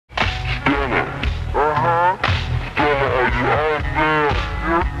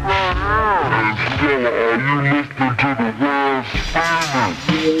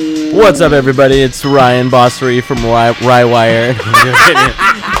What's up, everybody? It's Ryan Bossery from Rywire.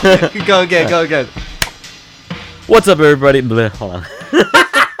 Go again. What's up, everybody? Hold on.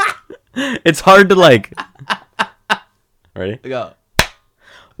 It's hard to Ready? Go.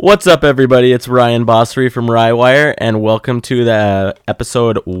 What's up, everybody? It's Ryan Bossery from Rywire, and welcome to the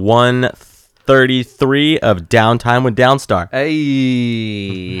episode 133 of Downtime with Downstar.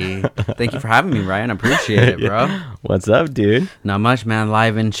 Hey, thank you for having me, Ryan. I appreciate it, bro. What's up, dude? Not much, man.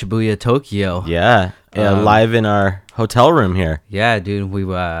 Live in Shibuya, Tokyo. Yeah, live in our hotel room here. Yeah, dude.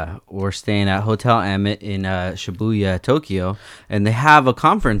 We're staying at Hotel Emmett in Shibuya, Tokyo, and they have a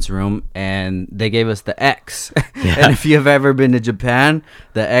conference room, and they gave us the X. Yeah. And if you've ever been to Japan,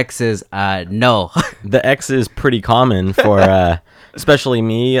 the X is no. The X is pretty common for, especially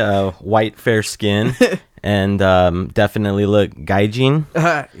me, white, fair skin, and definitely look gaijin.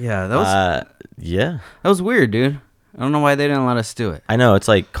 Yeah, that was weird, dude. I don't know why they didn't let us do it. I know, it's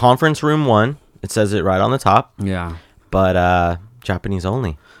like conference room 1. It says it right on the top. Yeah. But Japanese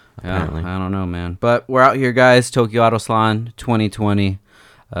only, apparently. Yeah, I don't know, man. But we're out here, guys. Tokyo Auto Salon 2020.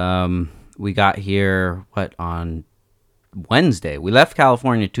 We got here, on Wednesday. We left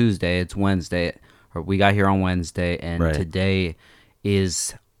California Tuesday. It's Wednesday. Or we got here on Wednesday, and Today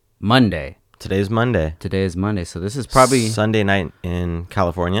is Monday. Today's Monday. Today is Monday, so this is probably Sunday night in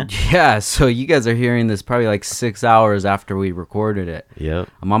California. Yeah, so you guys are hearing this probably like 6 hours after we recorded it. Yep.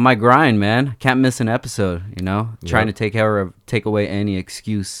 I'm on my grind, man. Can't miss an episode, Trying to take away any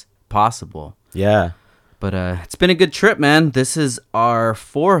excuse possible. Yeah. But it's been a good trip, man. This is our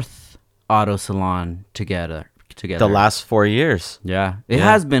 4th auto salon together. The last 4 years. Yeah. It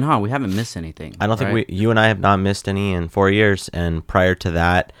has been, huh? We haven't missed anything. I don't think you and I have not missed any in 4 years. And prior to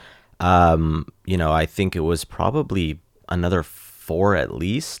that, I think it was probably another 4 at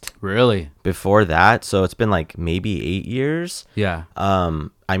least. Really? Before that. So it's been like maybe 8 years. Yeah.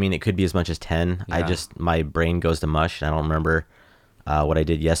 I mean, it could be as much as 10. Yeah. My brain goes to mush. And I don't remember what I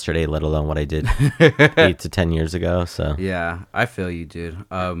did yesterday, let alone what I did 8 to 10 years ago. So yeah, I feel you, dude.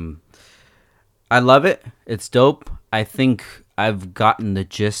 I love it. It's dope. I think I've gotten the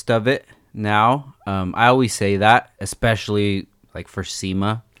gist of it now. I always say that, especially like for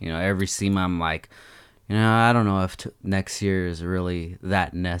SEMA. Every SEMA I'm like, I don't know if next year is really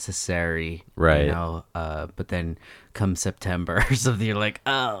that necessary. Right. But then come September or something, you're like,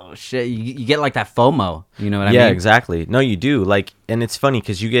 oh shit, you get like that FOMO. You know what I mean? Yeah, exactly. No, you do. And it's funny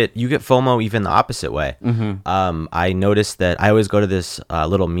because you get FOMO even the opposite way. Mm-hmm. I noticed that I always go to this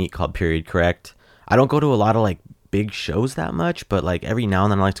little meet called Period Correct. I don't go to a lot of big shows that much, but every now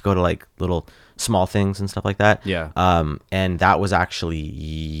and then I like to go to little small things and stuff like that. Yeah. And that was actually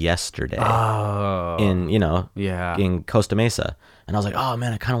yesterday. Oh. In Costa Mesa. And I was like, oh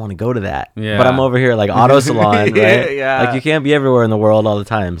man, I kind of want to go to that. Yeah. But I'm over here auto salon, right? Yeah. You can't be everywhere in the world all the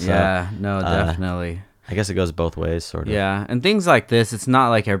time. So, yeah. No, definitely. I guess it goes both ways, sort of. Yeah, and things like this, it's not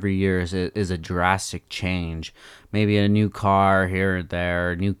like every year is a drastic change. Maybe a new car here or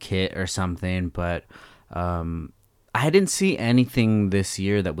there, a new kit or something, but I didn't see anything this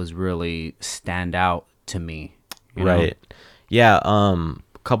year that was really stand out to me. You know? Yeah, a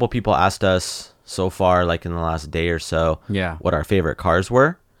couple people asked us so far, in the last day or so, what our favorite cars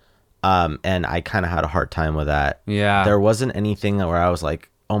were, and I kind of had a hard time with that. Yeah. There wasn't anything where I was like,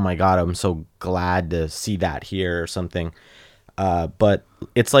 oh my God, I'm so glad to see that here or something. But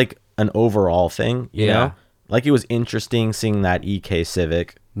it's an overall thing, you know? It was interesting seeing that EK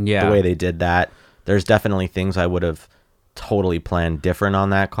Civic, the way they did that. There's definitely things I would have totally planned different on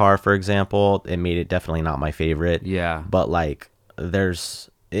that car, for example. It made it definitely not my favorite. Yeah. But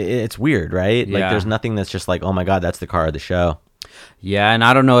it's weird, right? Yeah. There's nothing that's just oh my God, that's the car of the show. Yeah, and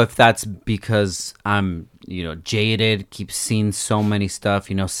I don't know if that's because I'm, jaded, keep seeing so many stuff,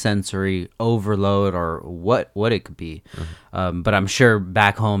 sensory overload or what it could be. Mm-hmm. But I'm sure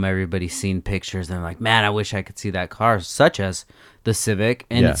back home everybody's seen pictures and they're like, man, I wish I could see that car, such as the Civic.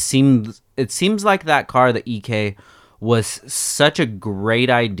 And it seems like that car, the EK, was such a great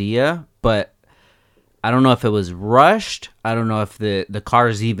idea, but I don't know if it was rushed. I don't know if the car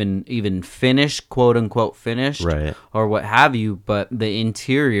is even finished, quote unquote finished, right, or what have you. But the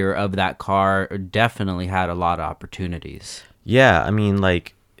interior of that car definitely had a lot of opportunities. Yeah, I mean, I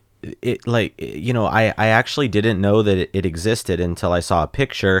actually didn't know that it existed until I saw a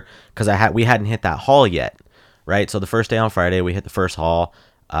picture because we hadn't hit that hall yet, right? So the first day on Friday, we hit the first hall.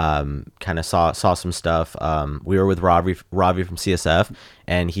 Kind of saw some stuff. We were with Ravi from CSF,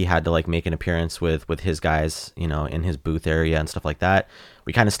 and he had to make an appearance with his guys, in his booth area and stuff like that.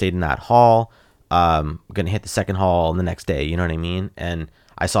 We kind of stayed in that hall. We're gonna hit the second hall the next day, you know what I mean? And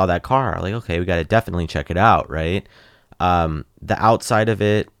I saw that car, okay, we gotta definitely check it out, right? The outside of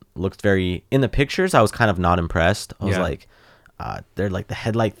it looked very in the pictures. I was kind of not impressed. I was Yeah. like, they're like the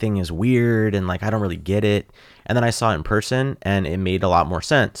headlight thing is weird and like I don't really get it. And then I saw it in person and it made a lot more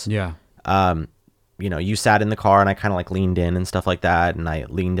sense. Yeah. You know, you sat in the car and I kind of like leaned in and stuff like that, and I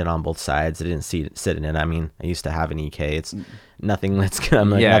leaned in on both sides. I didn't sit in it. I mean, I used to have an EK. It's nothing that's I'm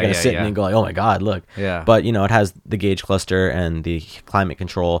like, Yeah, not gonna yeah, sit in yeah. it and go like, oh my god, look. Yeah. But you know, it has the gauge cluster and the climate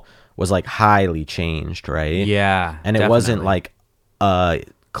control was like highly changed, right? Yeah. And it wasn't definitely. like a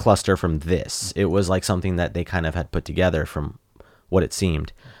cluster from this. It was like something that they kind of had put together from what it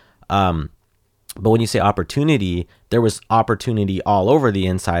seemed. But when you say opportunity, there was opportunity all over the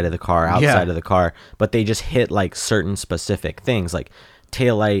inside of the car, outside of the car, but they just hit like certain specific things like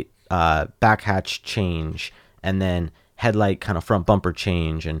taillight, back hatch change, and then headlight kind of front bumper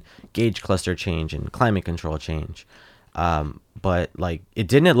change and gauge cluster change and climate control change. But like it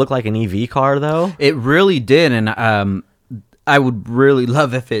didn't look like an EV car though. It really did, and I would really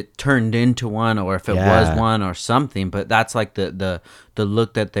love if it turned into one, or if it was Yeah. one, or something. But that's like the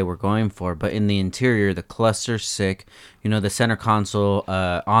look that they were going for. But in the interior, the cluster's sick. You know, the center console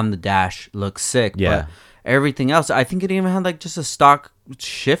on the dash looks sick. Yeah. But everything else, I think it even had like just a stock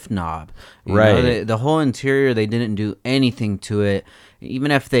shift knob. You Right. know, the whole interior, they didn't do anything to it.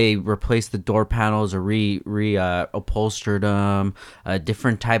 Even if they replaced the door panels or upholstered them, a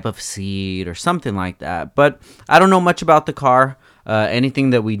different type of seat or something like that. But I don't know much about the car.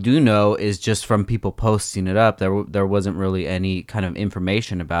 Anything that we do know is just from people posting it up. There wasn't really any kind of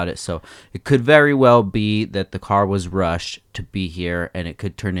information about it. So it could very well be that the car was rushed to be here, and it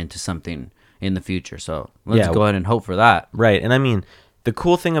could turn into something in the future. So let's Yeah. go ahead and hope for that. Right. And I mean, the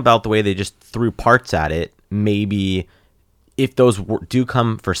cool thing about the way they just threw parts at it, maybe if those do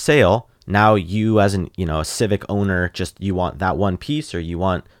come for sale, now you as a Civic owner, just you want that one piece or you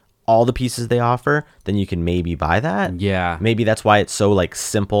want all the pieces they offer, then you can maybe buy that. Yeah. Maybe that's why it's so like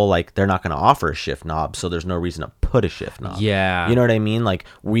simple. Like they're not going to offer a shift knob, so there's no reason to put a shift knob. Yeah. You know what I mean? Like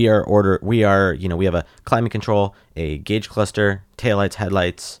we have a climate control, a gauge cluster, taillights,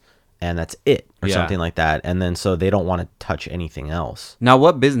 headlights, and that's it or Yeah. something like that. And then so they don't want to touch anything else. Now,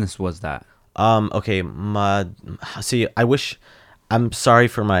 what business was that? Okay, I'm sorry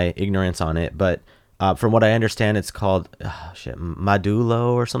for my ignorance on it, but from what I understand, it's called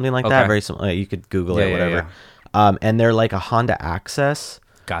Madulo or something like that. Okay. Very similar. You could Google Yeah, it, yeah, whatever. And they're like a Honda Access.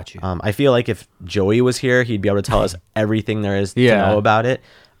 Got you. I feel like if Joey was here, he'd be able to tell us everything there is Yeah. to know about it.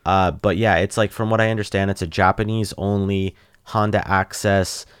 But yeah, it's like from what I understand, it's a Japanese only Honda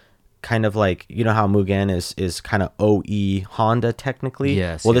Access. Kind of like, you know how Mugen is kind of OE Honda technically.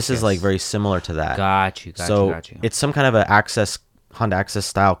 Yes, Well, yes, this is yes. like very similar to that. Got you. So it's some kind of a Honda Access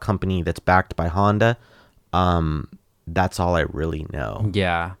style company that's backed by Honda. That's all I really know.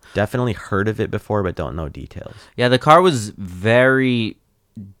 Yeah. Definitely heard of it before, but don't know details. Yeah, the car was very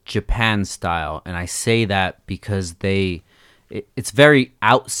Japan style, and I say that because it's very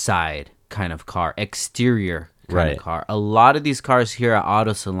outside kind of car, exterior kind Right. of car. A lot of these cars here at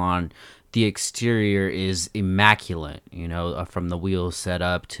Auto Salon, the exterior is immaculate, from the wheels set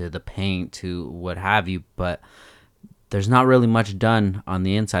up to the paint to what have you, but there's not really much done on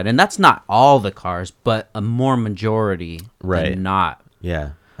the inside. And that's not all the cars, but a more majority Right. than not.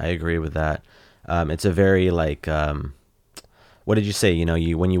 Yeah, I agree with that. It's a very like, what did you say?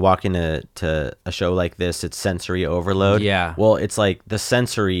 When you walk into a show like this, it's sensory overload. Yeah. Well, it's like the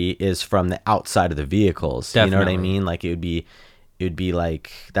sensory is from the outside of the vehicles. You know what I Definitely. mean? Like it would be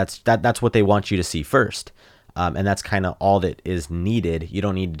like that's what they want you to see first. And that's kind of all that is needed. You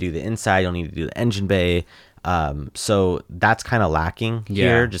don't need to do the inside. You don't need to do the engine bay. So that's kind of lacking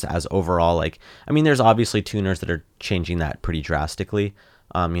here, Yeah. just as overall, like, I mean, there's obviously tuners that are changing that pretty drastically.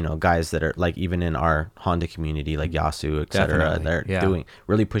 Guys that are like, even in our Honda community, like Yasu, etc., Definitely, they're yeah.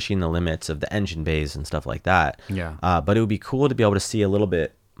 really pushing the limits of the engine bays and stuff like that. Yeah. But it would be cool to be able to see a little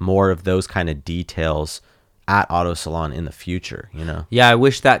bit more of those kind of details at Auto Salon in the future, Yeah, I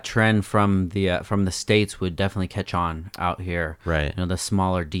wish that trend from the States would definitely catch on out here. Right. The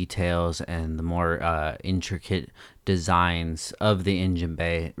smaller details and the more intricate designs of the engine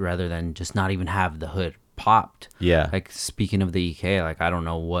bay, rather than just not even have the hood popped. Yeah. Like, speaking of the EK, like I don't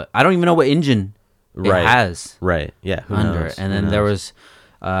even know what engine Right. it has Right. Yeah. Who under knows? it. And Who then there knows? was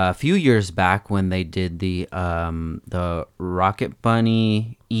a few years back when they did the Rocket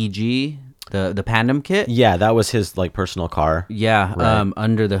Bunny EG, the Pandem kit. Yeah, that was his like personal car. Yeah, Right.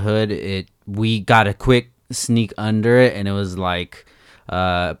 under the hood, we got a quick sneak under it, and it was like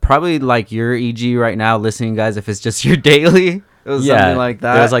probably like your EG right now. Listening, guys, if it's just your daily, it was something like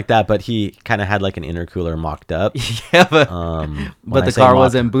that. It was like that, but he kind of had like an intercooler mocked up. yeah, but When but I the say car mocked-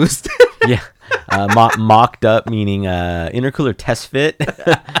 wasn't boosted. Yeah, Mocked up, meaning intercooler test fit.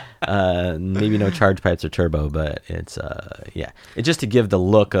 Maybe no charge pipes or turbo, but it's it's just to give the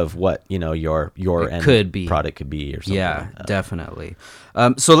look of what your end could be. product could be or something. Yeah, like that. definitely.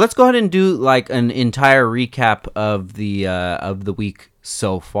 So let's go ahead and do like an entire recap of the week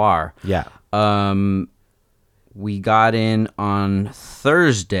so far. Yeah. We got in on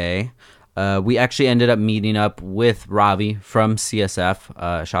Thursday. We actually ended up meeting up with Ravi from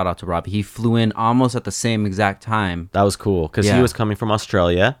CSF. Shout out to Ravi. He flew in almost at the same exact time. That was cool because Yeah. he was coming from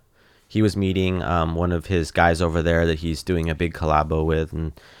Australia. He was meeting one of his guys over there that he's doing a big collabo with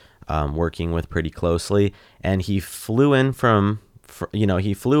and working with pretty closely. And he flew in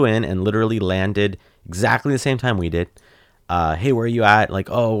he flew in and literally landed exactly the same time we did. Hey, where are you at? Like,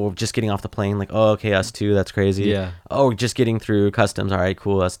 oh, we're just getting off the plane. Like, oh, okay, us too. That's crazy. Yeah. Oh, just getting through customs. All right,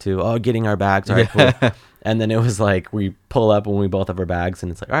 cool. Us too. Oh, getting our bags. All right, cool. And then it was like we pull up when we both have our bags,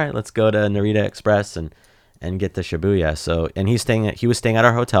 and it's like, all right, let's go to Narita Express and get to Shibuya. So, and he was staying at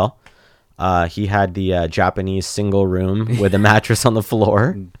our hotel. He had the Japanese single room with a mattress on the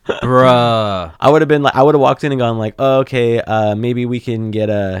floor. Bruh. I would have walked in and gone like, oh, okay, maybe we can get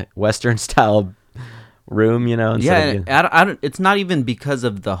a Western style room, Yeah, I don't, it's not even because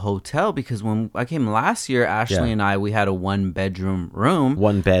of the hotel, because when I came last year, Ashley and I, we had a one bedroom room,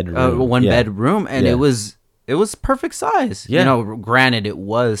 one bedroom, bedroom, and Yeah. it was perfect size. Yeah. Granted it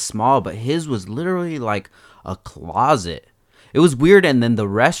was small, but his was literally like a closet. It was weird. And then the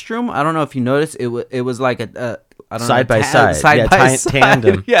restroom, I don't know if you noticed, it was like a I don't side know, by side, side by side.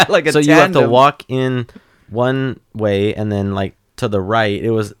 tandem. Yeah, like a so tandem. you have to walk in one way and then like to the right.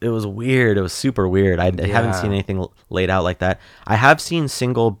 It was weird. It was super weird. I haven't seen anything laid out like that. I have seen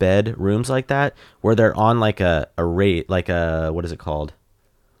single bed rooms like that where they're on like a rate, like a, what is it called?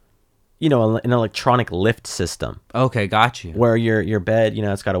 An electronic lift system. Okay, got you. Where your bed,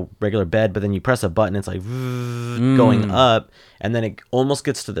 it's got a regular bed, but then you press a button, it's like going up, and then it almost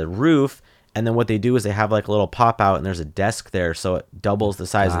gets to the roof. And then what they do is they have like a little pop out, and there's a desk there, so it doubles the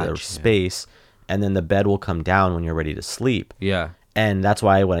size of the space. And then the bed will come down when you're ready to sleep. Yeah. And that's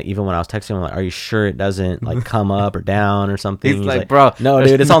why even when I was texting him, I'm like, "Are you sure it doesn't like come up or down or something?" He's like, "Bro, no,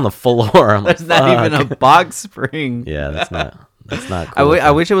 dude, it's on the floor." I'm like, there's not even a box spring. Yeah, that's not. That's not cool.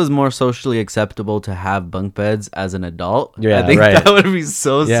 I wish it was more socially acceptable to have bunk beds as an adult. Yeah, I think right. that would be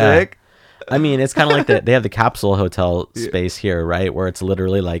so sick. I mean, it's kind of like they have the capsule hotel space here, right? Where it's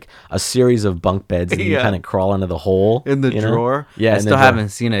literally like a series of bunk beds and you kind of crawl into the hole. In the drawer? Yeah. I still haven't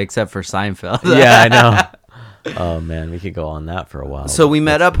seen it except for Seinfeld. Yeah, I know. Oh, man, we could go on that for a while. So we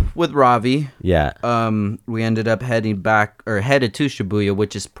met up with Ravi. Yeah. We ended up headed to Shibuya,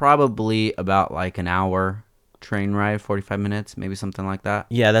 which is probably about like an hour train ride, 45 minutes, maybe something like that.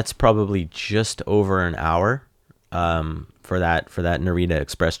 Yeah, that's probably just over an hour for that Narita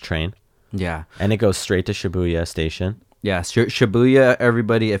Express train. Yeah. And it goes straight to Shibuya Station. Yeah, Shibuya,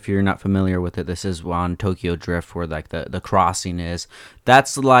 everybody, if you're not familiar with it, this is on Tokyo Drift where like the crossing is.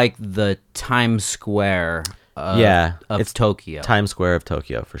 That's like the Times Square of Tokyo. Times Square of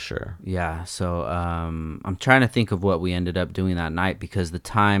Tokyo for sure. Yeah, so I'm trying to think of what we ended up doing that night, because the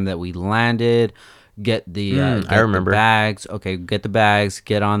time that we landed, get I remember the bags. Okay, get the bags,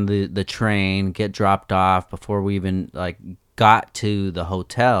 get on the train, get dropped off before we even like got to the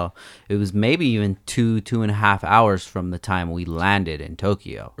hotel. It was maybe even 2.5 hours from the time we landed in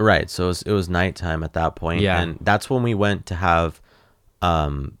Tokyo. Right, so it was nighttime at that point. Yeah. And that's when we went to have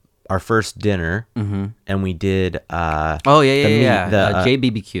our first dinner, and we did the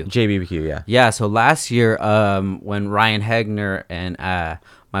JBBQ. JBBQ, yeah. Yeah, so last year when Ryan Hegner and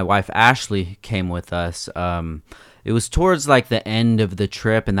my wife Ashley came with us, it was towards like the end of the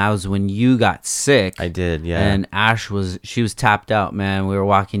trip, and that was when you got sick. I did, yeah. And she was tapped out, man. We were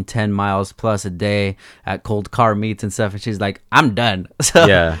walking 10 miles plus a day at cold car meets and stuff, and she's like, I'm done.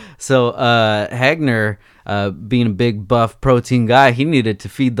 So Hegner, being a big buff protein guy, he needed to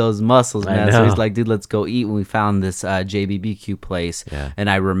feed those muscles, man. So he's like, dude, let's go eat. And we found this JBBQ place,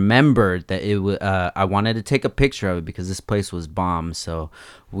 and I remembered that I wanted to take a picture of it because this place was bomb. So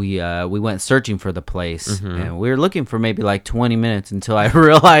we went searching for the place, and we were looking for maybe like 20 minutes until I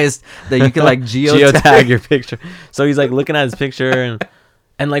realized that you could like geotag your picture. So he's like looking at his picture,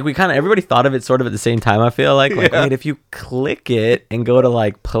 and like we kind of everybody thought of it sort of at the same time. I feel like wait, if you click it and go to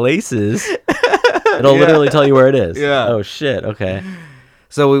like places, it'll literally tell you where it is. Yeah. Oh shit. Okay.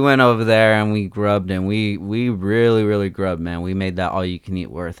 So we went over there and we grubbed, and we really, really grubbed, man. We made that all you can eat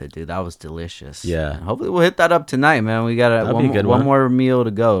worth it, dude. That was delicious. Yeah. And hopefully we'll hit that up tonight, man. We got one more meal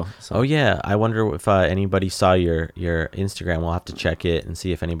to go. So. Oh yeah. I wonder if anybody saw your Instagram. We'll have to check it and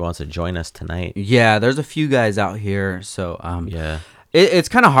see if anybody wants to join us tonight. Yeah, there's a few guys out here. So yeah. It's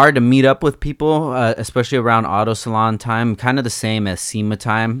kind of hard to meet up with people, especially around auto salon time. Kind of the same as SEMA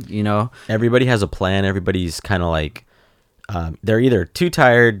time, you know. Everybody has a plan. Everybody's kind of like, they're either too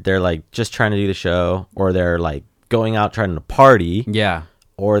tired, they're like just trying to do the show, or they're like going out trying to party. Yeah.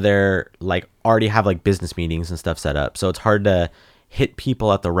 Or they're like already have like business meetings and stuff set up. So it's hard to hit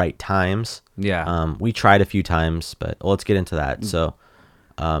people at the right times. Yeah. We tried a few times, but let's get into that. So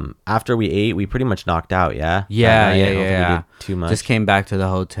after we ate, we pretty much knocked out. Yeah. Yeah, I don't think we yeah. did too much. Just came back to the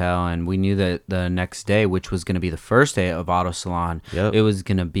hotel, and we knew that the next day, which was going to be the first day of auto salon, Yep. it was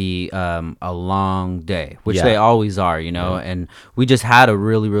going to be a long day, which Yeah. they always are, you know. And we just had a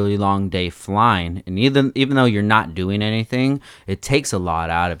really, really long day flying, and even though you're not doing anything, it takes a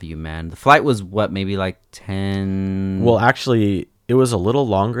lot out of you, man. The flight was what, maybe like 10. Well, actually, it was a little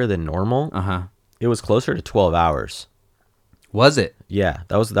longer than normal. It was closer to 12 hours. Was it? Yeah,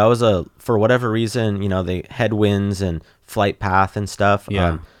 that was a, for whatever reason, you know, the headwinds and flight path and stuff.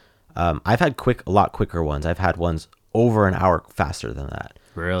 Yeah. I've had a lot quicker ones. I've had ones over an hour faster than that.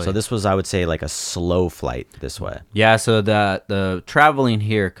 Really? So this was, I would say, like a slow flight this way. Yeah. So the traveling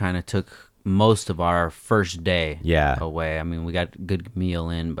here kind of took most of our first day away. I mean, we got a good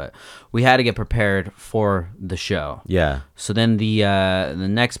meal in, but we had to get prepared for the show. Yeah. So then the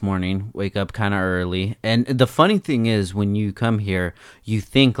next morning, wake up kind of early. And the funny thing is, when you come here, you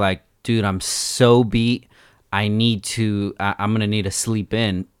think like, dude, I'm so beat. I'm going to need to sleep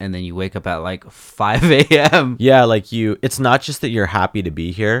in. And then you wake up at like 5 a.m. Yeah, like it's not just that you're happy to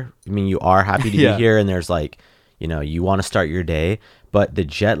be here. I mean, you are happy to Yeah. be here, and there's like, you know, you want to start your day, but the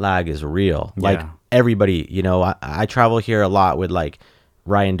jet lag is real. Like Yeah. everybody, you know, I travel here a lot with like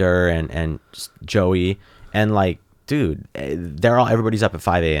Ryan Durr and Joey, and like, dude, everybody's up at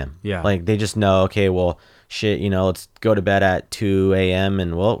 5 a.m. Yeah. Like they just know, okay, well, shit, you know, let's go to bed at 2 a.m.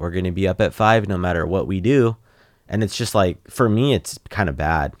 and well, we're going to be up at 5 no matter what we do. And it's just like, for me, it's kind of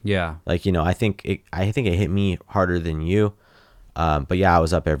bad. Yeah. Like, you know, I think it hit me harder than you. But yeah, I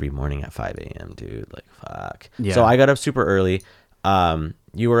was up every morning at 5 a.m., dude. Like, fuck. Yeah. So I got up super early.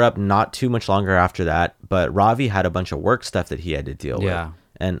 You were up not too much longer after that, but Ravi had a bunch of work stuff that he had to deal Yeah. with.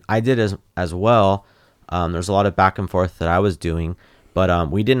 And I did as well. There's a lot of back and forth that I was doing,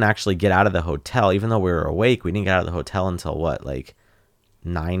 but we didn't actually get out of the hotel. Even though we were awake, we didn't get out of the hotel until what, like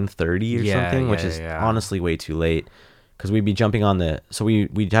 9:30 or something, which is honestly way too late, because we'd be jumping on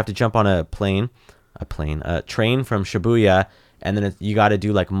we'd have to jump on a train from Shibuya, and then you got to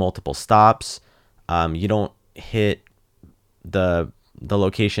do like multiple stops. You don't hit the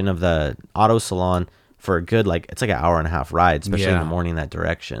location of the auto salon for a good, like, it's like an hour and a half ride, especially in the morning that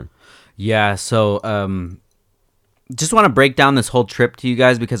direction. Yeah. So just want to break down this whole trip to you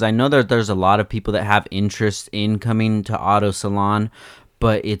guys, because I know that there's a lot of people that have interest in coming to auto salon,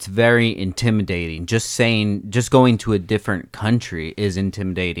 but it's very intimidating. Just going to a different country is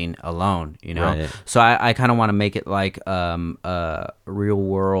intimidating alone, you know? Right. So I kind of want to make it like a real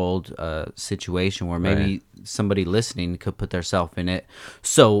world situation where maybe somebody listening could put themselves in it.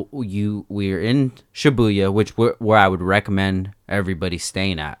 So we're in Shibuya, where I would recommend everybody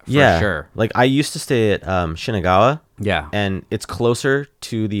staying at, for sure. Like, I used to stay at Shinagawa. Yeah. And it's closer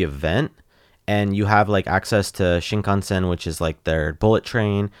to the event. And you have like access to Shinkansen, which is like their bullet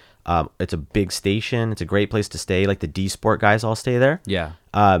train. It's a big station. It's a great place to stay. Like the D Sport guys all stay there. Yeah.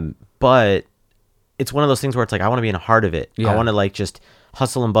 But it's one of those things where it's like, I want to be in the heart of it. Yeah. I want to like just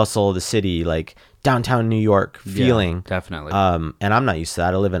hustle and bustle of the city, like downtown New York feeling. Yeah, definitely. And I'm not used to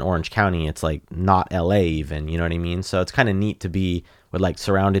that. I live in Orange County. It's like not LA even, you know what I mean? So it's kind of neat to be like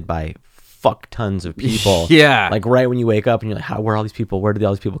surrounded by fuck tons of people. Yeah. Like right when you wake up and you're like, where are all these people? Where did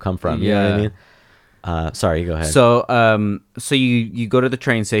all these people come from? You know what I mean? Sorry, go ahead. So you go to the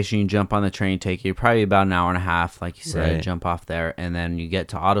train station, you jump on the train, take you probably about an hour and a half, like you said, Right. jump off there, and then you get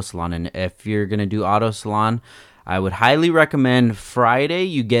to auto salon. And if you're gonna do auto salon, I would highly recommend Friday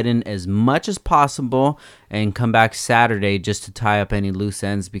you get in as much as possible and come back Saturday just to tie up any loose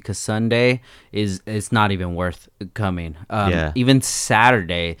ends, because Sunday it's not even worth coming. Even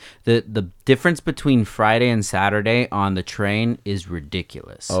Saturday, the difference between Friday and Saturday on the train is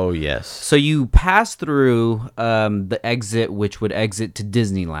ridiculous. Oh, yes. So you pass through the exit, which would exit to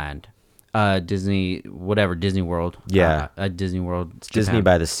Disneyland. Disney World. Yeah. Disney World. It's Disney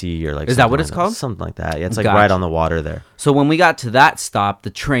by the Sea, or like, Is that something what it's like called? Something like that. Yeah, it's like Gotcha. right on the water there. So when we got to that stop, the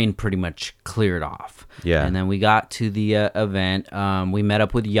train pretty much cleared off. Yeah. And then we got to the event. We met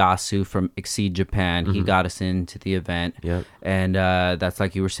up with Yasu from Exceed Japan. He got us into the event. Yep. And that's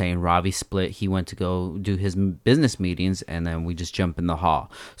like you were saying, Ravi split. He went to go do his business meetings, and then we just jump in the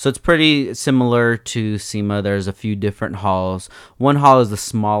hall. So it's pretty similar to SEMA. There's a few different halls. One hall is the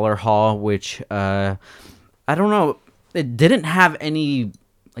smaller hall, which I don't know. it didn't have any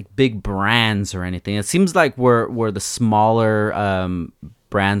like big brands or anything. It seems like where the smaller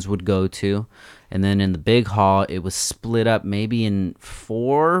brands would go to, and then in the big hall it was split up maybe in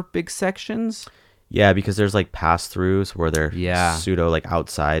 4 big sections. Yeah, because there's like pass-throughs where they're Yeah. pseudo like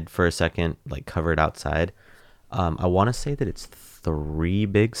outside for a second, like covered outside. I want to say that it's 3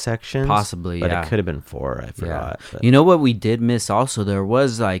 big sections, Possibly, but yeah. it could have been 4. I forgot. But- You know what we did miss also? There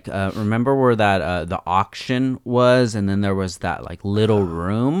was like, remember where that the auction was, and then there was that like little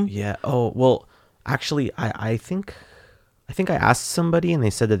room. Yeah. Oh well, actually, I think I asked somebody and they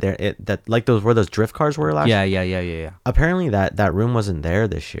said that like those drift cars were last. Yeah. Apparently that room wasn't there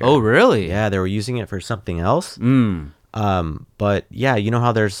this year. Oh, really? Yeah, they were using it for something else. Mm. But yeah, you know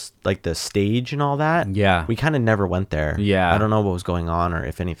how there's like the stage and all that? Yeah. We kind of never went there. Yeah. I don't know what was going on or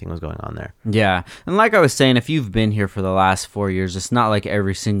if anything was going on there. Yeah. And like I was saying, if you've been here for the last 4 years, it's not like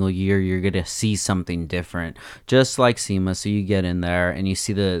every single year you're going to see something different. Just like SEMA, so you get in there and you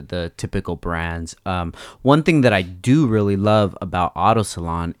see the typical brands. One thing that I do really love about Auto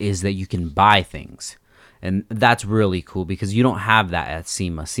Salon is that you can buy things. And that's really cool because you don't have that at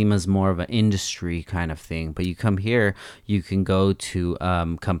SEMA. SEMA is more of an industry kind of thing. But you come here, you can go to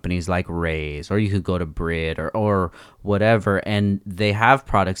companies like Ray's, or you could go to Brid or whatever, and they have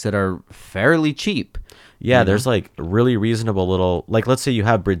products that are fairly cheap. Yeah, there's like really reasonable little, like let's say you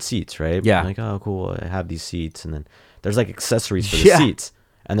have Brid seats, right? Yeah. Like, oh, cool, I have these seats. And then there's like accessories for the Yeah. seats.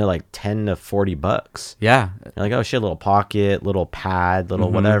 And they're like $10 to $40. Yeah. You're like, oh shit, little pocket, little pad, little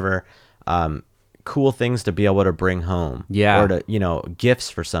whatever. Cool things to be able to bring home. Yeah. Or to, gifts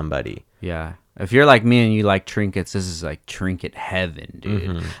for somebody. Yeah. If you're like me and you like trinkets, this is like trinket heaven,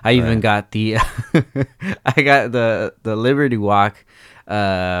 dude. I even got the I got the Liberty Walk.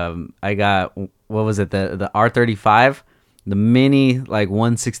 I got, what was it? The R35, the mini like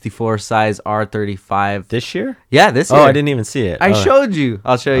 164 size R35. This year? Yeah, this year. Oh, I didn't even see it. I Oh. showed you.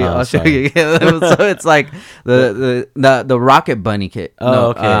 I'll show you. Oh, I'll show sorry. you. So it's like the Rocket Bunny kit. Oh,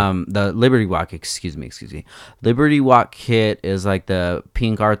 okay. The Liberty Walk. Excuse me. Liberty Walk kit is like the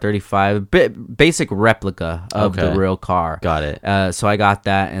pink R35, basic replica of the Okay. real car. Got it. So I got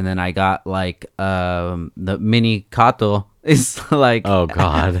that, and then I got like the mini Kato. Is like Oh,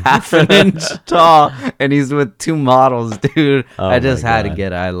 God. half an inch tall, and he's with 2 models, dude. Oh, I just my had to God.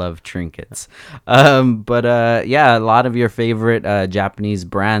 get it. I love trinkets. But yeah, a lot of your favorite Japanese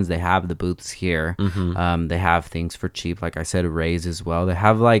brands, they have the booths here. They have things for cheap, like I said, Ray's as well. They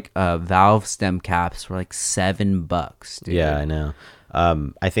have like valve stem caps for like $7, dude. Yeah, I know.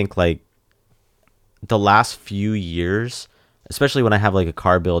 I think like the last few years, especially when I have like a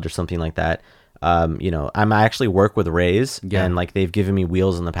car build or something like that, I actually work with Ray's, Yeah. and like they've given me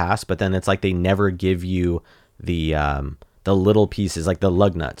wheels in the past, but then it's like they never give you the little pieces, like the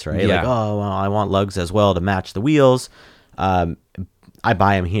lug nuts, right? Yeah. Like, oh, well, I want lugs as well to match the wheels. I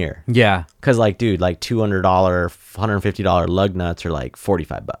buy them here. Yeah. Cause like, dude, like $200, $150 lug nuts are like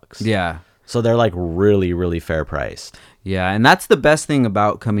 $45. Yeah. So they're like really, really fair priced. Yeah, and that's the best thing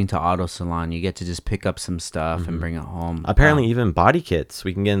about coming to Auto Salon. You get to just pick up some stuff and bring it home. Apparently, even body kits.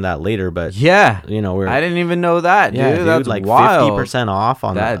 We can get into that later, but Yeah. we're I didn't even know that, yeah, dude. That's like wild. 50% off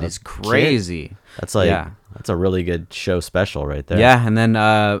on That the is kit. crazy. That's like Yeah. that's a really good show special right there. Yeah, and then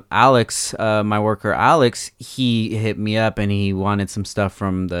Alex, my worker Alex, he hit me up and he wanted some stuff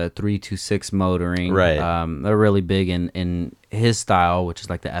from the 326 motoring. Right. They're really big in his style, which is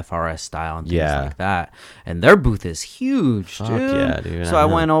like the FRS style and things Yeah. like that. And their booth is huge, Fuck dude. yeah, dude, So I I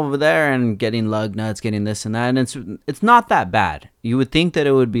know. went over there and getting lug nuts, getting this and that, and it's not that bad. You would think that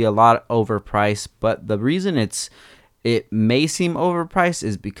it would be a lot overpriced, but the reason it may seem overpriced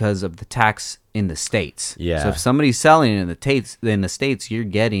is because of the tax in the States. Yeah. So if somebody's selling it in the States, you're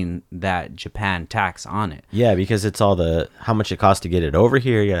getting that Japan tax on it. Yeah, because it's all how much it costs to get it over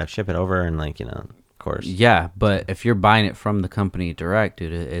here. You gotta ship it over, and of course, Yeah, but if you're buying it from the company direct,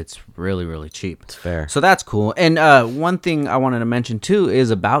 dude, it's really, really cheap. it's fair. So that's cool. And one thing I wanted to mention too is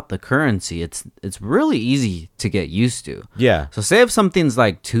about the currency. It's really easy to get used to. Yeah, So say if something's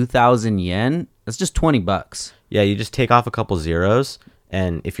like 2,000 yen, that's just $20. yeah. You just take off a couple zeros,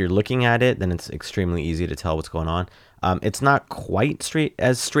 and if you're looking at it, then it's extremely easy to tell what's going on. It's not quite straight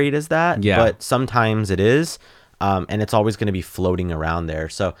as that, Yeah. but sometimes it is. And it's always going to be floating around there.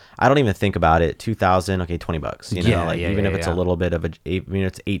 So I don't even think about it. 2,000, okay, $20. Yeah, even if it's yeah. a little bit of it's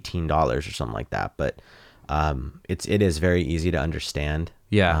 $18 or something like that. But it is very easy to understand.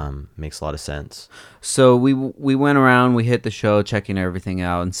 Yeah. Makes a lot of sense. So we went around, we hit the show, checking everything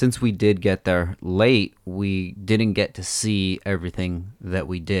out, and since we did get there late, we didn't get to see everything that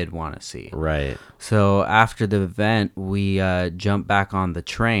we did want to see. Right. So after the event, we jumped back on the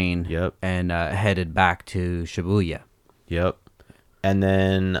train Yep. and headed back to Shibuya. Yep. And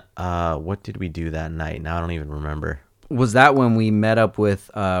then what did we do that night? Now I don't even remember. Was that when we met up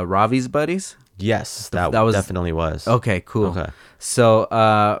with Ravi's buddies? Yes, that was definitely was. Okay, cool. Okay. So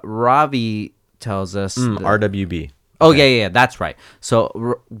Ravi tells us RWB. Oh yeah, that's right.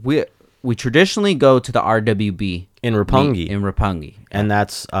 So we traditionally go to the RWB In Roppongi. in Roppongi. And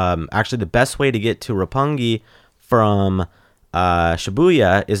that's actually the best way to get to Roppongi from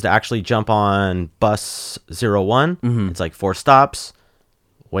Shibuya is to actually jump on bus 01. Mm-hmm. It's like 4 stops.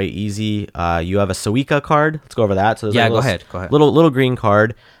 Way easy. You have a Suica card. Let's go over that. So Yeah, like go ahead. Little green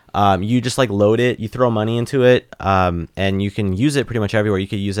card. You just like load it. You throw money into it, and you can use it pretty much everywhere. You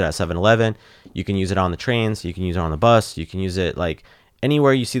could use it at 7-Eleven. You can use it on the trains. You can use it on the bus. You can use it like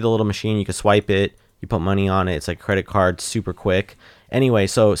anywhere you see the little machine. You can swipe it. You put money on it. It's like a credit card, super quick. Anyway,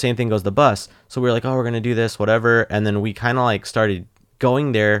 so same thing goes the bus. So we were like, oh, we're gonna do this, whatever. And then we kind of like started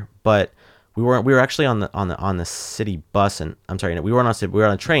going there, but we were actually on the city bus, and I'm sorry, we weren't on city, we were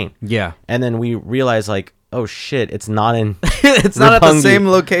on a train. Yeah. And then we realized like, oh shit, it's not in It's not at the Roppongi. same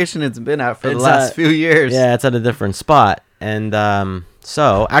location it's been at for the It's last at- few years. Yeah, it's at a different spot. And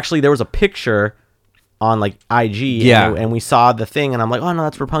so actually there was a picture on like IG. Yeah. And we saw the thing, and I'm like, oh no,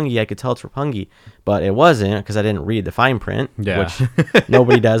 that's Roppongi. I could tell it's Roppongi, but it wasn't because I didn't read the fine print. Yeah. Which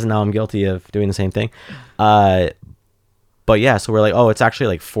nobody does. And now I'm guilty of doing the same thing. But yeah, so we're like, oh, it's actually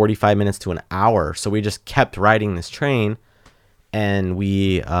like 45 minutes to an hour. So we just kept riding this train, and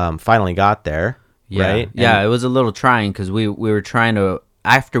we finally got there. Yeah. Right. Yeah, And- it was a little trying because we were trying to,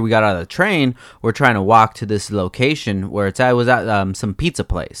 after we got out of the train, we're trying to walk to this location where it's at. It was at some pizza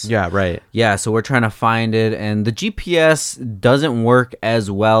place. Yeah. Right. Yeah, so we're trying to find it, and the GPS doesn't work as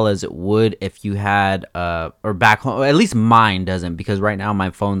well as it would if you had, or back home. At least mine doesn't, because right now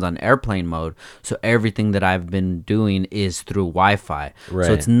my phone's on airplane mode, so everything that I've been doing is through Wi-Fi. Right.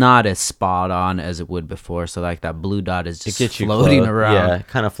 So it's not as spot on as it would before. So like that blue dot is just Gets you floating close. around. Yeah, it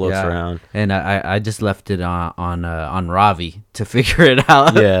kind of floats Yeah. around. And I just left it on Ravi to figure it out.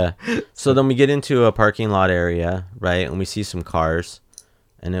 Yeah. So then we get into a parking lot area, right? And we see some cars.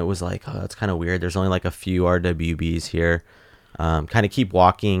 And it was like, oh, that's kind of weird. There's only like a few RWBs here. Kind of keep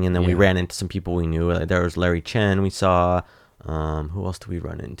walking. And then we Yeah. ran into some people we knew. Like, there was Larry Chen we saw. Who else did we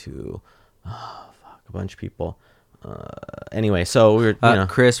run into? Oh, fuck. A bunch of people. Anyway, so we were,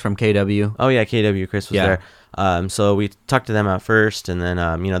 Chris from KW. Oh yeah, KW Chris was Yeah. there. So we talked to them at first, and then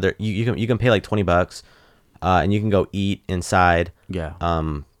you can pay like $20, and you can go eat inside. Yeah.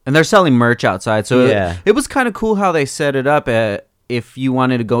 And they're selling merch outside. So Yeah. it was kind of cool how they set it up. If you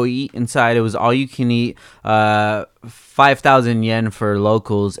wanted to go eat inside, it was all you can eat, 5,000 yen for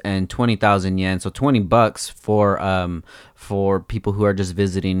locals and 20,000 yen. So $20 for people who are just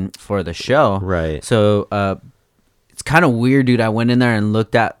visiting for the show. Right. So, it's kind of weird, dude. I went in there and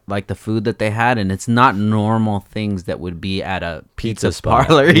looked at like the food that they had, and it's not normal things that would be at a pizza spot.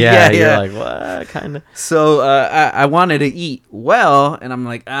 parlor. Yeah, you're like, what kind of? So I wanted to eat well, and I'm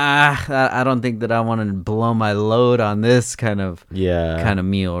like, I don't think that I want to blow my load on this kind of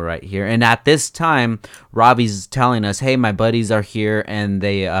meal right here. And at this time, Robbie's telling us, hey, my buddies are here, and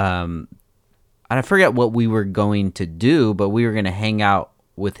they I forget what we were going to do, but we were going to hang out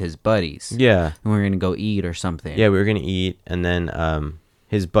with his buddies. Yeah. And we were going to go eat or something. Yeah, we were gonna eat, and then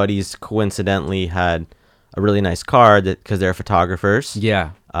his buddies coincidentally had a really nice car because they're photographers.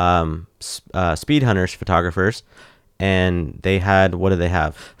 Yeah. Speed Hunters photographers, and they had, what did they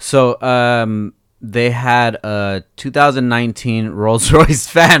have? So they had a 2019 Rolls-Royce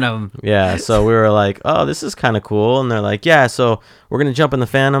Phantom. Yeah, so we were like, oh, this is kind of cool, and they're like, yeah, so we're gonna jump in the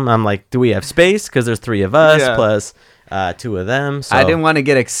Phantom. I'm like, do we have space? Because there's 3 of us plus 2 of them. So I didn't want to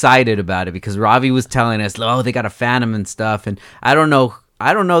get excited about it because Ravi was telling us, oh, they got a Phantom and stuff, and I don't know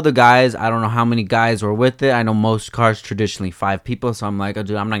the guys. I don't know how many guys were with it. I know most cars traditionally 5 people, so I'm like, oh,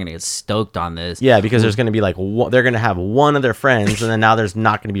 dude, I'm not gonna get stoked on this. Yeah, because there's gonna be like they're gonna have one of their friends, and then now there's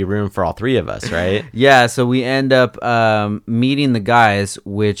not gonna be room for all 3 of us, right? Yeah, so we end up meeting the guys,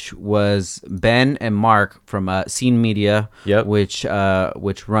 which was Ben and Mark from Scene Media, Yep. which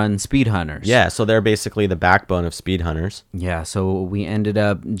run Speed Hunters. Yeah, so they're basically the backbone of Speed Hunters. Yeah, so we ended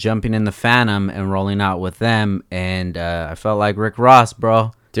up jumping in the Phantom and rolling out with them, and I felt like Rick Ross, bro.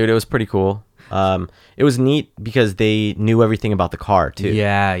 Dude, it was pretty cool. It was neat because they knew everything about the car too.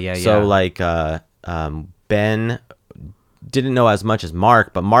 Yeah. So like Ben didn't know as much as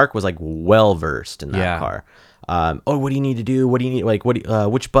Mark, but Mark was like well versed in that Yeah. car. What do you need to do? What do you need? Like,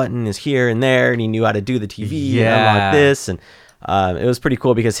 which button is here and there? And he knew how to do the TV and unlock this. And it was pretty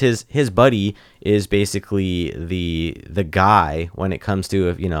cool because his buddy is basically the guy when it comes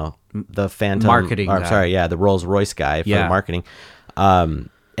to the Phantom Marketing or, guy. sorry, yeah, the Rolls Royce guy for Yeah. the marketing.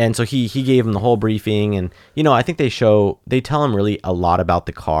 And so he gave him the whole briefing, and I think they tell him really a lot about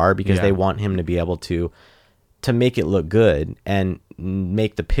the car because they want him to be able to make it look good and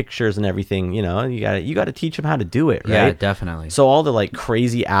make the pictures and everything. You got to teach him how to do it, right? Yeah, definitely. So all the like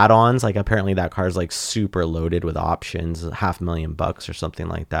crazy add-ons, like apparently that car is like super loaded with options, $500,000 or something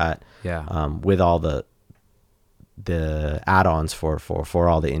like that. Yeah. With all the add-ons for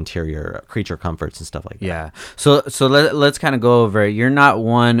all the interior creature comforts and stuff like that. Yeah. So let's kind of go over it. You're not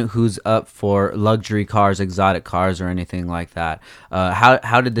one who's up for luxury cars, exotic cars, or anything like that.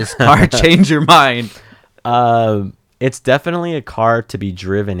 How did this car change your mind? It's definitely a car to be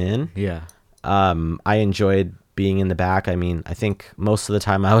driven in. Yeah. I enjoyed being in the back. I mean, I think most of the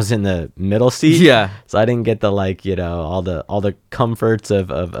time I was in the middle seat. Yeah. So I didn't get the all the comforts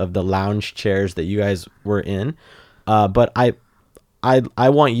of the lounge chairs that you guys were in. But I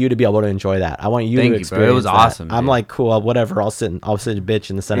want you to be able to enjoy that. I want you to experience bro. It was that. awesome. I'm dude. like, cool, whatever. I'll sit a bitch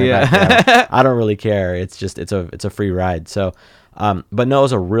in the center back there. I don't really care. It's just it's a free ride. So, but no, it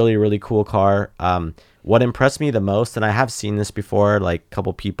was a really, really cool car. What impressed me the most, and I have seen this before, like a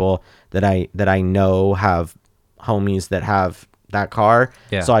couple people that I know have homies that have that car.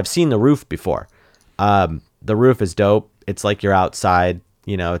 Yeah. So I've seen the roof before. The roof is dope. It's like you're outside.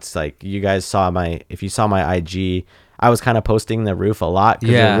 It's like you guys if you saw my IG, I was kind of posting the roof a lot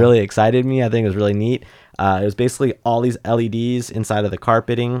because it really excited me. I think it was really neat. It was basically all these LEDs inside of the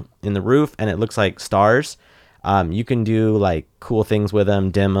carpeting in the roof, and it looks like stars. You can do like cool things with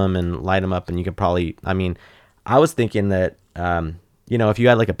them, dim them and light them up. And you could probably, I was thinking that, if you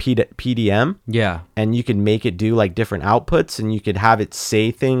had like a PDM, and you could make it do like different outputs, and you could have it say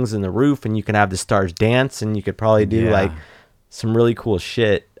things in the roof, and you can have the stars dance, and you could probably do like some really cool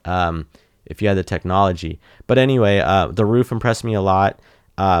shit if you had the technology. But anyway, the roof impressed me a lot.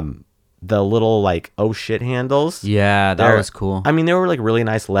 The little like oh shit handles. Yeah, that was cool. I mean, they were like really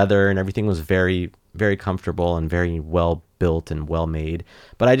nice leather, and everything was very, very comfortable and very well built and well made.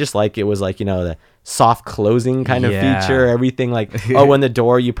 But I just like it was like, the soft closing kind of feature. Everything like when the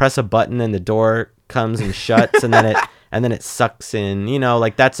door, you press a button and the door comes and shuts, and then it sucks in.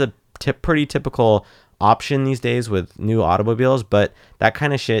 Like that's a pretty typical option these days with new automobiles. But that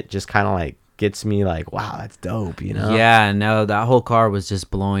kind of shit just kind of like gets me like, wow, that's dope, Yeah, no, that whole car was just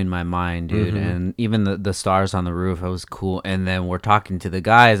blowing my mind, dude. Mm-hmm. And even the stars on the roof, it was cool. And then we're talking to the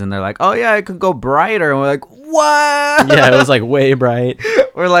guys, and they're like, oh yeah, it could go brighter. And we're like, what? Yeah, it was like way bright.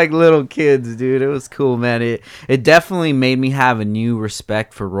 We're like little kids, dude. It was cool, man. It definitely made me have a new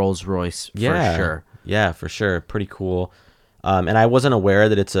respect for Rolls-Royce, for sure. Yeah, for sure. Pretty cool. And I wasn't aware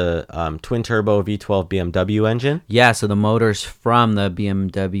that it's a twin turbo V12 BMW engine. Yeah, so the motor's from the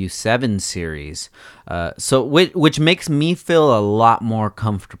BMW 7 Series, so which makes me feel a lot more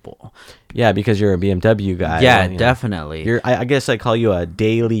comfortable. Yeah, because you're a BMW guy. Yeah, definitely. I guess I call you a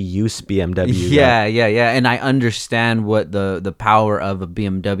daily use BMW guy. Yeah, and I understand what the power of a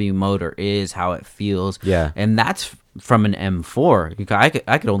BMW motor is, how it feels. Yeah, and that's from an M4.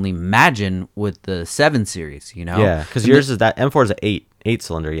 I could only imagine with the 7 Series, Yeah, because yours is that M4 is an eight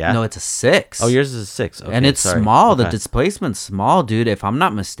cylinder, yeah? No, it's a 6. Oh, yours is a 6. Okay, and it's small. Okay. The displacement's small, dude. If I'm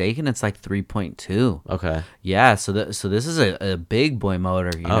not mistaken, it's like 3.2. Okay. Yeah, so this is a big boy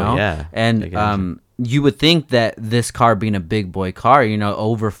motor, Oh, yeah. And you would think that this car being a big boy car,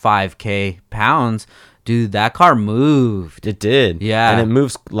 over 5K pounds, dude, that car moved. It did. Yeah. And it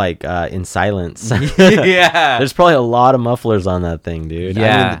moves like in silence. Yeah. There's probably a lot of mufflers on that thing, dude.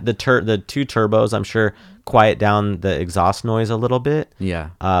 Yeah. I mean, the two turbos, I'm sure, quiet down the exhaust noise a little bit. Yeah.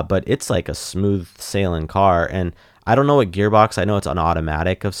 But it's like a smooth sailing car. And I don't know what gearbox. I know it's an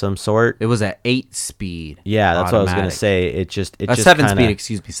automatic of some sort. It was an 8-speed. Yeah, that's automatic. what I was gonna say. It just 7-speed.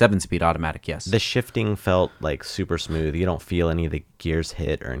 Excuse me, 7-speed automatic. Yes. The shifting felt like super smooth. You don't feel any of the gears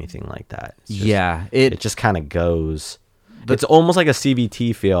hit or anything like that. It's just, yeah, it just kind of goes. It's almost like a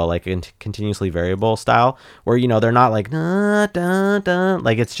CVT feel, like a continuously variable style, where they're not like dun, dun, dun.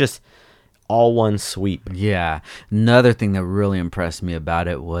 Like it's just all one sweep. Yeah. Another thing that really impressed me about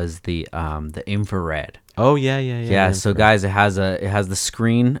it was the infrared. Oh yeah. Yeah, so guys, it has the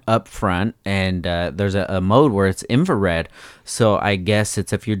screen up front, and there's a mode where it's infrared. So I guess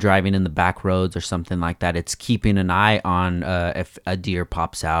it's if you're driving in the back roads or something like that, it's keeping an eye on if a deer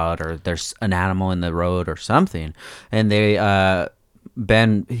pops out or there's an animal in the road or something. And they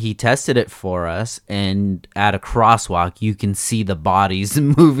Ben, he tested it for us, and at a crosswalk you can see the bodies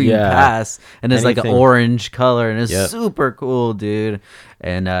moving past, and it's like an orange color, and it's super cool, dude.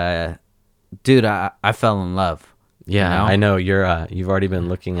 And dude, I fell in love. Yeah, I know you've already been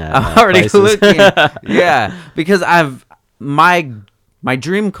looking at. I'm already prices. looking. Yeah, because my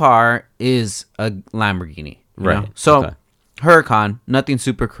dream car is a Lamborghini. Right. So okay. Huracan, nothing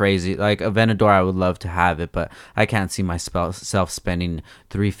super crazy. Like a Venador, I would love to have it, but I can't see myself spending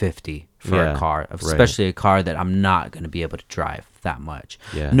 $350 for a car, especially a car that I'm not going to be able to drive that much.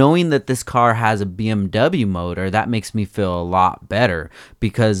 Knowing that this car has a BMW motor, that makes me feel a lot better,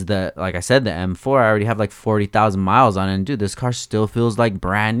 because like I said, the M4, I already have like 40,000 miles on it, and dude, this car still feels like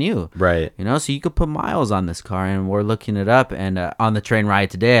brand new. Right. You know, so you could put miles on this car, and we're looking it up, and on the train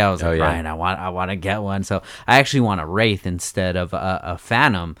ride today, I was like, Ryan, I want to get one. So I actually want a Wraith instead of a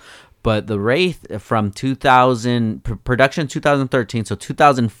Phantom. But the Wraith from 2000 production 2013, so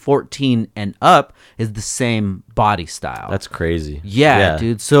 2014 and up, is the same body style. That's crazy. Yeah,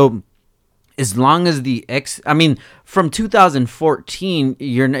 dude. So as long as from 2014,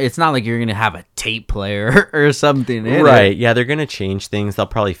 it's not like you're gonna have a tape player or something in right. it. Yeah, they're gonna change things. They'll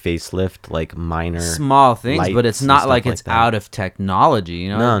probably facelift like minor small things, but it's not like it's that. out of technology.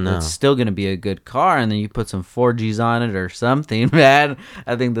 You know, No. It's still gonna be a good car, and then you put some 4Gs on it or something, man.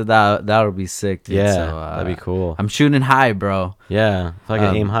 I think that would be sick, dude. Yeah, so, that'd be cool. I'm shooting high, bro. Yeah,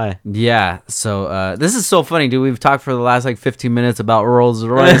 fucking aim high. Yeah, so this is so funny, dude. We've talked for the last like 15 minutes about Rolls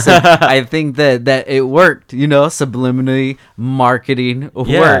Royce. I think that it worked, you know, subliminally marketing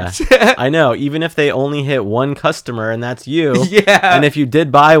worked. I know. Even if they only hit one customer and that's you. Yeah. And if you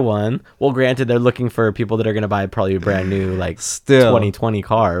did buy one, well, granted, they're looking for people that are going to buy probably a brand new like still 2020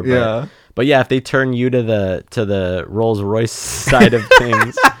 car. But, yeah. But yeah, if they turn you to the Rolls Royce side of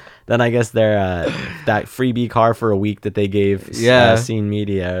things. Then I guess they're that freebie car for a week that they gave Scene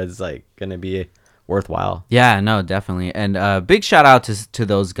Media is like gonna be worthwhile. Yeah, no, definitely. And big shout out to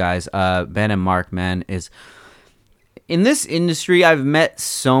those guys, Ben and Mark. Man, is in this industry, I've met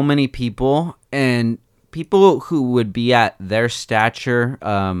so many people, and people who would be at their stature,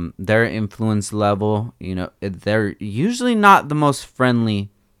 their influence level. You know, they're usually not the most friendly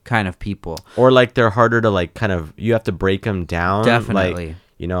kind of people, or like they're harder to like kind of, you have to break them down. Definitely. Like,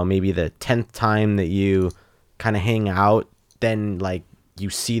 you know, maybe the 10th time that you kind of hang out, then like you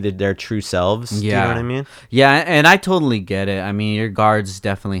see their true selves. Do you know what I mean? Yeah, and I totally get it. I mean, your guard's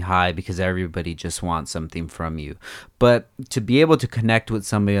definitely high because everybody just wants something from you. But to be able to connect with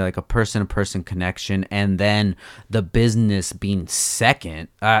somebody, like a person-to-person connection, and then the business being second,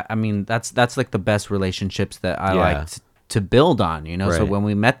 I mean, that's like the best relationships that I like to build on, you know. So when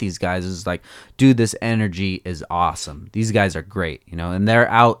we met these guys, it's like, dude, this energy is awesome. These guys are great, you know, and they're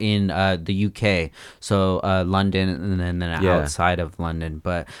out in the UK, so London, and then outside of London.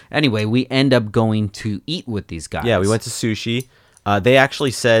 But anyway, we end up going to eat with these guys. Yeah, we went to sushi. They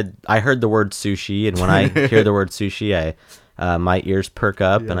actually said, I heard the word sushi, and when I hear the word sushi, my ears perk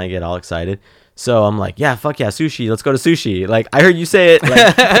up and I get all excited. So I'm like, yeah, fuck yeah, sushi. Let's go to sushi. Like, I heard you say it.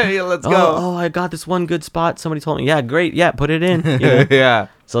 Like, yeah, let's go. Oh, I got this one good spot. Somebody told me. Yeah, great. Yeah, put it in. You know? Yeah.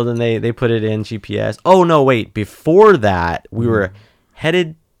 So then they put it in GPS. Oh, no, wait. Before that, we were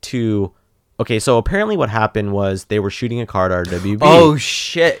headed to... Okay, so apparently what happened was they were shooting a car at RWB. Oh,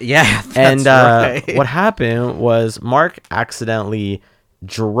 shit. Yeah, that's right. What happened was Mark accidentally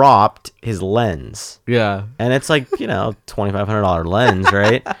dropped his lens. Yeah. And it's like, you know, $2,500 lens,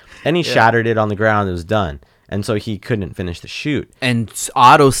 right? And he shattered it on the ground. It was done. And so he couldn't finish the shoot. And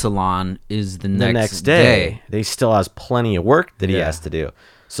Auto Salon is the next day. They still has plenty of work that he has to do.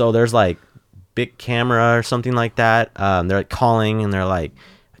 So there's like big camera or something like that. They're like calling and they're like,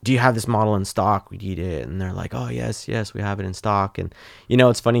 do you have this model in stock? We need it. And they're like, oh, yes, we have it in stock. And, you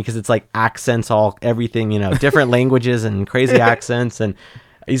know, it's funny because it's like accents, everything, you know, different languages and crazy accents. And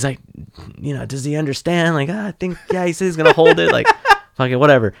he's like, you know, does he understand? Like, I think, he said he's going to hold it. Like, fuck it,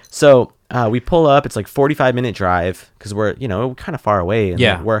 whatever. So we pull up. It's like 45-minute drive because we're, you know, kind of far away.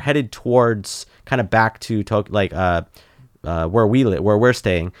 And we're headed towards kind of back to like where we live, where we're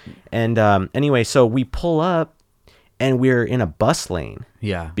staying. And anyway, so we pull up. And we're in a bus lane.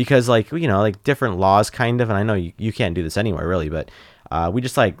 Yeah. Because, like, you know, like different laws kind of. And I know you can't do this anywhere, really. But we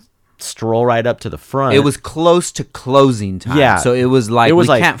just, like, stroll right up to the front. It was close to closing time. Yeah. So it was like,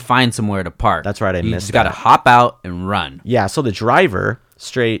 can't find somewhere to park. That's right. You just got to hop out and run. Yeah. So the driver,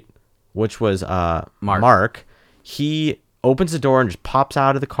 which was Mark, he opens the door and just pops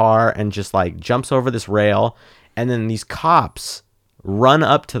out of the car and just, like, jumps over this rail. And then these cops run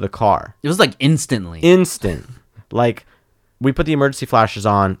up to the car. It was, like, instantly. Like, we put the emergency flashes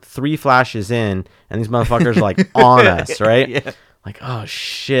on, 3 flashes in, and these motherfuckers are like on us, right? Yeah. Like, oh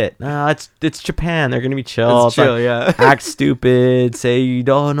shit. No, it's Japan. They're gonna be chill. It's chill, like, yeah. Act stupid. Say you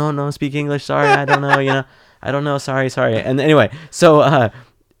don't no speak English. Sorry, I don't know. You know, I don't know. Sorry. And anyway, so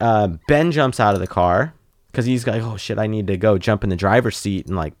Ben jumps out of the car because he's like, oh shit, I need to go jump in the driver's seat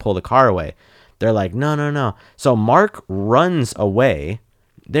and like pull the car away. They're like, no. So Mark runs away.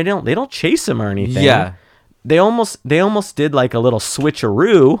 They don't chase him or anything. Yeah. they almost did like a little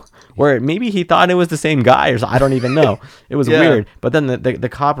switcheroo where maybe he thought it was the same guy or something. I don't even know. It was weird. But then the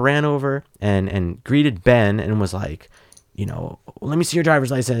cop ran over and greeted Ben and was like, you know, let me see your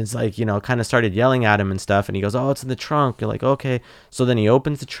driver's license. Like, you know, kind of started yelling at him and stuff. And he goes, oh, it's in the trunk. You're like, okay. So then he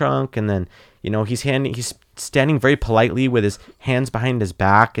opens the trunk and then, you know, he's standing very politely with his hands behind his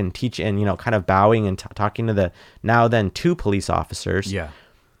back and you know, kind of bowing and talking to the now then 2 police officers. Yeah.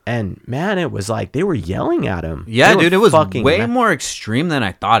 And man, it was like they were yelling at him. Yeah, dude, it was way more extreme than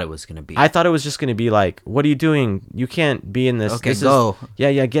I thought it was going to be. I thought it was just going to be like, what are you doing? You can't be in this. Okay, go.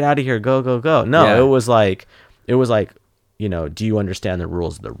 Yeah, get out of here. Go. No, it was like, you know, do you understand the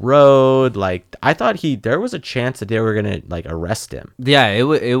rules of the road? Like, I thought there was a chance that they were going to like arrest him. Yeah,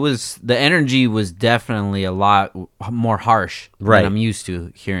 it was, the energy was definitely a lot more harsh than I'm used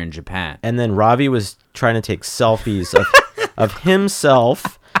to here in Japan. And then Ravi was trying to take selfies of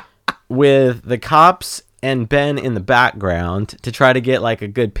himself with the cops and Ben in the background to try to get like a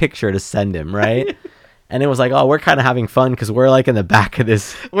good picture to send him, right? And it was like, oh, we're kind of having fun because we're like in the back of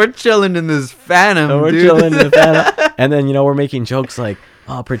this. We're chilling in this Phantom, we're dude. chilling in the Phantom. And then, you know, we're making jokes like,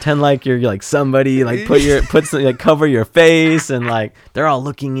 oh, pretend like you're like somebody, like like cover your face, and like they're all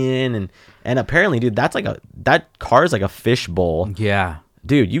looking in, and apparently, dude, that car's like a fishbowl. Yeah.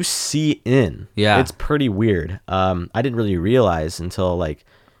 Dude, you see in. Yeah. It's pretty weird. I didn't really realize until like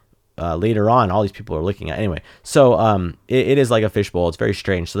later on, all these people are looking at anyway. So it is like a fishbowl. It's very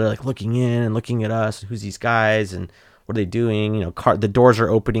strange. So they're like looking in and looking at us. Who's these guys and what are they doing? You know, the doors are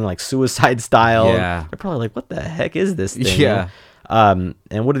opening like suicide style. Yeah. They're probably like, what the heck is this thing? Yeah. And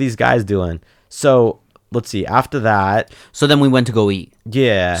what are these guys doing? So let's see. After that, so then we went to go eat.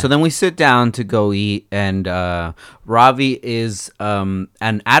 Yeah. So then we sit down to go eat, and Ravi is an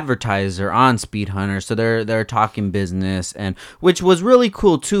advertiser on Speed Hunter, so they're talking business, and which was really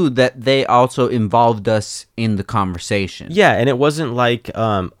cool too that they also involved us in the conversation. Yeah, and it wasn't like,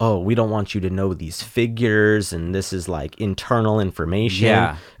 oh, we don't want you to know these figures, and this is like internal information.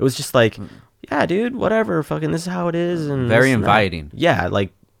 Yeah. It was just like, yeah, dude, whatever, fucking, this is how it is, and very inviting. Yeah,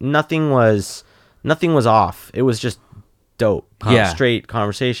 like nothing was off. It was just dope. Straight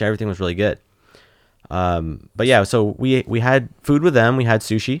conversation. Everything was really good. But yeah, so we had food with them. We had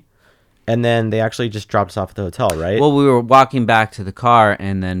sushi, and then they actually just dropped us off at the hotel, right? Well, we were walking back to the car,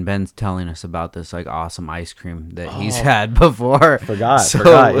 and then Ben's telling us about this like awesome ice cream that he's had before. Forgot.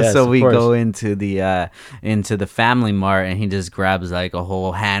 Yes, so we course. go into the Family Mart, and he just grabs like a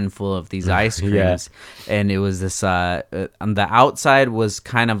whole handful of these ice creams, and it was this. On the outside was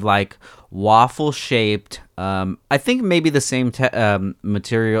kind of like waffle shaped. I think maybe the same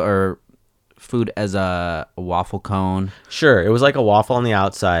material or food as a waffle cone. Sure, it was like a waffle on the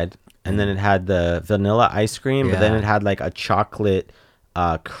outside, and then it had the vanilla ice cream, but then it had like a chocolate,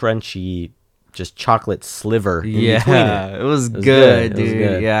 crunchy, just chocolate sliver in between it. It was good, dude. It was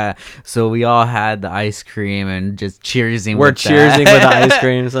good. Yeah, so we all had the ice cream and just cheersing. We're with cheersing that. with the ice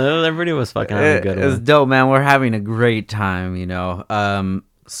cream, so everybody was fucking having a good one. It's dope, man. We're having a great time, you know.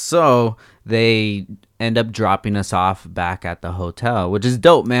 So they end up dropping us off back at the hotel, which is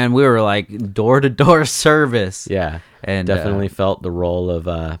dope, man. We were like door-to-door service. Yeah, and definitely felt the role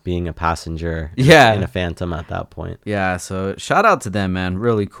of being a passenger in a Phantom at that point. Yeah, so shout out to them, man.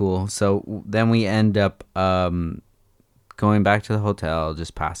 Really cool. So then we end up going back to the hotel,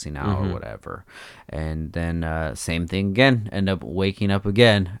 just passing out or whatever. And then same thing again, end up waking up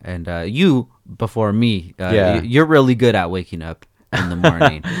again. And you, before me, you're really good at waking up in the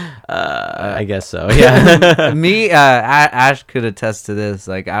morning. I guess so. Yeah. Me, Ash could attest to this.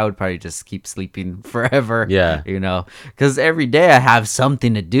 Like, I would probably just keep sleeping forever. Yeah. You know, because every day I have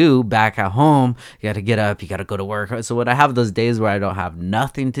something to do back at home. You got to get up, you got to go to work. So when I have those days where I don't have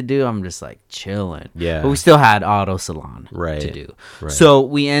nothing to do, I'm just like chilling. Yeah. But we still had auto salon to do. Right. So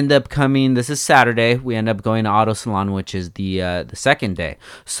we end up coming, this is Saturday. We end up going to auto salon, which is the second day.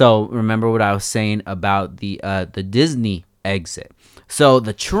 So remember what I was saying about the Disney exit. So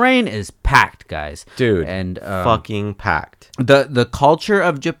the train is packed, guys. Dude, and fucking packed. The culture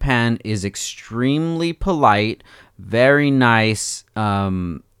of Japan is extremely polite, very nice,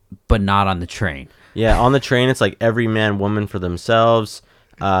 but not on the train. Yeah, on the train, it's like every man, woman for themselves.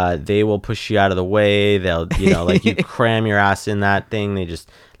 They will push you out of the way. They'll, you know, like you cram your ass in that thing. They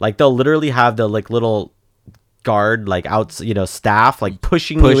just, like, they'll literally have the, like, little guard, like out, staff, like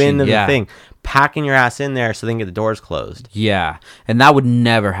pushing you into yeah. the thing, packing your ass in there so they can get the doors closed. Yeah, and that would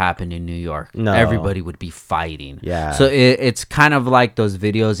never happen in New York. No. Everybody would be fighting. Yeah. So it's kind of like those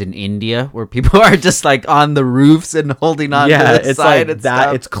videos in India where people are just like on the roofs and holding on to the it's side like and that.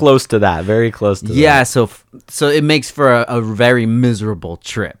 stuff. It's close to that, very close to that. Yeah, so it makes for a very miserable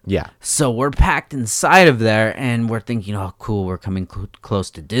trip. Yeah. So we're packed inside of there, and we're thinking, oh, cool, we're coming close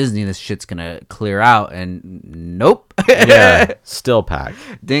to Disney. This shit's gonna clear out, and nope. Yeah, still packed.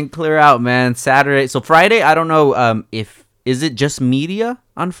 Didn't clear out, man. Saturday, so Friday, I don't know is it just media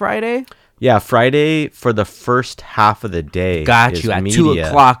on Friday? Yeah, Friday for the first half of the day. Got is you. At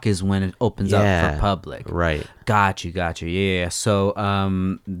media. 2:00 is when it opens up Yeah, for public. Right. Got you. Yeah. So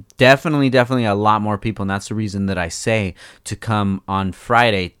definitely a lot more people, and that's the reason that I say to come on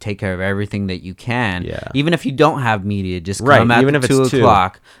Friday, take care of everything that you can. Yeah. Even if you don't have media, just Right, come at even if it's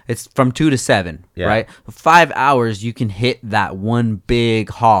 2:00. It's from 2 to 7, Yeah. right? 5 hours, you can hit that one big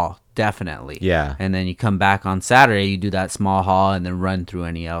hall. Definitely. Yeah. And then you come back on Saturday, you do that small haul, and then run through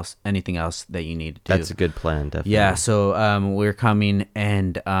anything else that you need to do. That's a good plan, definitely. Yeah, so we're coming,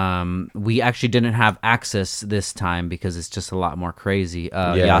 and we actually didn't have access this time because it's just a lot more crazy.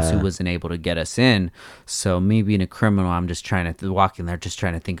 Yasu wasn't able to get us in, so me being a criminal, I'm just trying to walk in there, just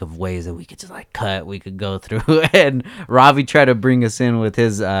trying to think of ways that we could just like cut, we could go through. And Ravi tried to bring us in with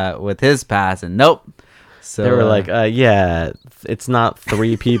his pass, and nope. So they were like, yeah, it's not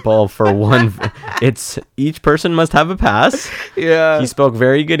 3 people for one. It's each person must have a pass. Yeah. He spoke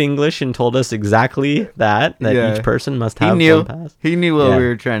very good English and told us exactly that Yeah. each person must have one pass. He knew what Yeah. we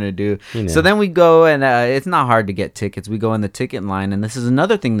were trying to do. He knew. So then we go, and it's not hard to get tickets. We go in the ticket line, and this is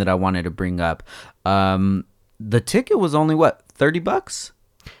another thing that I wanted to bring up. The ticket was only what, $30?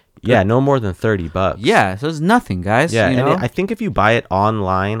 Yeah, no more than $30. Yeah, so it's nothing, guys. Yeah, you and know? I think if you buy it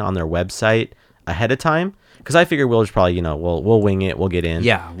online on their website ahead of time, because I figured we'll just probably, we'll wing it, we'll get in.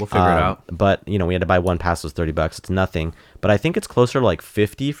 Yeah, we'll figure it out. But we had to buy one pass, was $30. It's nothing. But I think it's closer to like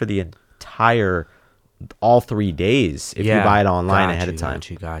 50 for the entire all 3 days if you buy it online ahead of time.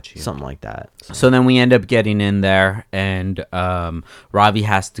 Got you. Something like that. So then we end up getting in there, and Ravi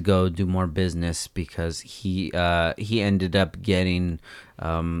has to go do more business because he ended up getting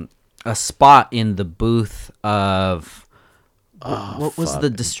a spot in the booth of what was the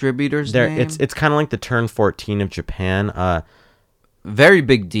distributor's name? It's kind of like the Turn 14 of Japan. Very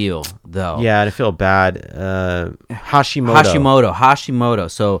big deal, though. Yeah, I feel bad.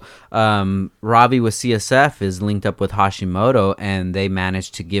 Hashimoto. So Ravi with CSF is linked up with Hashimoto, and they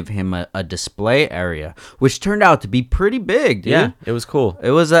managed to give him a display area, which turned out to be pretty big, dude. Yeah, it was cool.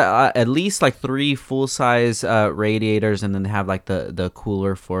 It was at least like 3 full-size radiators, and then they have like the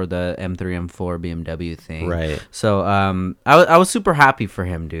cooler for the M3, M4 BMW thing. Right. So I was super happy for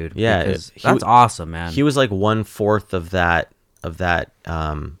him, dude. Yeah, because that's awesome, man. He was like 1/4 of that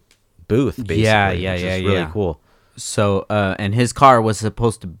booth, basically. Yeah, which is really cool. So and his car was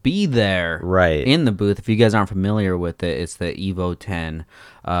supposed to be there, Right. in the booth. If you guys aren't familiar with it, it's the Evo 10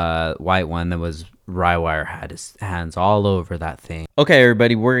 white one that was Rywire had his hands all over that thing. Okay,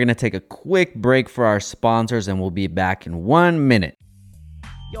 everybody, we're gonna take a quick break for our sponsors, and we'll be back in 1 minute.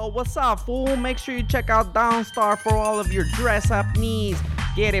 Yo, what's up, fool? Make sure you check out Downstar for all of your dress-up needs.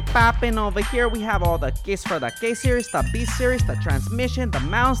 Get it poppin' over here. We have all the kits for the K-Series, the B-Series, the transmission, the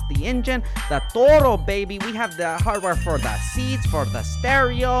mounts, the engine, the Toro, baby. We have the hardware for the seats, for the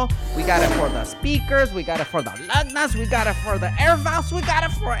stereo. We got it for the speakers. We got it for the lug nuts. We got it for the air valves. We got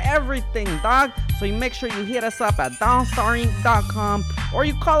it for everything, dog. So you make sure you hit us up at downstarinc.com, or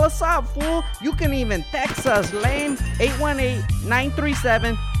you call us up, fool. You can even text us, lame,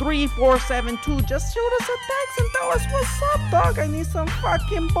 818-937-3472. Just shoot us a text and tell us what's up, dog. I need some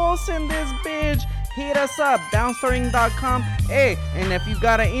fucking balls in this bitch. Hit us up, downstaring.com. Hey, and if you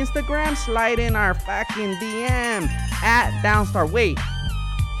got an Instagram, slide in our fucking DM at Downstar. Wait,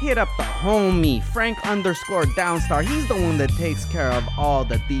 hit up the homie, Frank_Downstar. He's the one that takes care of all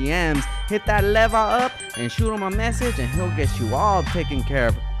the DMs. Hit that level up and shoot him a message, and he'll get you all taken care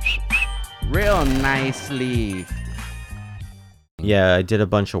of real nicely. Yeah, I did a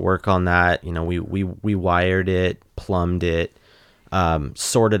bunch of work on that. We wired it, plumbed it,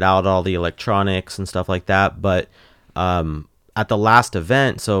 sorted out all the electronics and stuff like that. But at the last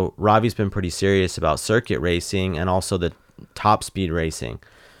event, so Ravi's been pretty serious about circuit racing and also the top speed racing.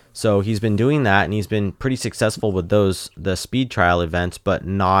 So he's been doing that, and he's been pretty successful with the speed trial events, but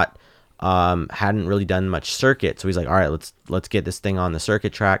not hadn't really done much circuit. So he's like, all right, let's get this thing on the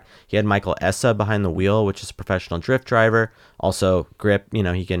circuit track. He had Michael Essa behind the wheel, which is a professional drift driver, also grip,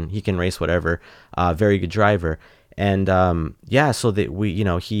 he can race whatever, very good driver. And so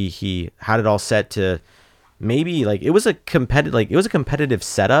that he had it all set to maybe like it was a competitive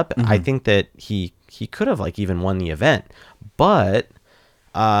setup. I think that he could have like even won the event, but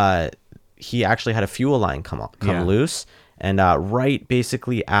he actually had a fuel line come loose, and right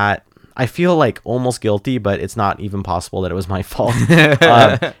basically at, I feel like almost guilty, but it's not even possible that it was my fault.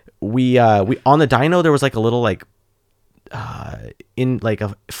 We on the dyno there was like a little like in like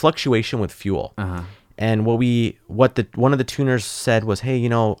a fluctuation with fuel. And one of the tuners said was, hey,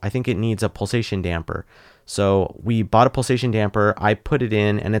 I think it needs a pulsation damper. So we bought a pulsation damper. I put it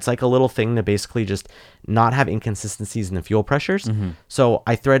in, and it's like a little thing to basically just not have inconsistencies in the fuel pressures. So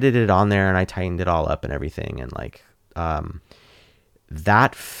I threaded it on there and I tightened it all up and everything. And like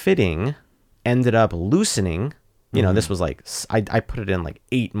that fitting ended up loosening. This was like, I put it in like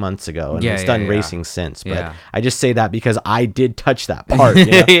 8 months ago, and it's done racing since. But I just say that because I did touch that part.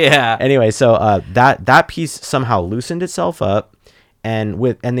 Anyway, so that piece somehow loosened itself up, and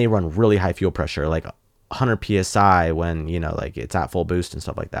they run really high fuel pressure, like 100 psi when like it's at full boost and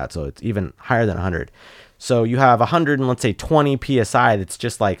stuff like that. So it's even higher than 100. So you have 100 and let's say 20 psi that's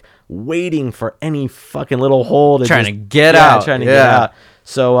just like waiting for any fucking little hole to trying to get out.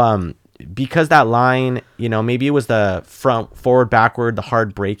 So because that line, maybe it was the forward, backward, the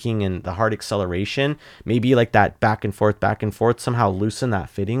hard braking and the hard acceleration, maybe like that back and forth somehow loosened that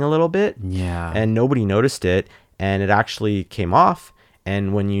fitting a little bit. And nobody noticed it, and it actually came off.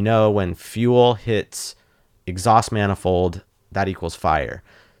 And when fuel hits exhaust manifold, that equals fire.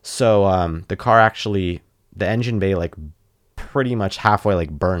 So the car actually, the engine bay like pretty much halfway like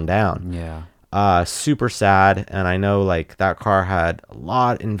burned down. Super sad. And I know like that car had a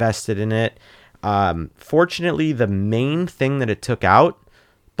lot invested in it. Fortunately, the main thing that it took out,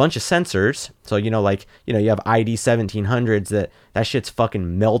 bunch of sensors. So you have ID 1700s that shit's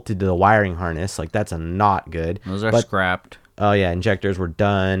fucking melted to the wiring harness. Like that's not good. Those are scrapped. Oh yeah, injectors were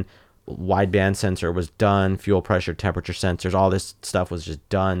done, wideband sensor was done, fuel pressure, temperature sensors, all this stuff was just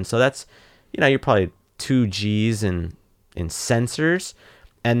done. So that's, you're probably 2 Gs in sensors.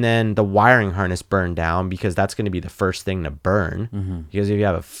 And then the wiring harness burned down, because that's going to be the first thing to burn. Because if you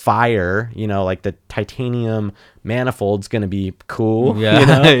have a fire, like the titanium manifold's going to be cool.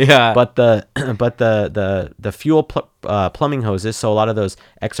 But the fuel plumbing hoses, so a lot of those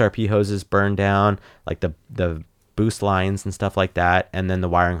XRP hoses burned down, like the boost lines and stuff like that, and then the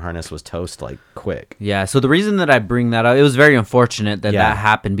wiring harness was toast like quick. So the reason that I bring that up, it was very unfortunate that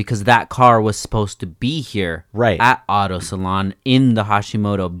happened, because that car was supposed to be here at Auto Salon in the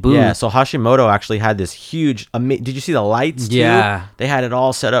Hashimoto booth. So Hashimoto actually had this huge did you see the lights too? They had it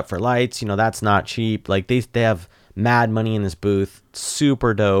all set up for lights. That's not cheap. Like they have mad money in this booth.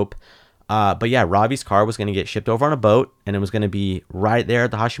 Super dope. But yeah, Ravi's car was going to get shipped over on a boat, and it was going to be right there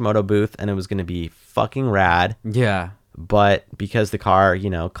at the Hashimoto booth, and it was going to be fucking rad. But because the car,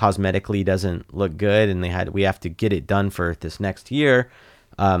 cosmetically doesn't look good, and we have to get it done for this next year,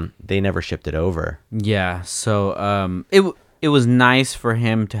 they never shipped it over. So it was nice for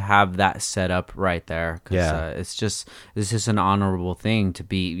him to have that set up right there. It's just an honorable thing to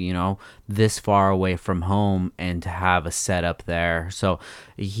be, this far away from home and to have a setup there. So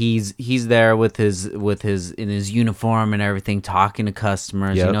he's there with his in his uniform and everything, talking to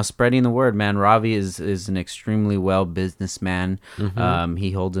customers, spreading the word, man. Ravi is an extremely well businessman.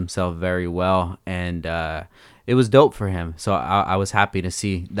 He holds himself very well, and it was dope for him. So I was happy to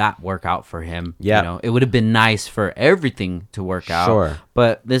see that work out for him. It would have been nice for everything to work out.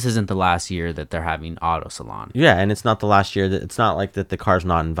 But this isn't the last year that they're having Auto Salon. And it's not the last year. It's not like that the car's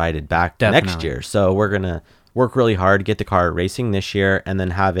not invited back next year. So we're going to work really hard, get the car racing this year, and then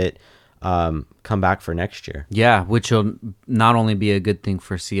have it come back for next year. Which will not only be a good thing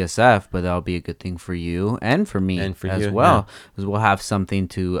for CSF, but that'll be a good thing for you and for me and for as well, because we'll have something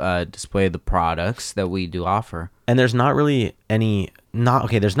to display the products that we do offer. And there's not really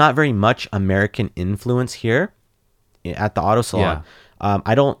there's not very much American influence here at the Auto Salon.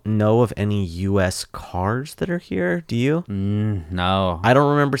 I don't know of any U.S. cars that are here. Do you? No. I don't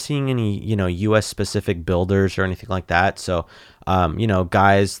remember seeing any, U.S. specific builders or anything like that. So,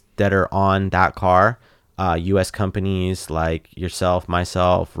 guys that are on that car, U.S. companies like yourself,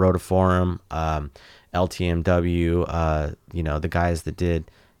 myself, Rotiforum, LTMW, the guys that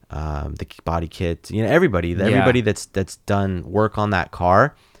did the body kits, everybody that's done work on that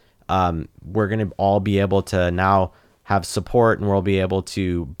car, we're going to all be able to now have support, and we'll be able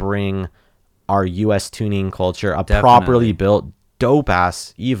to bring our U.S. tuning culture, properly built,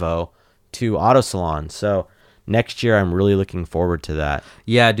 dope-ass Evo, to Auto Salon. So next year, I'm really looking forward to that.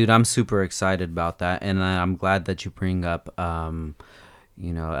 Yeah, dude, I'm super excited about that, and I'm glad that you bring up, LTMW,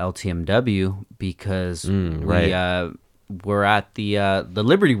 because were at the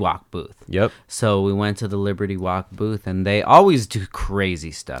Liberty Walk booth. Yep. So we went to the Liberty Walk booth, and they always do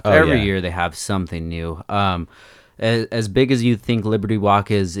crazy stuff. Oh, Every yeah. year they have something new. As big as you think Liberty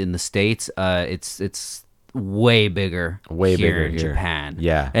Walk is in the States, it's way bigger Way here bigger in here. Japan.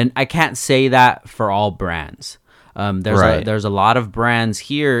 Yeah. And I can't say that for all brands. Right. There's a lot of brands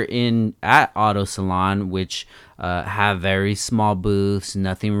here at Auto Salon which have very small booths,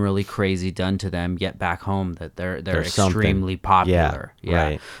 nothing really crazy done to them. Yet back home, that they're There's extremely something. popular. Yeah,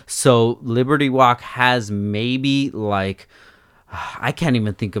 right. So Liberty Walk has maybe like I can't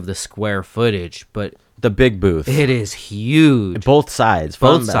even think of the square footage, but The big booth. it is huge. Both sides.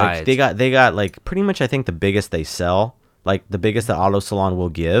 Both Like, sides. they got like pretty much I think the biggest they sell, like the biggest that Auto Salon will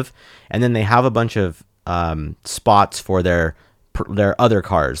give, and then they have a bunch of spots for their other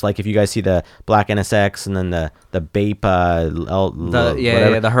cars. Like if you guys see the black NSX and then the Bape, The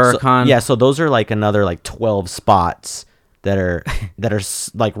whatever. Huracan. So those are like another like 12 spots that are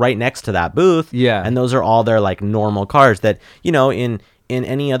like right next to that booth. Yeah. and those are all their like normal cars that in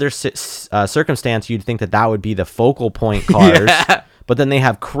any other circumstance you'd think that would be the focal point cars. Yeah. But then they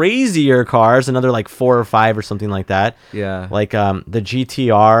have crazier cars, another like 4 or 5 or something like that. Yeah. Like the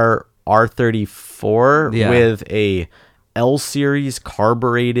GTR R34 Yeah. with a L series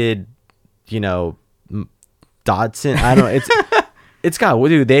carbureted, Dodson. I don't know. It's got,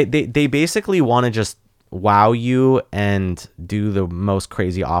 dude, they basically want to just wow you and do the most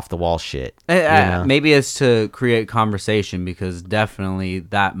crazy off the wall shit. Maybe it's to create conversation, because definitely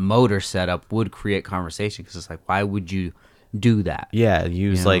that motor setup would create conversation, because it's like, why would you do that? Yeah,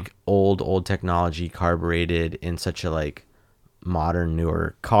 use You know? like old technology carbureted in such a like modern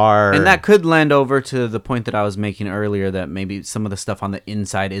newer car. And that could lend over to the point that I was making earlier, that maybe some of the stuff on the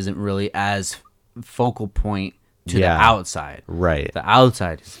inside isn't really as focal point to the Yeah. outside. Right. The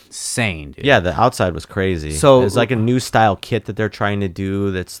outside is insane, dude. Yeah, the outside was crazy. So- it's like a new style kit that they're trying to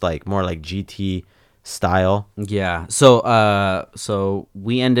do that's like more like GT style. Yeah. So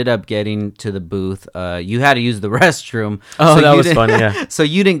we ended up getting to the booth. You had to use the restroom. Oh, so that you was didn't- fun, yeah. So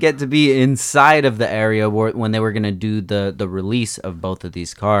you didn't get to be inside of the area when they were gonna do the release of both of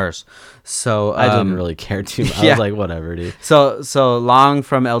these cars. So I didn't really care too much. I yeah. was like, whatever, dude. So Long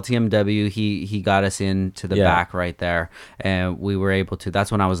from LTMW, he got us into the Yeah. back right there, and we were able to.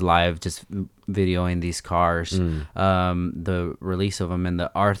 That's when I was live, just videoing these cars, the release of them, and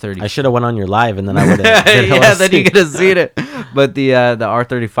the R30. I should have went on your live and then I would have. Yeah, then you could have seen it. But the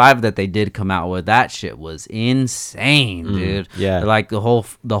R35 that they did come out with, that shit was insane, dude. yeah. Like the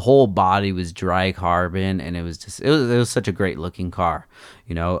whole body was dry carbon, and it was such a great looking car,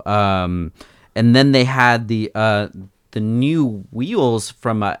 and then they had the new wheels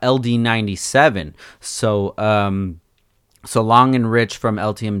from LD97. So Long and Rich from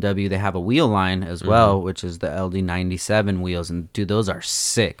LTMW, they have a wheel line as well, which is the LD97 wheels, and dude, those are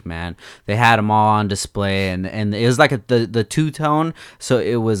sick, man. They had them all on display, and it was like the two-tone, so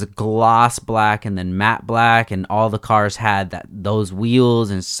it was gloss black and then matte black, and all the cars had those wheels,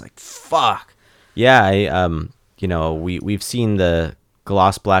 and it's like, fuck. Yeah, we've seen the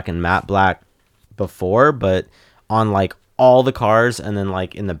gloss black and matte black before, but on like all the cars, and then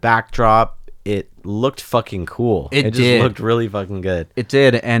like in the backdrop, it looked fucking cool. It just did. looked really fucking good. It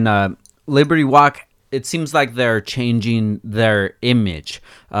did, and Liberty Walk, it seems like they're changing their image.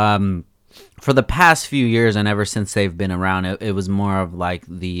 For the past few years, and ever since they've been around, it was more of like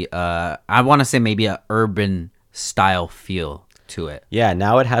the, I want to say maybe a urban style feel to it. Yeah,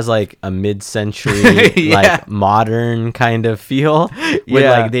 now it has like a mid-century, Yeah. like modern kind of feel. With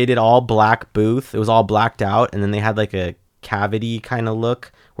Yeah. like they did all black booth. It was all blacked out, and then they had like a cavity kind of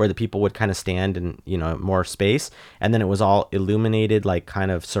look where the people would kind of stand in more space, and then it was all illuminated like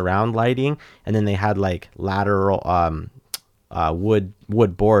kind of surround lighting, and then they had like lateral wood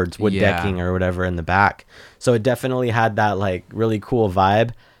boards, wood Yeah. decking or whatever in the back. So it definitely had that like really cool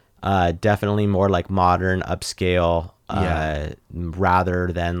vibe. Definitely more like modern upscale,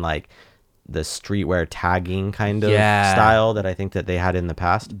 rather than like the streetwear tagging kind of Yeah. style that I think that they had in the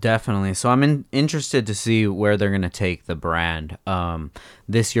past. Definitely. So I'm interested to see where they're going to take the brand.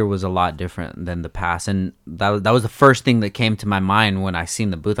 This year was a lot different than the past, and that was the first thing that came to my mind when I seen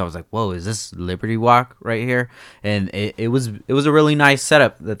the booth. I was like, "Whoa, is this Liberty Walk right here?" And it was a really nice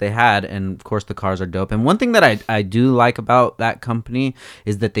setup that they had, and of course the cars are dope. And one thing that I do like about that company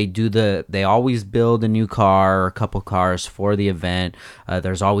is that they always build a new car or a couple cars for the event.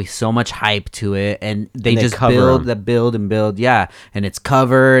 There's always so much hype to it, and they just cover 'em. build and build, yeah, and it's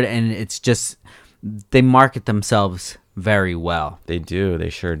covered, and it's just they market themselves very well. They do. They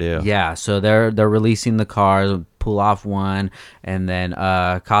sure do. Yeah, so they're releasing the cars, pull off one, and then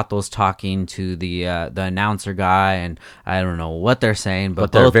Kato's talking to the announcer guy, and I don't know what they're saying,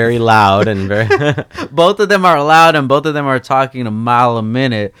 but they're very loud and very both of them are loud, and both of them are talking a mile a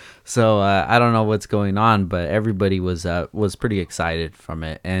minute. So I don't know what's going on, but everybody was pretty excited from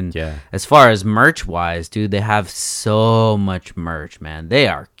it. And Yeah. as far as merch wise, dude, they have so much merch, man. They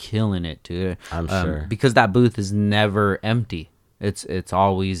are killing it, dude. I'm sure. Because that booth is never empty. It's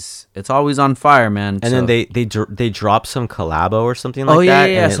always on fire, man. And then they dropped some collabo or something like oh yeah,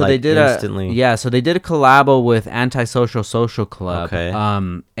 that. yeah. And So they did so they did a collabo with Antisocial Social Club. Okay.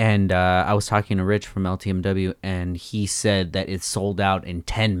 And I was talking to Rich from LTMW, and he said that it sold out in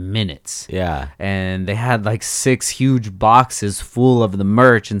 10 minutes. Yeah. And they had like 6 huge boxes full of the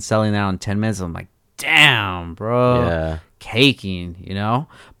merch and selling out in 10 minutes. I'm like, damn, bro. Yeah. Caking, you know?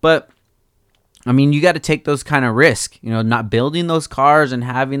 But I mean, you got to take those kind of risk, you know, not building those cars and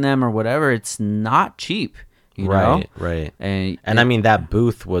having them or whatever. It's not cheap, you know? Right. And I mean, that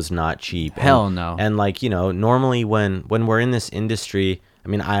booth was not cheap. Hell no. And like, you know, normally when we're in this industry, I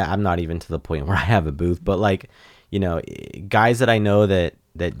mean, I'm not even to the point where I have a booth, but like, you know, guys that I know that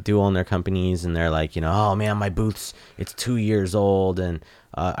do own their companies, and they're like, you know, oh man, my it's 2 years old, and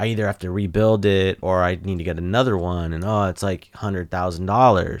I either have to rebuild it or I need to get another one, and it's like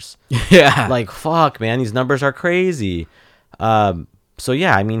 $100,000. yeah. Like, fuck, man, these numbers are crazy. So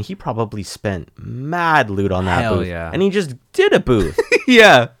yeah, I mean, he probably spent mad loot on that Hell booth, yeah. and he just did a booth.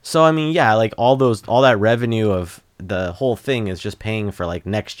 yeah. So I mean, yeah, like all that revenue of the whole thing is just paying for like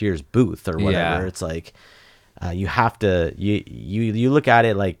next year's booth or whatever. Yeah. It's like you have to you look at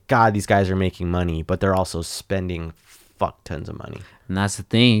it like, God, these guys are making money, but they're also spending fuck tons of money. And that's the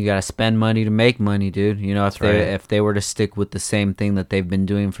thing. You got to spend money to make money, dude. You know, if they were to stick with the same thing that they've been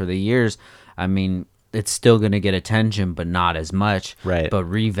doing for the years, I mean, it's still going to get attention, but not as much. Right. But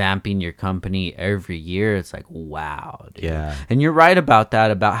revamping your company every year, it's like, wow, dude. Yeah. And you're right about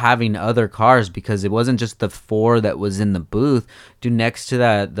that, about having other cars, because it wasn't just the 4 that was in the booth. Dude, next to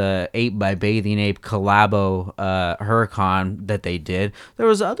that, the 8 by Bathing Ape collabo Huracan that they did, there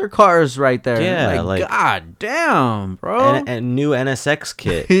was other cars right there. Yeah, like God damn, bro. And new NSX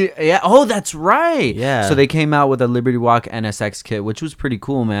kit. yeah. Oh, that's right. Yeah. So they came out with a Liberty Walk NSX kit, which was pretty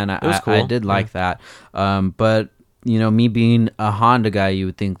cool, man. It was cool. I did like that. But you know, me being a Honda guy, you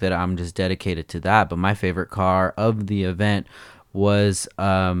would think that I'm just dedicated to that. But my favorite car of the event was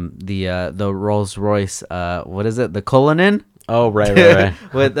the Rolls Royce. What is it? The Cullinan. Oh, right.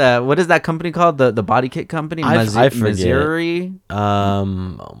 With what is that company called? The body kit company? I forget. Missouri. Oh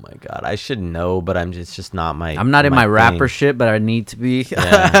my God, I should know, but it's just not my. I'm not in my thing. rapper shit, but I need to be.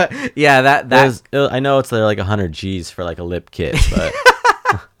 Yeah, yeah. That I know it's like 100 G's for like a lip kit, but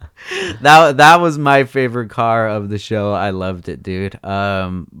that was my favorite car of the show. I loved it, dude.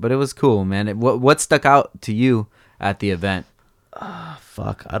 But it was cool, man. What stuck out to you at the event?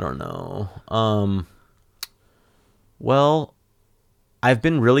 fuck, I don't know. Well, I've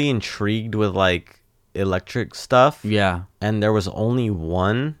been really intrigued with like electric stuff. Yeah. And there was only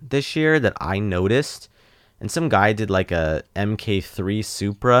one this year that I noticed. And some guy did like a MK3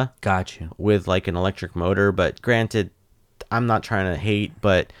 Supra. Gotcha. With like an electric motor. But granted, I'm not trying to hate,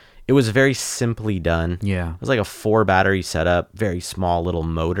 but it was very simply done. Yeah. It was like a 4 battery setup, very small little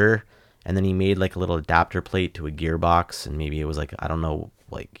motor. And then he made like a little adapter plate to a gearbox. And maybe it was like, I don't know,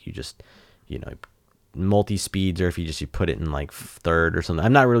 like you just, multi-speeds, or if you put it in like third or something.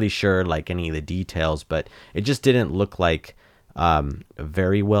 I'm not really sure like any of the details, but it just didn't look like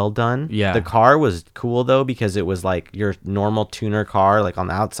very well done. Yeah. The car was cool though, because it was like your normal tuner car, like on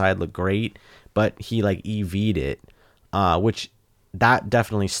the outside looked great, but he like EV'd it, which that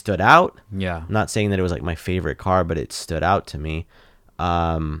definitely stood out. Yeah. I'm not saying that it was like my favorite car, but it stood out to me.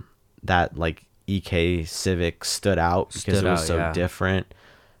 That like EK Civic stood out because it was so different.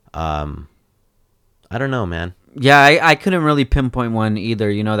 I don't know, man. Yeah, I couldn't really pinpoint one either.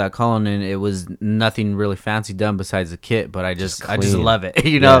 You know, that Cullinan, it was nothing really fancy done besides the kit, but I just love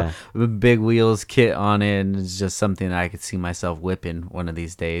it. Big wheels, kit on it, and it's just something I could see myself whipping one of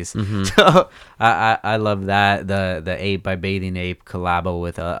these days. Mm-hmm. So I love that. The 8 by Bathing Ape collabo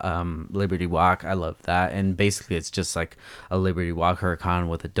with a Liberty Walk. I love that. And basically it's just like a Liberty Walk Huracan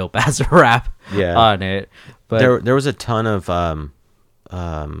with a dope ass wrap on it. But there was a ton of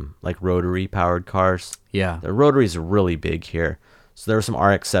like rotary powered cars. Yeah, the rotaries are really big here. So there were some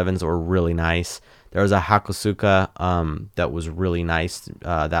RX-7s that were really nice. There was a Hakosuka that was really nice.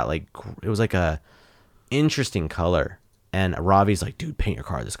 That like it was like a interesting color. And Ravi's like, dude, paint your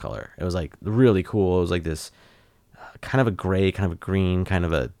car this color. It was like really cool. It was like this kind of a gray, kind of a green, kind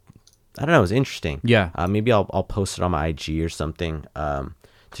of a, I don't know. It was interesting. Yeah. Maybe I'll post it on my IG or something.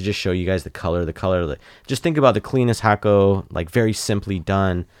 to just show you guys the color. Like, just think about the cleanest Hakko, like very simply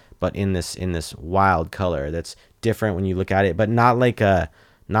done, but in this wild color that's different when you look at it, but not like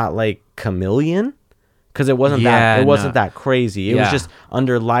chameleon. Because it wasn't that crazy. It was just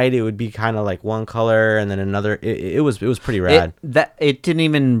under light. It would be kind of like one color and then another. It was pretty rad. It didn't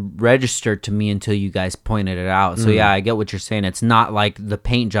even register to me until you guys pointed it out. So yeah, I get what you're saying. It's not like the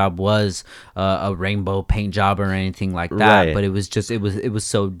paint job was a rainbow paint job or anything like that. Right. But it was just it was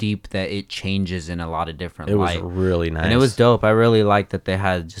so deep that it changes in a lot of different light. It was really nice, and it was dope. I really liked that they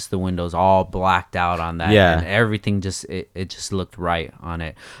had just the windows all blacked out on that. Yeah, and everything just it just looked right on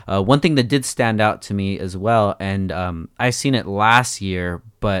it. One thing that did stand out to me as well, and I seen it last year,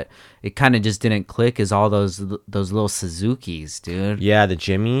 but it kind of just didn't click, is all those little Suzukis, dude. Yeah, the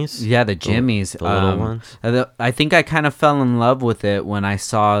Jimmies. Yeah, the Jimmies, the little ones. I think I kind of fell in love with it when I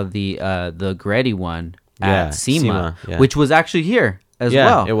saw the Greddy one at SEMA, which was actually here as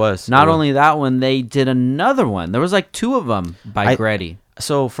well. It was. Not only that one, they did another one. There was like 2 of them by Greddy.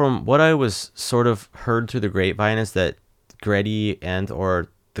 So from what I was sort of heard through the grapevine is that Greddy and or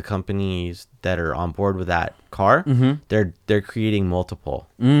the companies that are on board with that car, they're creating multiple.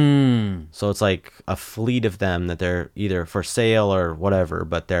 So it's like a fleet of them that they're either for sale or whatever,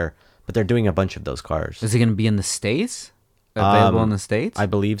 but they're doing a bunch of those cars. Is it going to be in the States? Available in the States? I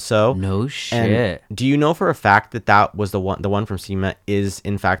believe so. No shit. And do you know for a fact that was the one from SEMA is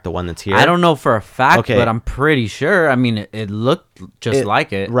in fact the one that's here? I don't know for a fact, but I'm pretty sure. I mean, it looked just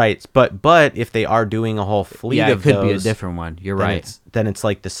like it. Right. But if they are doing a whole fleet of it could those, be a different one. You're right. Then it's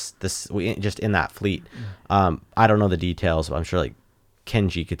like this just in that fleet. I don't know the details, but I'm sure like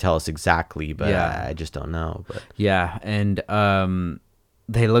Kenji could tell us exactly, but I just don't know. But yeah, and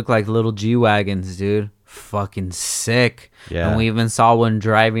they look like little G-Wagons, dude. Fucking sick. Yeah. And we even saw one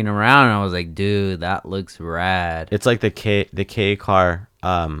driving around and I was like, dude, that looks rad. It's like the K car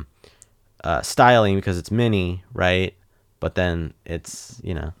styling because it's mini, right? But then it's,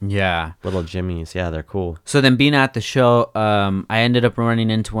 little Jimmies. Yeah, they're cool. So then being at the show, I ended up running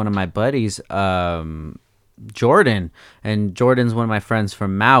into one of my buddies, Jordan, and Jordan's one of my friends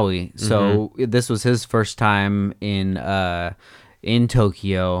from Maui. So this was his first time in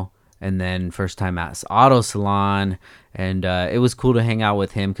Tokyo. And then first time at Auto Salon, and it was cool to hang out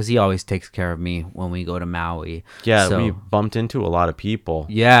with him because he always takes care of me when we go to Maui. Yeah, so we bumped into a lot of people.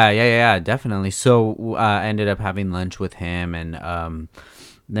 Yeah, definitely. So I ended up having lunch with him, and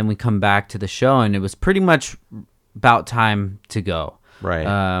then we come back to the show, and it was pretty much about time to go.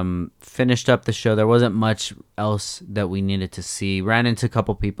 Right. Finished up the show. There wasn't much else that we needed to see. Ran into a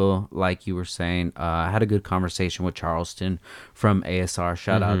couple people, like you were saying. I had a good conversation with Charleston from ASR.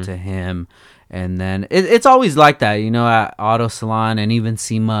 Shout out to him. And then it's always like that, at Auto Salon and even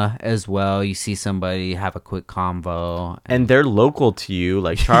SEMA as well. You see somebody have a quick convo. And they're local to you.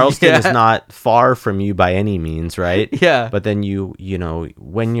 Like Charleston is not far from you by any means, right? Yeah. But then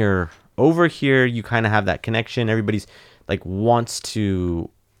when you're over here, you kind of have that connection. Everybody's like wants to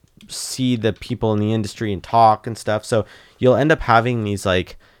see the people in the industry and talk and stuff. So you'll end up having these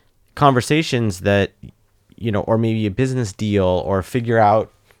like conversations that, or maybe a business deal or figure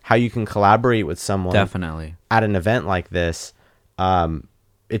out how you can collaborate with someone. Definitely. At an event like this.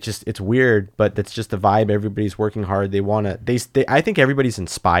 It's weird, but that's just the vibe. Everybody's working hard. I think everybody's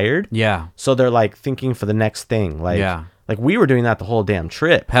inspired. Yeah. So they're like thinking for the next thing. Like we were doing that the whole damn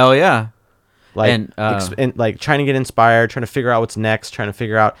trip. Hell yeah. And like trying to get inspired, trying to figure out what's next, trying to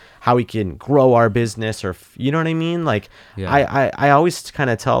figure out how we can grow our business, or you know what I mean? Like I always kind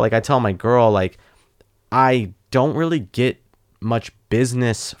of I tell my girl, like, I don't really get much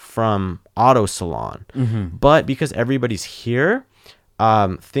business from Auto Salon, but because everybody's here,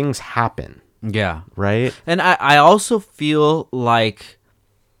 things happen. Yeah. Right. And I also feel like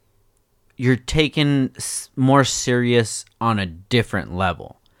you're taken more serious on a different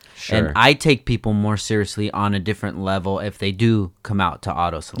level. Sure. And I take people more seriously on a different level if they do come out to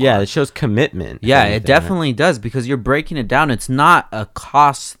Auto Salon. Yeah, it shows commitment. Yeah, it definitely does, because you're breaking it down. It's not a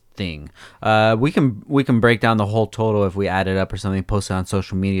cost thing. We can break down the whole total if we add it up or something, post it on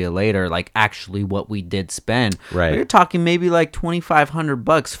social media later, like actually what we did spend. Right. But you're talking maybe like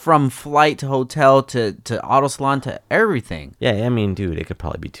 $2,500 from flight to hotel to Auto Salon to everything. Yeah, I mean, dude, it could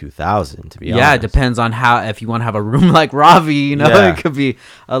probably be $2,000 to be honest. Yeah, it depends on if you want to have a room like Ravi, it could be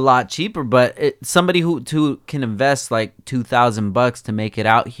a lot cheaper. But somebody who can invest like $2,000 to make it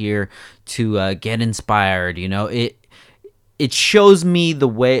out here to get inspired, it shows me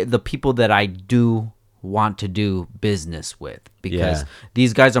the people that I do want to do business with, because Yeah.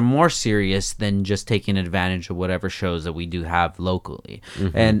 these guys are more serious than just taking advantage of whatever shows that we do have locally.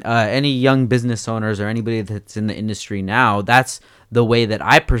 And any young business owners or anybody that's in the industry now, that's the way that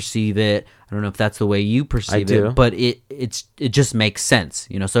I perceive it. I don't know if that's the way you perceive do. it, but it just makes sense,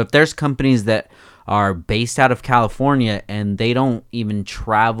 you know. So if there's companies that are based out of California and they don't even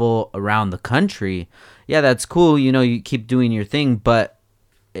travel around the country, yeah, that's cool, you know, you keep doing your thing, but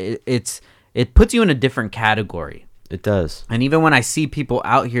it puts you in a different category. It does. And even when I see people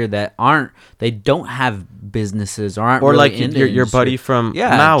out here that they don't have businesses or aren't Or really like in the your industry. buddy from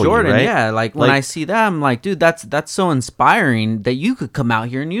yeah, Maui, Jordan, right? yeah. Like when I see that, I'm like, dude, that's so inspiring that you could come out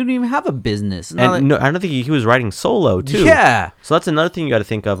here and you don't even have a business. Not like- And no, I don't think he was writing solo too. Yeah. So that's another thing you got to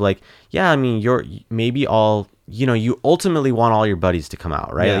think of. Like, yeah, I mean, you ultimately want all your buddies to come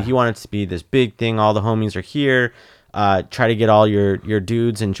out, right? Yeah. Like you want it to be this big thing. All the homies are here. Try to get all your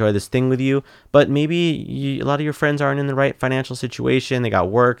dudes enjoy this thing with you. But maybe a lot of your friends aren't in the right financial situation. They got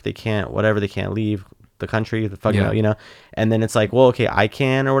work. They can't leave the country. The fucking Yeah. you know. And then it's like, well, okay, I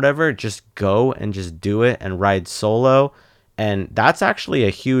can or whatever. Just go and just do it and ride solo. And that's actually a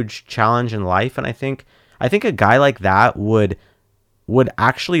huge challenge in life. And I think a guy like that would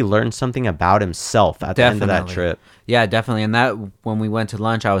actually learn something about himself at the end of that trip. Yeah, definitely. And that when we went to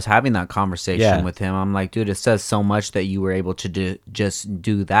lunch, I was having that conversation Yeah. with him. I'm like, dude, it says so much that you were able to just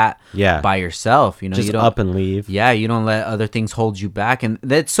do that Yeah. by yourself. You know, Just you don't up and leave. Yeah, you don't let other things hold you back, and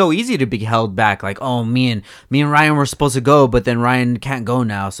that's so easy to be held back. Like, oh, me and Ryan were supposed to go, but then Ryan can't go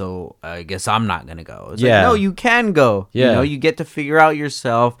now, so I guess I'm not gonna go. It's Yeah. like, no, you can go. Yeah. You know, you get to figure out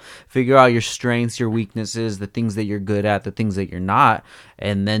yourself, figure out your strengths, your weaknesses, the things that you're good at, the things that you're not,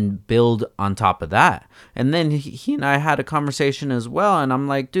 and then build on top of that. And then he and I had a conversation as well, and I'm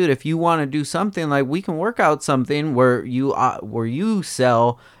like, dude, if you want to do something, like we can work out something where you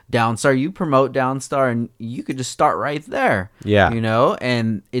sell Downstar, you promote Downstar, and you could just start right there. Yeah. You know,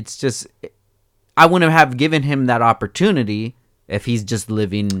 and it's just, I wouldn't have given him that opportunity if he's just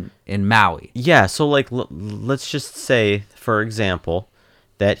living in Maui. Yeah, so like let's just say, for example,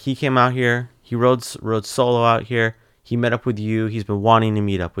 that he came out here, he rode solo out here, he met up with you, he's been wanting to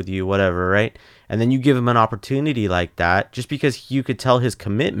meet up with you, whatever, right? And then you give him an opportunity like that just because you could tell his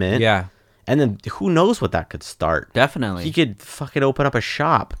commitment. Yeah. And then who knows what that could start. Definitely. He could fucking open up a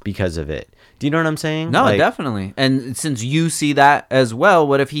shop because of it. Do you know what I'm saying? No, Like, definitely. And since you see that as well,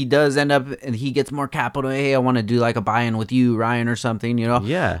 what if he does end up and he gets more capital? Hey, I want to do like a buy-in with you, Ryan, or something, you know?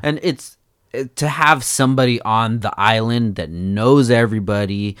 Yeah. And to have somebody on the island that knows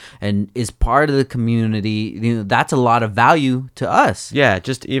everybody and is part of the community, you know, that's a lot of value to us. Yeah,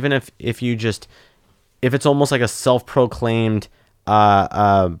 just even if it's almost like a self-proclaimed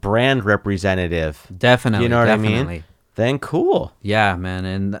brand representative. Definitely. You know what I mean? Definitely. Then cool. Yeah, man.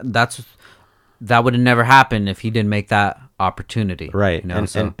 And that would have never happened if he didn't make that opportunity. Right. You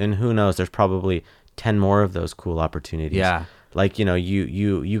know, And who knows, there's probably 10 more of those cool opportunities. Yeah. Like, you know,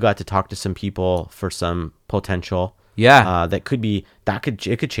 you got to talk to some people for some potential. Yeah. It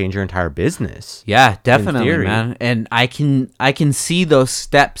could change your entire business. Yeah, definitely, theory. man. And I can see those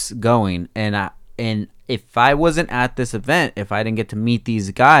steps going. And if I wasn't at this event, if I didn't get to meet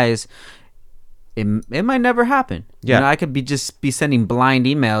these guys, it might never happen. Yeah. You know, I could be sending blind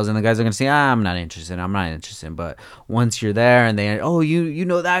emails, and the guys are gonna say, I'm not interested. But once you're there, and you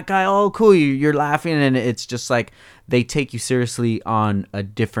know that guy, oh cool, you're laughing, and it's just like they take you seriously on a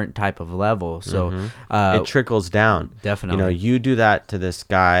different type of level. So It trickles down. Definitely. You know, you do that to this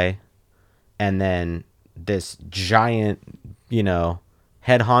guy, and then this giant, you know,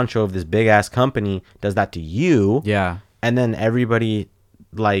 head honcho of this big ass company does that to you. yeah. And then everybody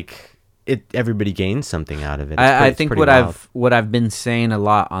gains something out of it. I It's think pretty what wild. I've been saying a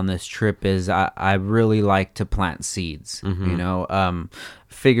lot on this trip is I really like to plant seeds. Mm-hmm. You know,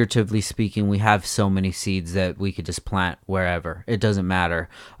 figuratively speaking, we have so many seeds that we could just plant wherever. It doesn't matter.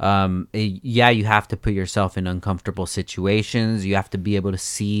 You have to put yourself in uncomfortable situations. You have to be able to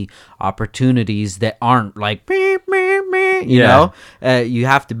see opportunities that aren't like beep, beep, beep, you Yeah. know. You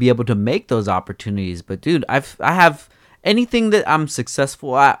have to be able to make those opportunities. But dude, I have. Anything that I'm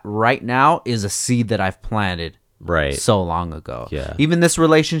successful at right now is a seed that I've planted Right. so long ago. Yeah. Even this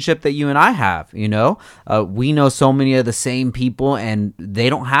relationship that you and I have, you know, we know so many of the same people, and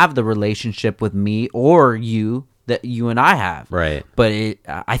they don't have the relationship with me or you that you and I have. Right. But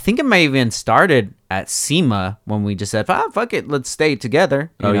I think it may have even started at SEMA when we just said, fuck it, let's stay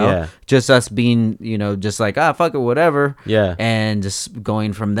together. You Oh, know? yeah. Just us being, just like, fuck it, whatever. Yeah. And just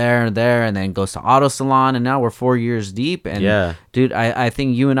going from there and there, and then goes to Auto Salon, and now we're 4 years deep. And Yeah. dude, I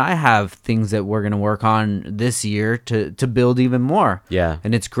think you and I have things that we're going to work on this year to build even more. Yeah.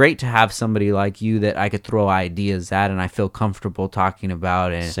 And it's great to have somebody like you that I could throw ideas at and I feel comfortable talking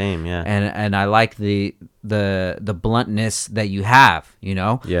about it. Same, yeah. And I like the bluntness that you have,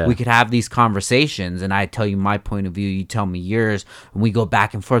 Yeah. We could have these conversations and I tell you my point of view, you tell me yours, and we go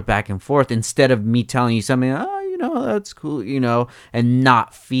back and forth instead of me telling you something, that's cool, and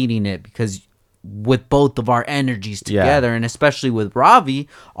not feeding it, because with both of our energies together, and especially with Ravi,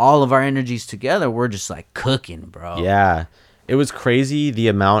 all of our energies together, we're just like cooking, bro. Yeah. It was crazy the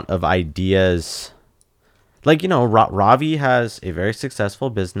amount of ideas. Like, Ravi has a very successful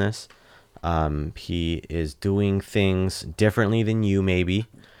business. He is doing things differently than you, maybe,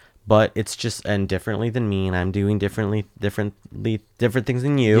 but it's just, and differently than me, and I'm doing different things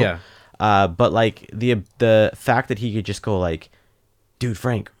than you. Yeah. But like the fact that he could just go like, dude,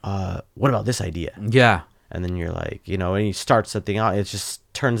 Frank, what about this idea? Yeah. And then you're like, and he starts something out. It just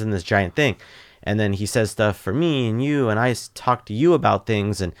turns in this giant thing. And then he says stuff for me and you, and I talk to you about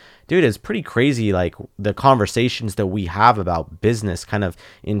things. And dude, it's pretty crazy. Like the conversations that we have about business, kind of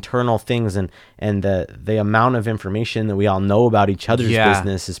internal things, and the amount of information that we all know about each other's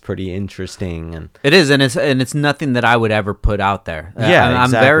business is pretty interesting. And it is, and it's nothing that I would ever put out there. Yeah,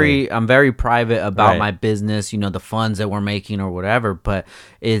 exactly. I'm very private about Right. my business, the funds that we're making or whatever. But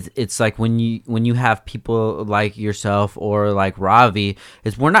it's like when you have people like yourself or like Ravi,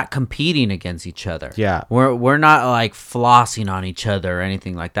 we're not competing against each other. Yeah. We're not like flossing on each other or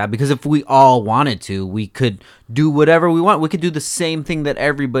anything like that. Because if we all wanted to, we could do whatever we want. We could do the same thing that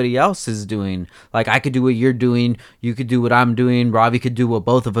everybody else is doing. Like I could do what you're doing, you could do what I'm doing, Ravi could do what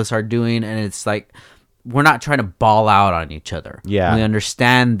both of us are doing, and it's like we're not trying to ball out on each other. Yeah. We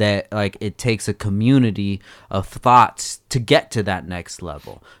understand that like it takes a community of thoughts to get to that next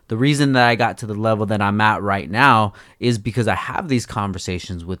level. The reason that I got to the level that I'm at right now is because I have these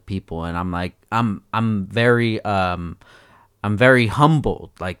conversations with people, and I'm like I'm very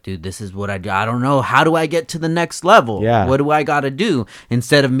humbled. Like, dude, this is what I do. I don't know. How do I get to the next level? Yeah. What do I got to do?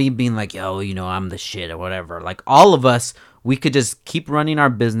 Instead of me being like, yo, I'm the shit or whatever. Like, all of us, we could just keep running our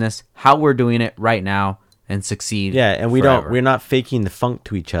business how we're doing it right now and succeed. yeah, and we're not faking the funk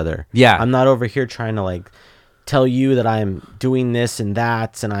to each other. Yeah. I'm not over here trying to like tell you that I'm doing this and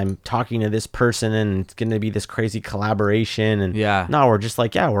that, and I'm talking to this person, and it's gonna be this crazy collaboration. And Yeah. no, we're just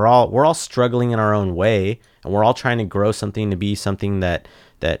like, we're all struggling in our own way, and we're all trying to grow something to be something that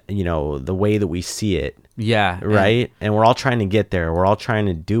the way that we see it, Yeah. right? And we're all trying to get there. We're all trying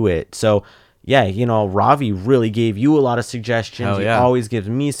to do it. So yeah, Ravi really gave you a lot of suggestions. Hell He yeah. always gives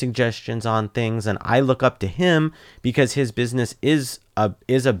me suggestions on things, and I look up to him because his business is a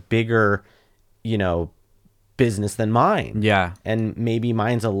bigger, business than mine. Yeah. And maybe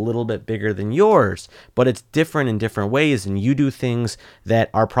mine's a little bit bigger than yours, but it's different in different ways. And you do things that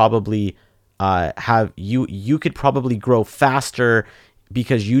are probably you could probably grow faster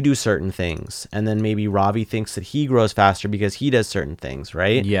because you do certain things, and then maybe Ravi thinks that he grows faster because he does certain things,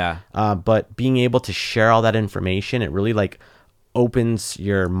 right? Yeah. But being able to share all that information, it really like opens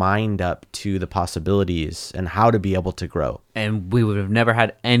your mind up to the possibilities and how to be able to grow. And we would have never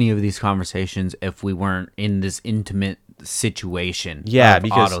had any of these conversations if we weren't in this intimate situation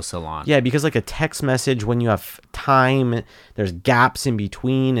of Auto Salon. Yeah, because like a text message, when you have time, there's gaps in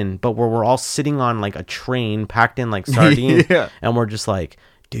between, but we're all sitting on like a train packed in like sardines, Yeah. and we're just like,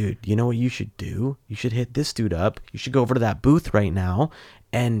 dude, you know what you should do? You should hit this dude up. You should go over to that booth right now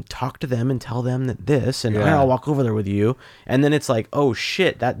and talk to them and tell them that this, and Yeah. I'll walk over there with you. And then it's like, oh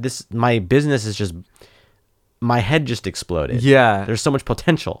shit, my business is just, my head just exploded. Yeah. There's so much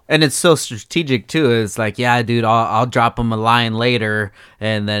potential. And it's so strategic too. It's like, yeah, dude, I'll drop him a line later,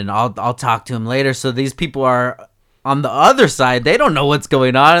 and then I'll talk to him later. So these people are on the other side. They don't know what's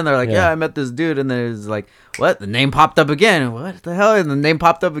going on, and they're like, Yeah. yeah, I met this dude, and there's like, what? The name popped up again. What the hell? And the name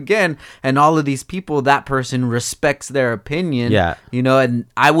popped up again. And all of these people, that person respects their opinion. Yeah. And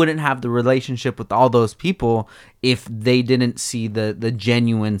I wouldn't have the relationship with all those people if they didn't see the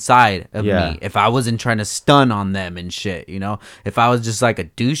genuine side of Yeah. me. If I wasn't trying to stun on them and shit, if I was just like a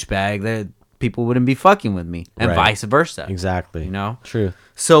douchebag, that people wouldn't be fucking with me, and Right. vice versa. Exactly. True. True.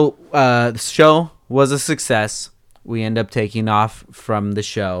 So the show was a success. We end up taking off from the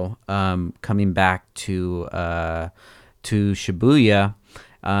show, coming back to Shibuya,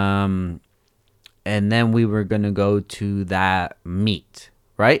 and then we were gonna go to that meet,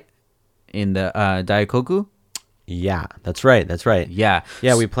 right, in the Daikoku. Yeah, that's right. That's right. Yeah.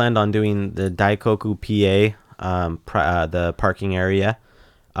 Yeah, we planned on doing the Daikoku PA, the parking area,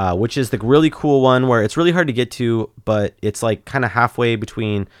 which is the really cool one where it's really hard to get to, but it's like kind of halfway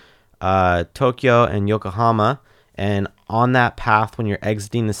between Tokyo and Yokohama. And on that path, when you're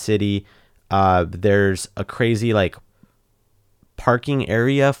exiting the city, there's a crazy like parking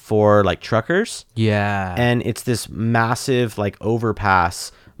area for like truckers. Yeah. And it's this massive like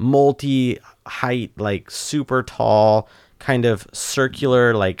overpass, multi-height, like super tall, kind of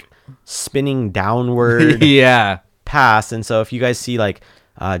circular, like spinning downward Yeah. pass. And so if you guys see like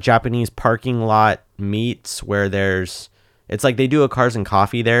Japanese parking lot meets where it's like they do a Cars and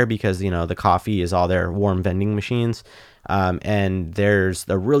Coffee there because, you know, the coffee is all their warm vending machines. And there's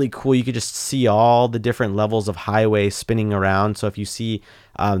the really cool, you could just see all the different levels of highway spinning around. So if you see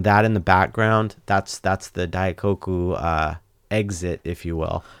that in the background, that's the Daikoku exit, if you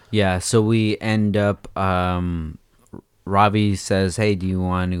will. Yeah, so we end up Ravi says, "Hey, do you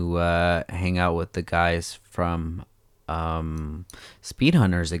want to hang out with the guys from Speed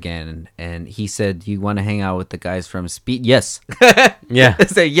Hunters again?" And he said, "You want to hang out with the guys from Speed?" Yes. Yeah. I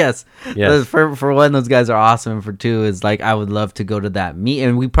say yes. Yes. For one, those guys are awesome. And for two, is like I would love to go to that meet,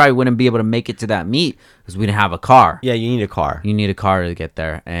 and we probably wouldn't be able to make it to that meet because we didn't have a car. Yeah, you need a car. You need a car to get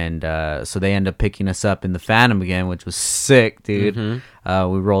there, and so they end up picking us up in the Phantom again, which was sick, dude.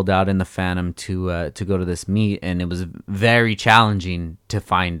 We rolled out in the Phantom to go to this meet, and it was very challenging to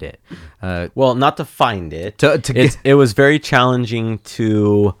find it. Well, not to find it. It was very challenging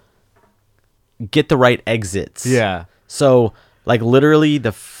to get the right exits. Yeah. So, like, literally,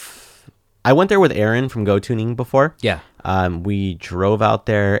 I went there with Aaron from Go Tuning before. Yeah. We drove out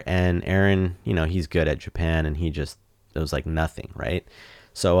there, and Aaron, you know, he's good at Japan, and it was like nothing, right?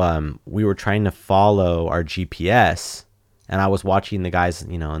 So, we were trying to follow our GPS, and I was watching the guys,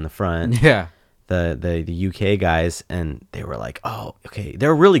 you know, in the front. Yeah. The UK guys, and they were like, oh, okay,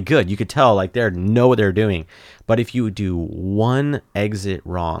 they're really good. You could tell like they know what they're doing. But if you do one exit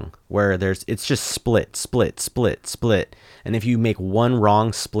wrong, where it's just split, and if you make one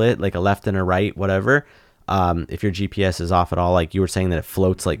wrong split, like a left and a right, whatever, if your GPS is off at all, like you were saying that it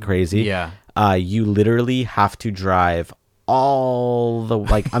floats like crazy, Yeah. You literally have to drive all the,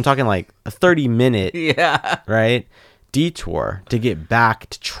 like, I'm talking like a 30-minute, Yeah. right, detour to get back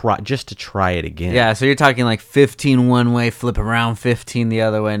to try it again. Yeah, so you're talking like 15 one way, flip around 15 the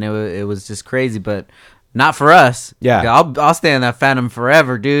other way, and it was just crazy, but not for us. Yeah. I'll stay in that Phantom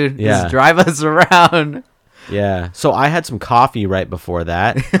forever, dude. Yeah. Just drive us around. Yeah. So I had some coffee right before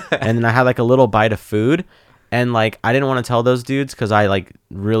that, and then I had like a little bite of food, and like I didn't want to tell those dudes because I like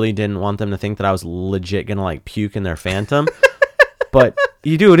really didn't want them to think that I was legit gonna like puke in their Phantom. But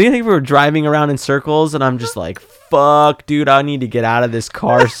you do. Do you think we were driving around in circles, and I'm just like, fuck, dude, I need to get out of this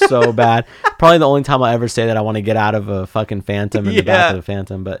car so bad. Probably the only time I'll ever say that I want to get out of a fucking Phantom in the back of the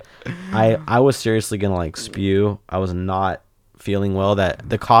Phantom. But I was seriously gonna like spew. I was not feeling well. That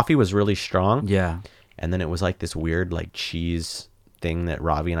the coffee was really strong. Yeah. And then it was like this weird like cheese thing that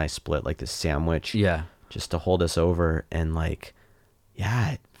Ravi and I split, like this sandwich. Yeah. Just to hold us over, and like,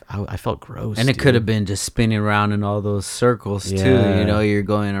 yeah. I felt gross. And it could have been just spinning around in all those circles too. Yeah. You know, you're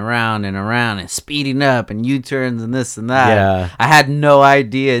going around and around and speeding up and U-turns and this and that. Yeah. I had no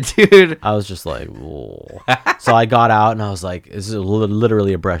idea, dude. I was just like, whoa. So I got out and I was like, this is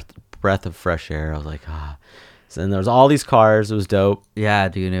literally a breath of fresh air. I was like, ah. So, and there was all these cars. It was dope. Yeah,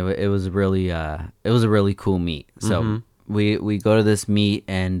 dude. It was really a really cool meet. So we go to this meet,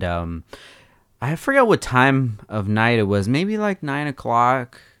 and I forget what time of night it was. Maybe like 9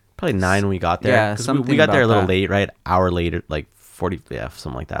 o'clock. Probably 9 when we got there. Yeah, 'Cause something we got there a about little that. late, right? Hour later, like 40, yeah,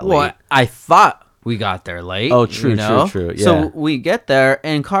 something like that. Well, late. I thought we got there late. Oh, true, you know? true. Yeah. So we get there,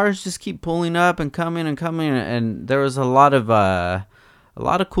 and cars just keep pulling up and coming, and there was a lot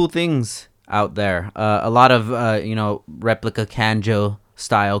of cool things out there. A lot of replica Kanjo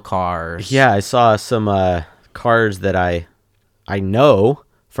style cars. Yeah, I saw some cars that I know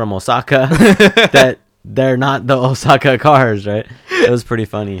from Osaka that they're not the Osaka cars, right? It was pretty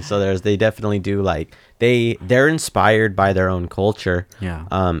funny. So they definitely do like they're inspired by their own culture. Yeah.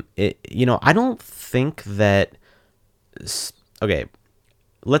 I don't think that. Okay,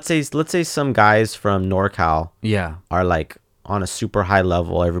 let's say some guys from NorCal Yeah. are like on a super high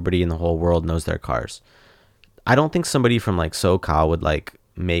level. Everybody in the whole world knows their cars. I don't think somebody from like SoCal would like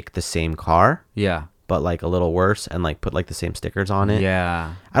make the same car, Yeah. but like a little worse, and like put like the same stickers on it.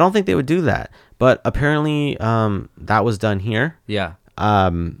 Yeah. I don't think they would do that. But apparently that was done here. Yeah.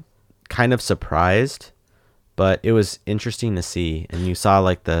 Kind of surprised, But it was interesting to see, and you saw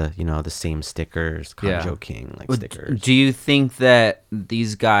like the the same stickers, Yeah. Kanjo King like Well, stickers. Do you think that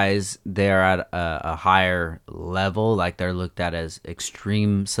these guys, they're at a higher level, like they're looked at as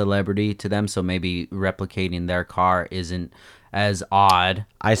extreme celebrity to them, so maybe replicating their car isn't as odd?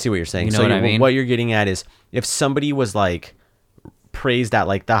 I see what you're saying. You know So what I mean? what you're getting at is if somebody was like praised at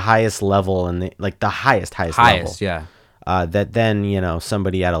like the highest level and like the highest level, Yeah. that then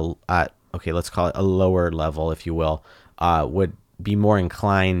somebody at okay, let's call it a lower level, if you will, would be more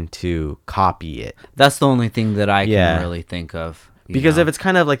inclined to copy it. That's the only thing that I Yeah. can really think of. Because if it's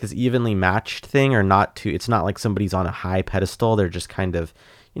kind of like this evenly matched thing, or not too, it's not like somebody's on a high pedestal. They're just kind of,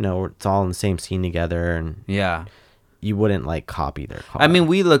 it's all in the same scene together, and yeah. you wouldn't like copy their car. I mean,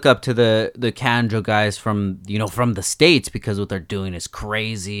 we look up to the Kanjo guys from from the States because what they're doing is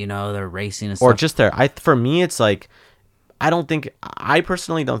crazy. They're racing and stuff. or just their. For me, it's like, I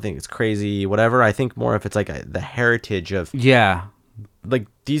personally don't think it's crazy. Whatever. I think more if it's like the heritage of yeah, like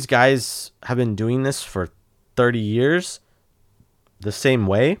these guys have been doing this for 30 years, the same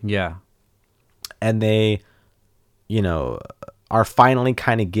way, yeah, and they, are finally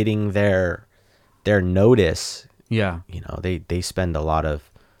kind of getting their notice. yeah, They spend a lot of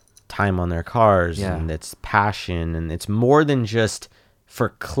time on their cars, Yeah. and it's passion, and it's more than just for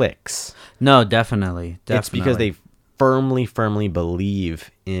clicks. no, definitely. It's because they firmly believe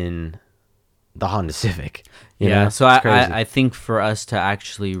in the Honda Civic. you Yeah, know? so It's crazy. I think for us to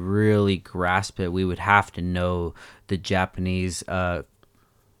actually really grasp it, we would have to know the Japanese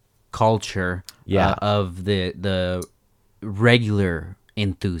culture Yeah. of the regular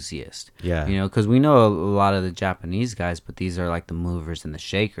enthusiast. Yeah. Because we know a lot of the Japanese guys, but these are like the movers and the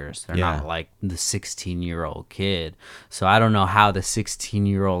shakers. They're Yeah. not like the 16-year-old kid. So I don't know how the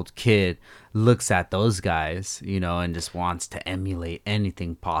 16-year-old kid looks at those guys, and just wants to emulate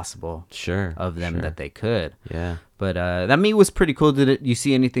anything possible Sure. of them sure. that they could. Yeah. But that meet was pretty cool. You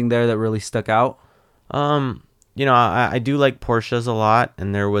see anything there that really stuck out? I do like Porsches a lot,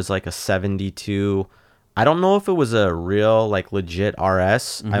 and there was like a 72. I don't know if it was a real like legit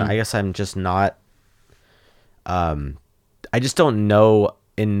RS. I guess I'm just not. I just don't know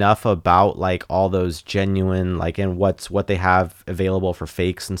enough about like all those genuine like and what they have available for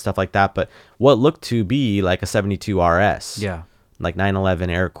fakes and stuff like that. But what looked to be like a 72 RS, Yeah. like 911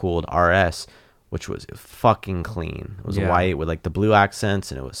 air cooled RS, which was fucking clean. It was Yeah. white with like the blue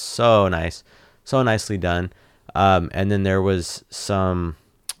accents, and it was so nice, so nicely done. And then there was some.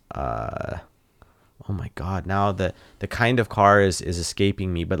 Oh my God! Now the kind of car is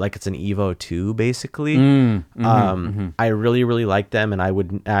escaping me, but like it's an Evo 2 basically. I really like them, and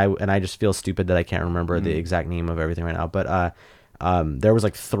I just feel stupid that I can't remember the exact name of everything right now. But there was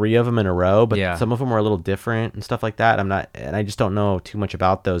like 3 of them in a row, but Yeah. some of them were a little different and stuff like that. I just don't know too much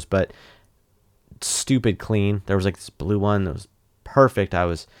about those, but stupid clean. There was like this blue one that was perfect. I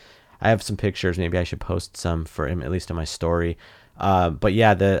have some pictures. Maybe I should post some for him, at least in my story. But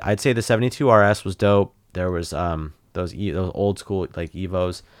yeah, I'd say the 72 RS was dope. There was those old school like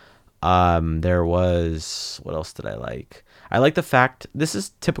Evos. There was, what else did I like? I like the fact, this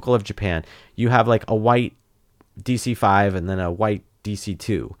is typical of Japan. You have like a white DC5 and then a white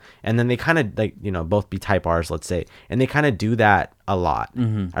DC2, and then they kind of like both be Type R's, let's say, and they kind of do that a lot.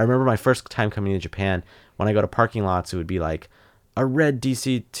 I remember my first time coming to Japan, when I go to parking lots, it would be like a red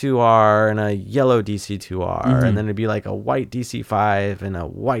DC2R and a yellow DC2R, and then it'd be like a white DC5 and a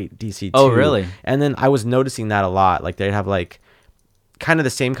white DC2. Oh, really? And then I was noticing that a lot. Like they'd have like kind of the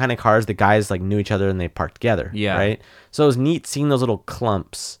same kind of cars. The guys like knew each other and they parked together. Yeah. Right. So it was neat seeing those little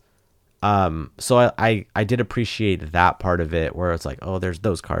clumps. So I did appreciate that part of it, where it's like, oh, there's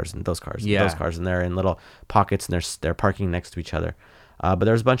those cars and those cars and Yeah. those cars, and they're in little pockets and they're parking next to each other. But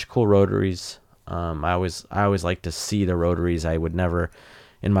there's a bunch of cool rotaries. I always like to see the rotaries. I would never,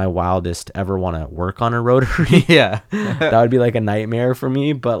 in my wildest, ever want to work on a rotary. Yeah. That would be like a nightmare for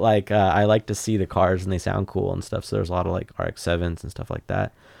me. But like, I like to see the cars and they sound cool and stuff. So there's a lot of like RX-7s and stuff like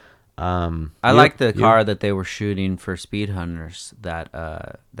that. I like the car that they were shooting for Speed Hunters, that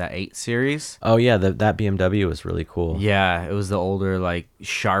 8 Series. Oh yeah, that BMW was really cool. Yeah, it was the older, like,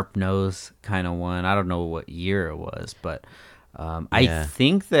 sharp nose kind of one. I don't know what year it was, but I Yeah.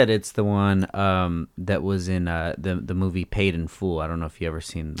 think that it's the one that was in the movie Paid in Full. I don't know if you ever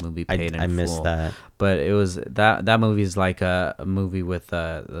seen the movie Paid in Full. I missed that. But it was that movie is like a movie with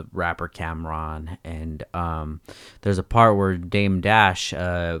the rapper Cameron, and there's a part where Dame Dash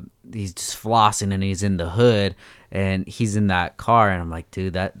he's just flossing and he's in the hood and he's in that car, and I'm like,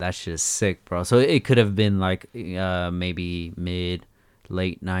 dude, that shit is sick, bro. So it could have been like maybe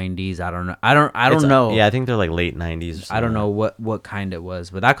late 90s. I don't know. I don't know. Yeah, I think they're like late 90s. I don't know what kind it was,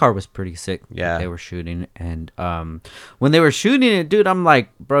 but that car was pretty sick. Yeah. That they were shooting, and when they were shooting it, dude, I'm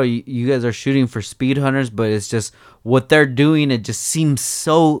like, bro, you guys are shooting for speed hunters, but it's just what they're doing. It just seems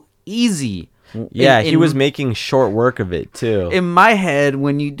so easy. Yeah, he was making short work of it too. In my head,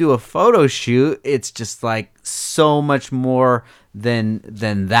 when you do a photo shoot, it's just like so much more than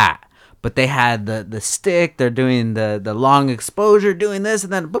that. But they had the stick. They're doing the long exposure, doing this,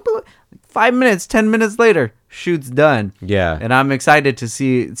 and then boop, boop, 5 minutes, 10 minutes later, shoot's done. Yeah. And I'm excited to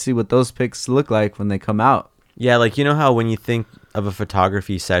see what those pics look like when they come out. Yeah, like, you know how when you think of a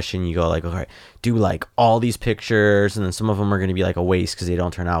photography session, you go like, okay, do like all these pictures, and then some of them are going to be like a waste because they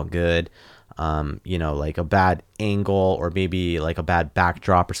don't turn out good. You know, like a bad angle or maybe like a bad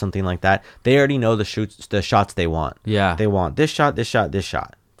backdrop or something like that. They already know the shots they want. Yeah. They want this shot, this shot, this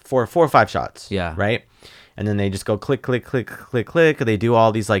shot. Four or five shots. Yeah. Right? And then they just go click, click, click, click, click. They do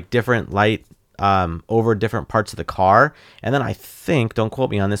all these like different light over different parts of the car. And then I think, don't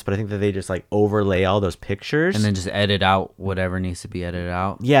quote me on this, but I think that they just like overlay all those pictures. And then just edit out whatever needs to be edited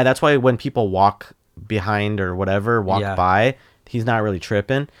out. Yeah, that's why when people walk behind or whatever, walk by, he's not really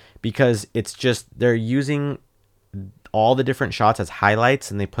tripping because it's just they're using all the different shots as highlights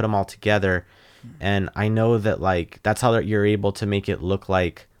and they put them all together. And I know that like that's how you're able to make it look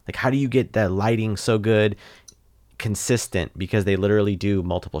like how do you get that lighting so good, consistent, because they literally do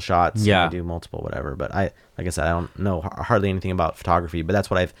multiple shots. Yeah, they do multiple whatever. But like I said, I don't know hardly anything about photography, but that's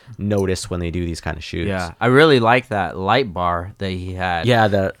what I've noticed when they do these kind of shoots. Yeah, I really like that light bar that he had. Yeah,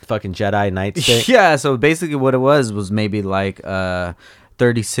 the fucking Jedi nightstick. Yeah, so basically what it was maybe like a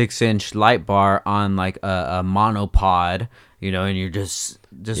 36-inch light bar on like a monopod, you know, and you're just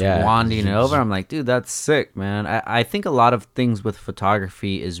wanding it over. I'm like, dude, that's sick, man. I think a lot of things with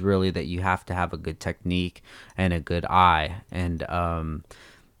photography is really that you have to have a good technique and a good eye, and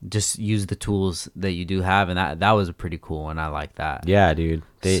just use the tools that you do have, and that was a pretty cool one. I like that. Yeah, dude.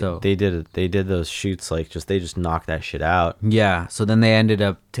 They did those shoots like they just knocked that shit out. Yeah. So then they ended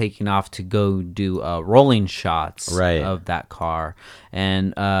up taking off to go do rolling shots of that car,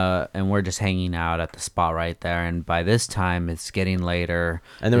 and we're just hanging out at the spot right there. And by this time, it's getting later.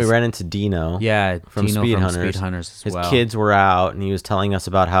 And then we ran into Dino. Yeah, from Dino Speed from Hunters. Speed Hunters as his well. kids were out, and he was telling us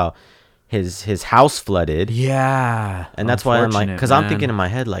about how his house flooded. Yeah. And that's why I'm like, because I'm thinking in my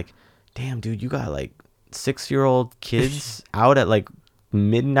head like, damn, dude, you got like 6-year-old kids out at like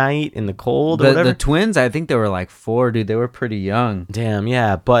midnight in the cold or whatever. The twins, I think they were like 4, dude. They were pretty young. Damn,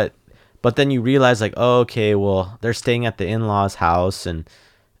 yeah, but then you realize like, oh, okay, well, they're staying at the in-laws' house, and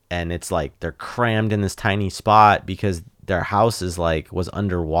it's like they're crammed in this tiny spot because their house is like was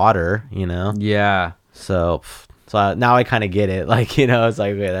underwater, you know? Yeah. So now I kind of get it. Like, you know, it's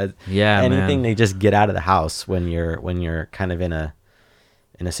like, okay, that's anything, they just get out of the house when you're kind of in a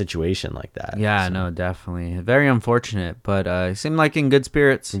situation like that. Yeah, so. No, definitely. Very unfortunate, but it seemed like in good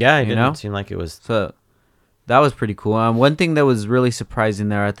spirits. Yeah, it didn't seem like it was. So that was pretty cool. One thing that was really surprising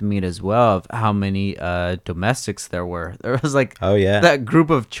there at the meet as well, of how many domestics there were. There was like, oh yeah, that group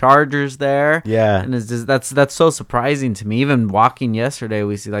of Chargers there. Yeah, and it's just that's so surprising to me. Even walking yesterday,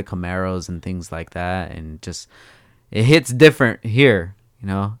 we see like Camaros and things like that, and just it hits different here. You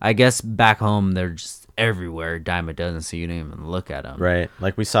know, I guess back home they're just everywhere, dime a dozen, so you don't even look at them. Right,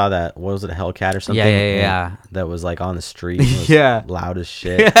 like we saw that. What was it, a Hellcat or something? Yeah. That was like on the street. Was yeah, loud as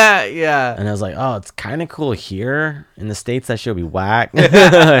shit. Yeah. And I was like, oh, it's kind of cool here in the States. That should be whack.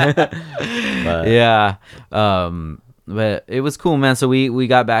 Yeah. But it was cool, man. So we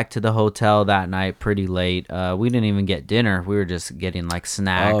got back to the hotel that night pretty late. We didn't even get dinner. We were just getting like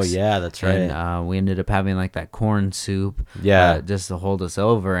snacks. Oh yeah, that's right. And we ended up having like that corn soup. Yeah. Just to hold us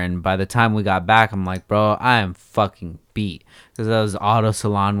over. And by the time we got back, I'm like, bro, I am fucking beat, because that was auto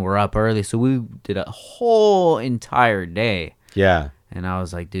salon. We're up early, so we did a whole entire day. Yeah. And I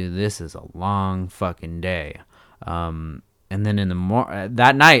was like, dude, this is a long fucking day. And then in the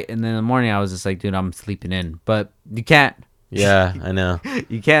that night, and then in the morning, I was just like, dude, I'm sleeping in. But you can't. Yeah, I know.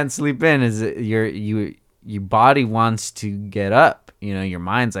 You can't sleep in. Your body wants to get up. You know, your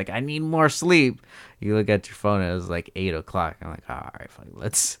mind's like, I need more sleep. You look at your phone, and it was like 8 o'clock. I'm like, all right, fine,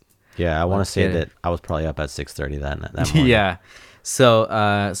 let's. Yeah, I want to say that I was probably up at 6:30 that morning. Yeah. So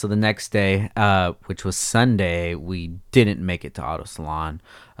the next day, which was Sunday, we didn't make it to Auto Salon,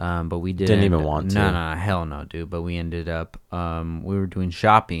 but we didn't even want to. No, hell no, dude. But we ended up, we were doing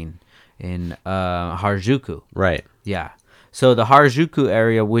shopping in Harajuku. Right. Yeah. So the Harajuku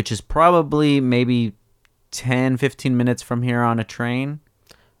area, which is probably maybe 10, 15 minutes from here on a train.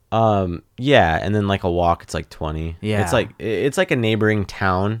 Yeah, and then like a walk, it's like 20. Yeah. It's like a neighboring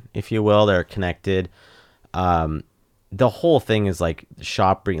town, if you will. They're connected. the whole thing is like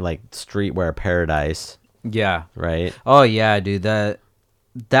shopping, like streetwear paradise, Yeah. right? Oh yeah, dude.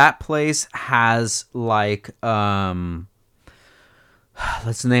 That place has like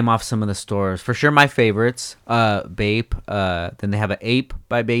let's name off some of the stores. For sure my favorites. Bape. Then they have a Ape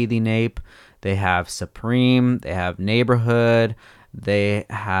by Bathing Ape. They have Supreme. They have Neighborhood. They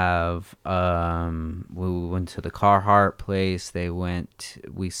have we went to the Carhartt place.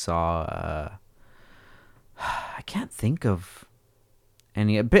 We saw I can't think of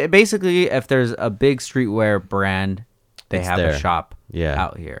any. Basically, if there's a big streetwear brand, they It's have there. a shop Yeah.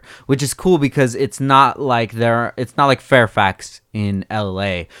 out here, which is cool because it's not like Fairfax in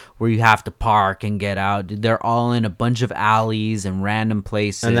LA where you have to park and get out. Dude, they're all in a bunch of alleys and random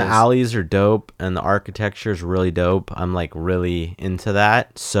places. And the alleys are dope, and the architecture is really dope. I'm like really into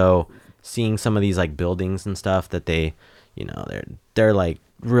that. So seeing some of these like buildings and stuff that they, they're like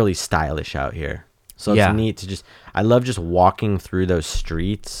really stylish out here. So it's Yeah. neat to I love just walking through those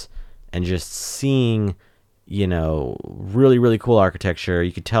streets and just seeing, really, really cool architecture.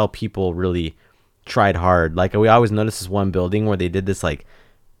 You could tell people really tried hard. Like we always notice this one building where they did this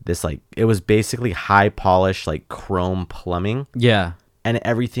it was basically high polished like chrome plumbing, Yeah. and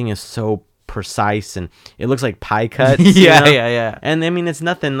everything is so precise and it looks like pie cuts. Yeah, yeah. And I mean, it's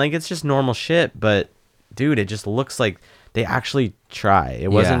nothing, like it's just normal shit, but dude, it just looks like they actually try.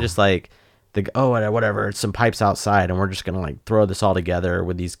 It wasn't Yeah. just like whatever, it's some pipes outside and we're just gonna like throw this all together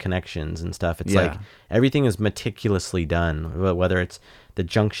with these connections and stuff. It's Yeah. like everything is meticulously done, whether it's the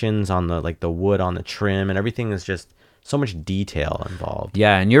junctions on the wood on the trim, and everything is just so much detail involved.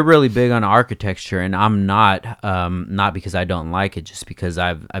 Yeah, and you're really big on architecture, and I'm not. Not because I don't like it, just because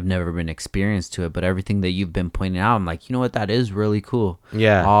I've never been experienced to it. But everything that you've been pointing out, I'm like, you know what, that is really cool.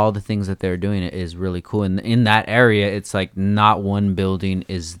 Yeah. all the things that they're doing is really cool. And in that area, it's like not one building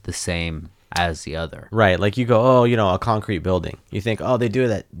is the same as the other. Right, like you go, a concrete building. You think,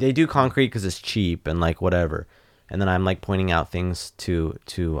 they do concrete because it's cheap and like whatever. And then I'm like pointing out things to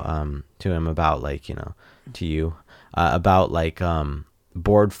him about like, to you about like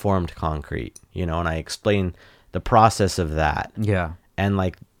board formed concrete, and I explain the process of that, Yeah, and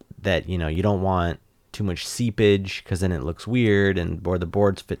like that, you don't want too much seepage because then it looks weird, or the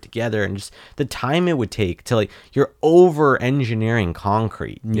boards fit together, and just the time it would take to like, you're over engineering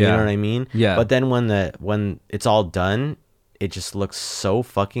concrete. You Yeah. know what I mean? Yeah. But then when it's all done, it just looks so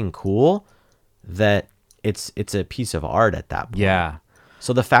fucking cool that it's a piece of art at that point. yeah.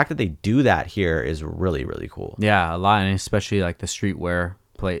 So the fact that they do that here is really, really cool. Yeah, a lot, and especially like the streetwear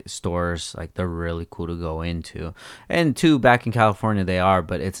stores, like they're really cool to go into. And too, back in California they are,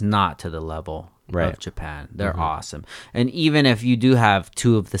 but it's not to the level Right. of Japan. They're awesome. And even if you do have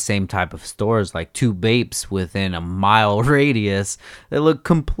two of the same type of stores, like two Bapes within a mile radius, they look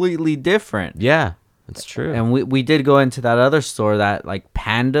completely different. Yeah, it's true. And we did go into that other store, that like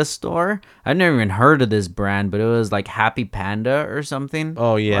Panda store. I've never even heard of this brand, but it was like Happy Panda or something.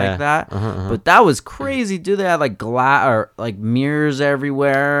 Oh, yeah. Like that. But that was crazy, dude. They had like glass or like mirrors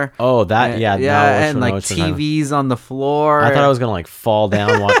everywhere. Oh, that, yeah. And like TVs on the floor. I thought I was gonna like fall down.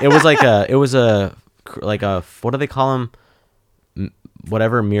 It was like a what do they call them?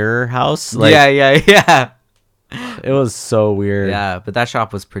 Whatever, mirror house. Like, yeah. it was so weird. Yeah, but that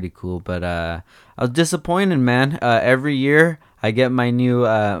shop was pretty cool. But I was disappointed, man. Every year I get my new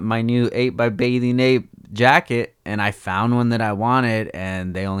 8 by Bathing Ape jacket, and I found one that I wanted,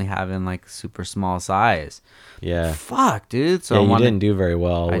 and they only have in like super small size. Yeah. Fuck, dude. So Yeah, I you wanted, didn't do very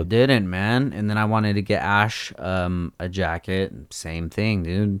well. I didn't, man. And then I wanted to get Ash a jacket. Same thing,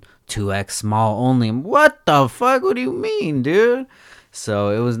 dude. 2X small only. What the fuck? What do you mean, dude? So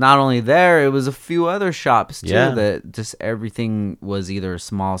it was not only there, it was a few other shops too, Yeah. that just everything was either a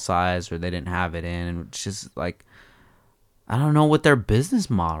small size or they didn't have it in. And it's just like, I don't know what their business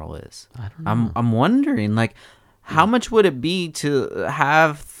model is. I'm wondering, like, how much would it be to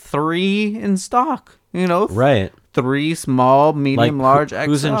have 3 in stock? Right. 3 small, medium, large, XL.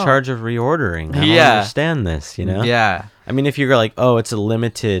 Who's in charge of reordering? I don't Yeah. understand this, Yeah. I mean, if you're like, it's a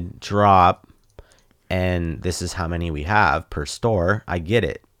limited drop and this is how many we have per store, I get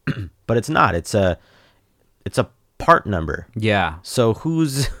it. But it's not. It's a part number. Yeah. So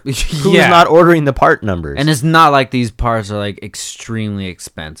who's Yeah. not ordering the part numbers? And it's not like these parts are like extremely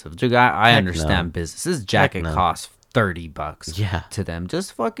expensive. Dude, I Heck understand no. business. This jacket no. costs $30 Yeah. to them.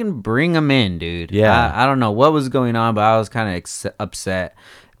 Just fucking bring them in, dude. Yeah. I don't know what was going on, but I was kind of upset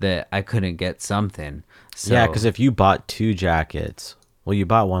that I couldn't get something. So, Yeah, because if you bought 2 jackets, well, you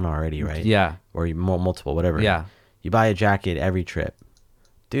bought one already, right? Yeah. Or multiple, whatever. Yeah. You buy a jacket every trip.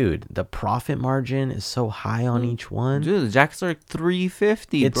 dude, the profit margin is so high on each one. Dude, the jackets are like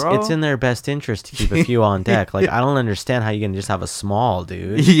 $350, It's bro. it's in their best interest to keep a few on deck. Like, I don't understand how you can just have a small,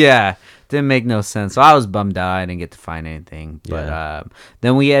 dude. Yeah, didn't make no sense. So I was bummed out. I didn't get to find anything. But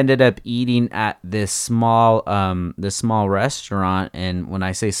then we ended up eating at this small restaurant. And when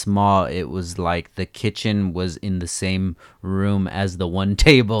I say small, it was like the kitchen was in the same room as the one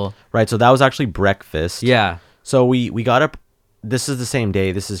table. Right, so that was actually breakfast. Yeah. So we got up. This is the same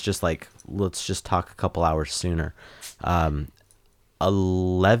day. This is just like, let's just talk a couple hours sooner.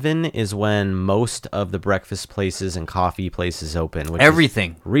 11 is when most of the breakfast places and coffee places open. Which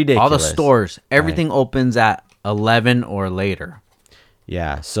Everything. is ridiculous. All the stores. Everything opens at 11 or later.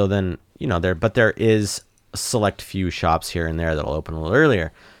 Yeah. So then, there is a select few shops here and there that'll open a little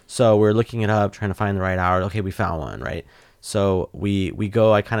earlier. So we're looking it up, trying to find the right hour. Okay, we found one, right? So we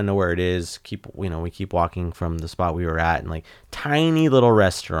go, I kind of know where it is. We keep walking from the spot we were at, and like tiny little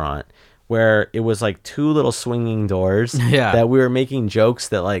restaurant where it was like two little swinging doors Yeah. that we were making jokes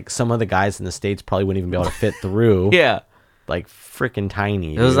that like some of the guys in the States probably wouldn't even be able to fit through. Yeah. Like freaking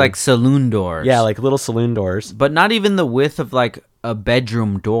tiny. It was dude. like saloon doors. Yeah, like little saloon doors. But not even the width of like a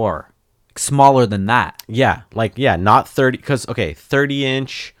bedroom door. Smaller than that. Yeah, not 30, because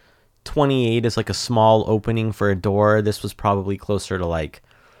 30-inch, 28 is like a small opening for a door. This was probably closer to like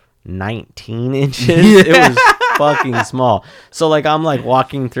 19 inches. It was fucking small. So like I'm like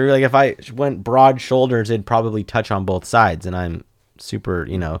walking through, like if I went broad shoulders, it'd probably touch on both sides, and I'm super,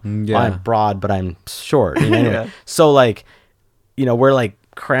 I'm broad, but I'm short. Anyway. Yeah. So like, we're like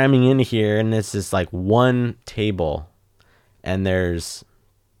cramming in here, and this is like one table, and there's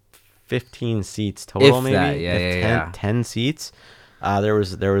 15 seats total, If maybe. that, yeah. 10 seats. There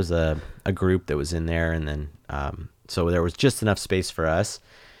was a group that was in there, and then so there was just enough space for us.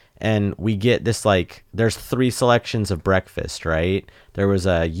 And we get this, like, there's 3 selections of breakfast, right? There was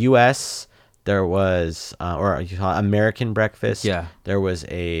a U.S., there was or you call it American breakfast. Yeah. There was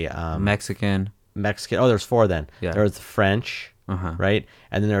a Mexican. Oh, there's 4 then. Yeah. There was the French, right?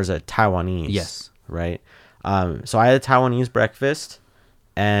 And then there's a Taiwanese. Yes. Right. So I had a Taiwanese breakfast,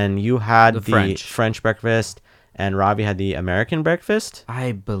 and you had the French breakfast, and Ravi had the American breakfast.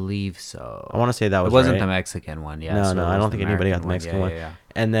 I believe so. I want to say that was It wasn't right. the Mexican one. Yeah. No, so I it was don't think anybody got the Mexican one. Yeah.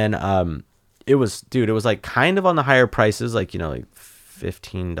 And then it was like kind of on the higher prices, like like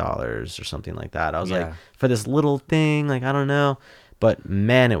 $15 or something like that. I was like, for this little thing, like I don't know, but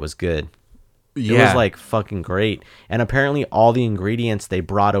man, it was good. It was like fucking great. And apparently all the ingredients they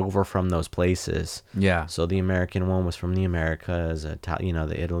brought over from those places. Yeah. So the American one was from the Americas,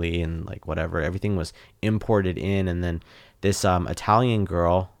 the Italy and like whatever. Everything was imported in. And then this Italian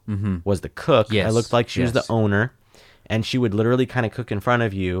girl was the cook. Yes. It looked like she was the owner. And she would literally kind of cook in front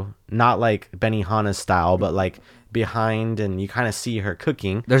of you. Not like Benihana style, but like behind, and you kind of see her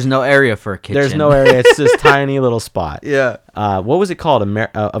cooking. There's no area for a kitchen. There's no area. It's this tiny little spot. Yeah. What was it called?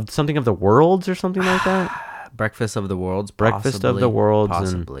 Of something of the worlds or something like that? Breakfast of the Worlds. Breakfast of the Worlds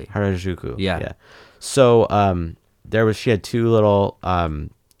Possibly. in Harajuku. Yeah. So she had 2 little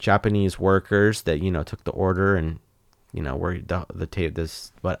Japanese workers that took the order and were the tape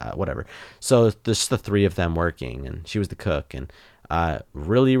this whatever. So there's the 3 of them working, and she was the cook, and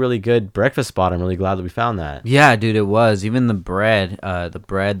really, really good breakfast spot. I'm really glad that we found that. Yeah, dude, it was. Even the bread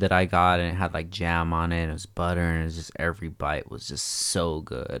that I got, and it had like jam on it, and it was butter, and it was just every bite was just so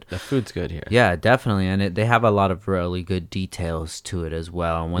good. The food's good here. Yeah, definitely, and they have a lot of really good details to it as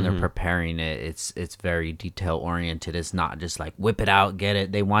well. And when they're preparing it, it's very detail oriented. It's not just like whip it out, get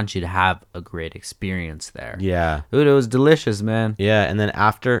it. They want you to have a great experience there. Yeah, dude, it was delicious, man. Yeah, and then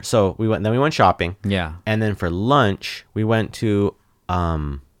we went shopping. Yeah, and then for lunch we went to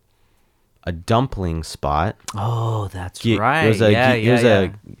a dumpling spot. Oh, that's right. It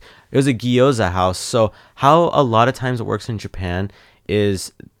was a gyoza house. So how a lot of times it works in Japan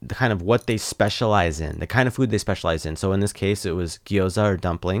is the kind of what they specialize in, the kind of food they specialize in. So in this case, it was gyoza or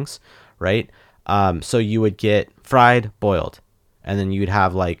dumplings, right? So you would get fried, boiled, and then you'd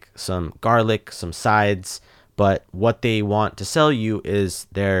have like some garlic, some sides. But what they want to sell you is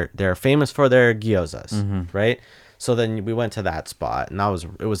they're famous for their gyozas, right? So then we went to that spot, and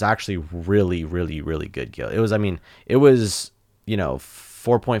it was actually really, really, really good gyoza. It was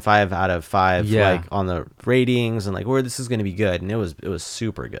 4.5 out of 5, like on the ratings, and like where this is going to be good, and it was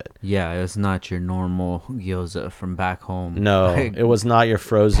super good. Yeah, it was not your normal gyoza from back home. No, like, it was not your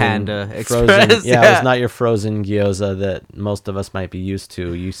Panda Express. Yeah, it was not your frozen gyoza that most of us might be used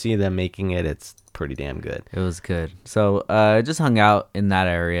to. You see them making it, it's pretty damn good. It was good. So just hung out in that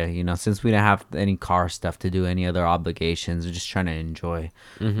area, since we didn't have any car stuff to do, any other obligations. We're just trying to enjoy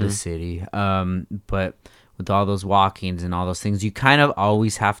the city. But with all those walkings and all those things, you kind of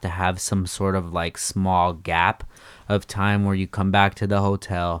always have to have some sort of like small gap of time where you come back to the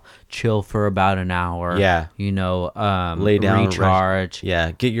hotel, chill for about an hour. Yeah. Lay down, recharge. Yeah.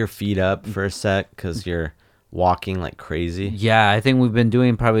 Get your feet up for a sec because you're walking like crazy. Yeah. I think we've been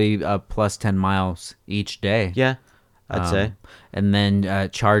doing probably plus 10 miles each day. Yeah. I'd say. And then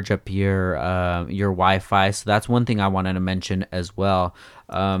charge up your Wi-Fi. So that's one thing I wanted to mention as well.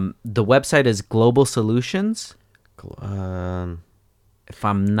 The website is Global Solutions. If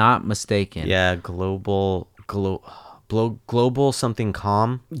I'm not mistaken. Yeah, global something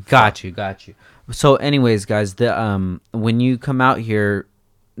com. Got you. So anyways, guys, when you come out here,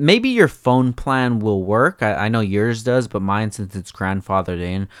 maybe your phone plan will work. I know yours does, but mine, since it's grandfathered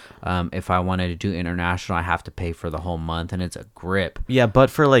in, if I wanted to do international, I have to pay for the whole month, and it's a grip. Yeah, but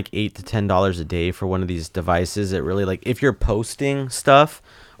for like $8 to $10 a day for one of these devices, it really, like, if you're posting stuff,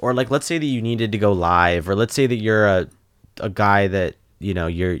 or like let's say that you needed to go live, or let's say that you're a guy that, you know,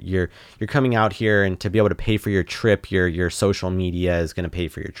 you're coming out here, and to be able to pay for your trip, your social media is going to pay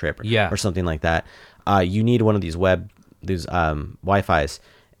for your trip, or something like that. You need one of these Wi-Fi's.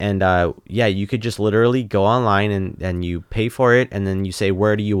 And you could just literally go online and you pay for it, and then you say,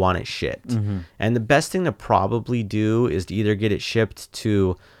 where do you want it shipped? Mm-hmm. And the best thing to probably do is to either get it shipped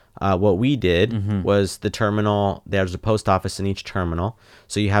to what we did was the terminal. There's a post office in each terminal.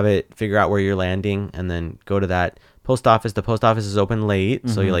 So you have it figure out where you're landing and then go to that post office. The post office is open late.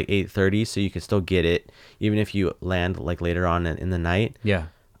 So you're like 8:30. So you can still get it even if you land like later on in the night. Yeah.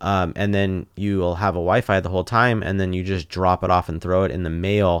 And then you'll have a Wi-Fi the whole time, and then you just drop it off and throw it in the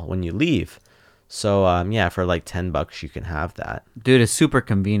mail when you leave. So, for like $10, you can have that. Dude, it's super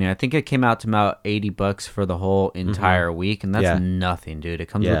convenient. I think it came out to about $80 for the whole entire week, and that's nothing, dude. It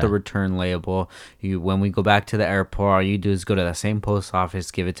comes with a return label. When we go back to the airport, all you do is go to the same post office,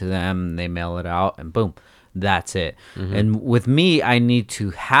 give it to them, they mail it out, and boom. That's it. And with me, I need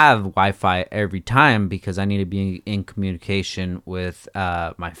to have Wi-Fi every time because I need to be in communication with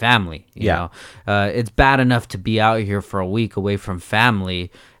my family. You know, it's bad enough to be out here for a week away from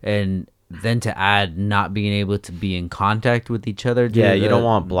family, and then to add not being able to be in contact with each other. Dude, you don't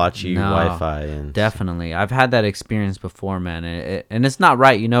want blotchy Wi-Fi. Definitely. I've had that experience before, man. And it's not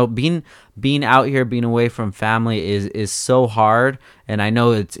right. You know, being out here, being away from family is so hard. And I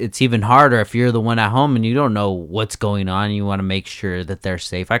know it's even harder if you're the one at home and you don't know what's going on. You want to make sure that they're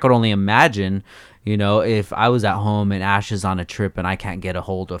safe. I could only imagine, you know, if I was at home and Ash is on a trip and I can't get a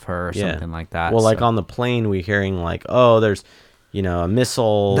hold of her or something like that. Well, like on the plane, we're hearing like, oh, there's, you know, a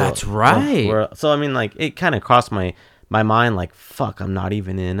missile. That's right. So, I mean, like, it kind of crossed my mind, like, fuck, I'm not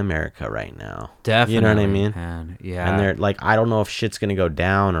even in America right now. Definitely. You know what I mean? Man. Yeah. And they're like, I don't know if shit's going to go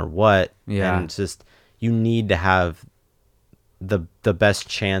down or what. Yeah. And it's just, you need to have the best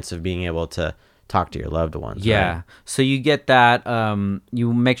chance of being able to talk to your loved ones. Yeah. Right? So you get that.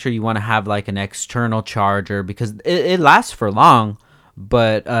 You make sure you want to have like an external charger because it lasts for long,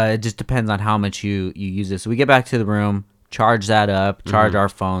 but it just depends on how much you use it. So we get back to the room, charge that up, charge our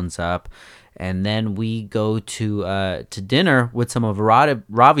phones up, and then we go to dinner with some of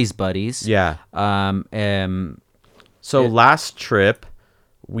Ravi's buddies. Yeah. So last trip,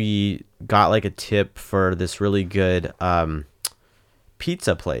 we got like a tip for this really good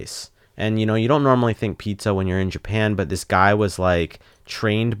pizza place. And, you know, you don't normally think pizza when you're in Japan, but this guy was like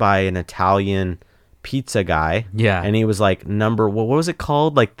trained by an Italian pizza guy. Yeah. And he was like what was it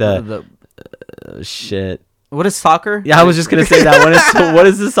called? Like shit. What is soccer? Yeah, I was just gonna say that. What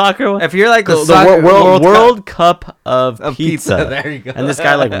is the soccer one? If you're like the World Cup of pizza. There you go. And this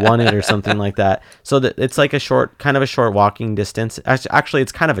guy like won it or something like that. So it's like a short walking distance. Actually,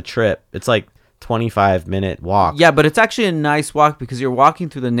 it's kind of a trip. It's like 25-minute walk. Yeah, but it's actually a nice walk because you're walking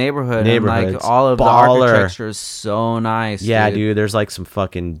through the neighborhood and like all of the architecture is so nice. Yeah, dude, there's like some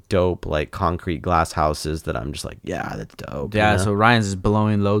fucking dope like concrete glass houses that I'm just like, yeah, that's dope. Yeah, so Ryan's is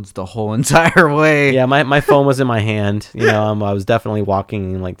blowing loads the whole entire way. Yeah, my phone was in my hand. You know, I was definitely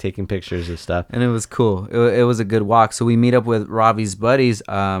walking and like taking pictures of stuff. And it was cool. It was a good walk. So we meet up with Ravi's buddies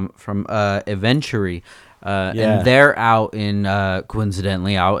from Eventury. And they're out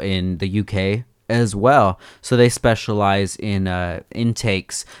coincidentally out in the UK as well. So they specialize in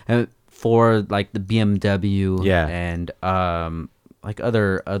intakes for like the BMW and like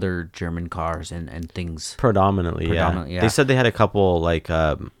other German cars and things. Predominantly, yeah. They said they had a couple like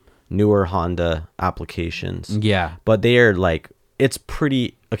newer Honda applications. Yeah. But they are like, it's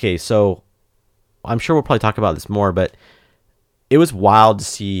pretty, okay, so I'm sure we'll probably talk about this more, but it was wild to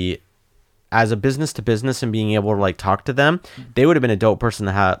see as a business to business and being able to like talk to them. They would have been a dope person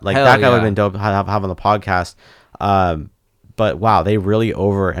to have. Like that guy would have been dope to have on the podcast. But wow, they really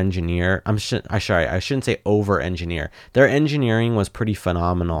over engineer. I shouldn't say over engineer. Their engineering was pretty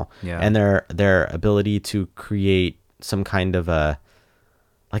phenomenal. Yeah. And their ability to create some kind of a,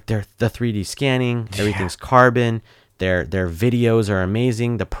 like the 3D scanning, everything's carbon. Their videos are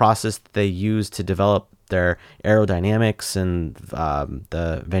amazing. The process that they use to develop their aerodynamics and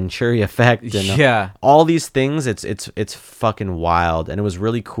the Venturi effect and all these things, it's fucking wild. And it was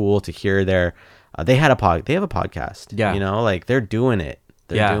really cool to hear their they have a podcast. Yeah. You know, like they're doing it.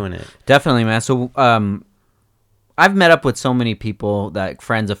 They're doing it. Definitely, man. So I've met up with so many people, that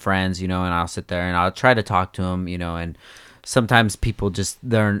friends of friends, you know, and I'll sit there and I'll try to talk to them, you know, and sometimes people just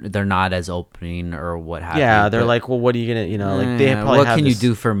they're not as opening or what have you. Yeah, they're like, well, what are you gonna, you know, like they probably what have can this, you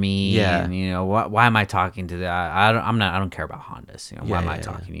do for me? Yeah. And, you know, why am I talking to that? I don't care about Hondas. You know, why am I yeah.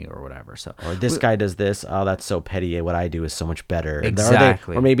 talking to you or whatever? So or this guy does this. Oh, that's so petty. What I do is so much better.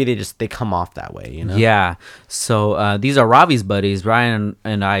 Exactly. Or maybe they come off that way. You know. Yeah. So these are Ravi's buddies. Ryan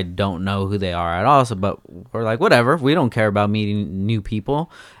and I don't know who they are at all. So, but we're like, whatever. We don't care about meeting new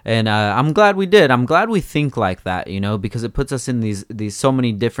people. And I'm glad we did. I'm glad we think like that, you know, because it puts us in these so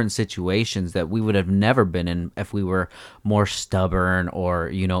many different situations that we would have never been in if we were more stubborn or,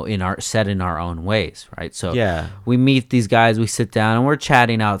 you know, set in our own ways, right? So we meet these guys, we sit down and we're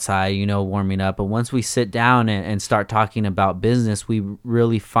chatting outside, you know, warming up. But once we sit down and start talking about business, we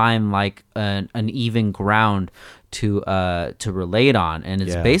really find like an even ground to relate on, and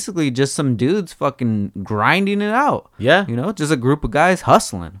it's basically just some dudes fucking grinding it out. Yeah, you know, just a group of guys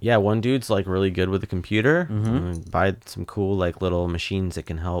hustling. Yeah, one dude's like really good with the computer. Buy some cool like little machines that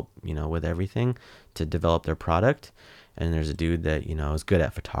can help, you know, with everything to develop their product. And there's a dude that, you know, is good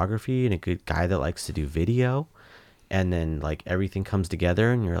at photography and a good guy that likes to do video. And then like everything comes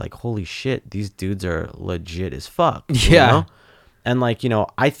together and you're like, holy shit, these dudes are legit as fuck. You know? And like, you know,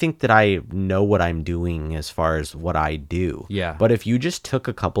 I think that I know what I'm doing as far as what I do. Yeah. But if you just took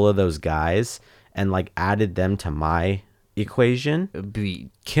a couple of those guys and like added them to my equation, it'd be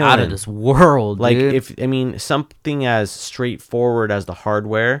killing. Out of this world. Like dude. Something as straightforward as the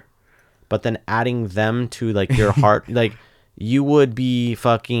hardware, but then adding them to like your heart, like you would be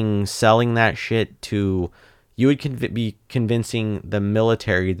fucking selling that shit to. You would be convincing the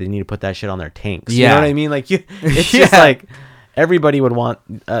military they need to put that shit on their tanks. You know what I mean? Like it's just like. Everybody would want,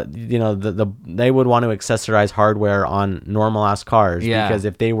 you know, they would want to accessorize hardware on normal ass cars because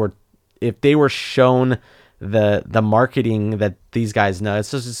if they were shown the marketing that these guys know,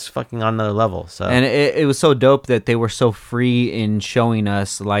 it's just fucking on another level. So and it was so dope that they were so free in showing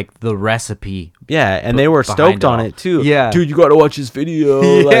us like the recipe. Yeah, and they were stoked on it too. Yeah, dude, you got to watch this video.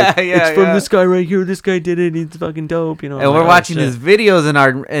 It's from this guy right here. This guy did it. He's fucking dope. You know. And we're watching his videos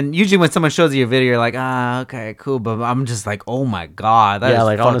and usually when someone shows you a video, you're like, okay, cool. But I'm just like, oh my god, that is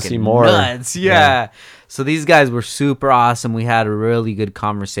like I want to see more. Nuts. Yeah. So these guys were super awesome. We had a really good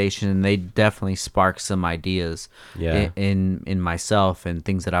conversation, and they definitely sparked some ideas in myself and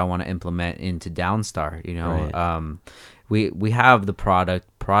things that I want to implement into Downstar. You know, we have the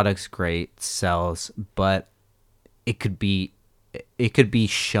product's great, sells, but it could be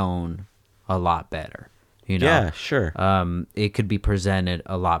shown a lot better. You know? Yeah, sure. It could be presented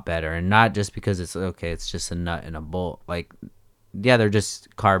a lot better, and not just because it's just a nut and a bolt. Like, yeah, they're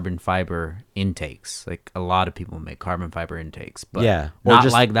just carbon fiber intakes. Like a lot of people make carbon fiber intakes, but not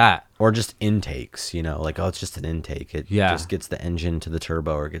just like that. Or just intakes, you know, like, oh, it's just an intake. It just gets the engine to the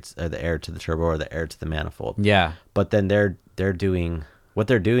turbo, or gets the air to the turbo, or the air to the manifold. Yeah. But then they're doing what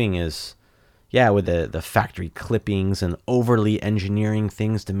they're doing is, with the factory clippings and overly engineering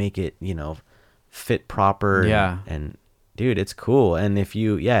things to make it, you know, fit proper. And dude, it's cool. And if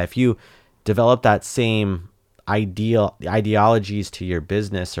you develop that same ideologies to your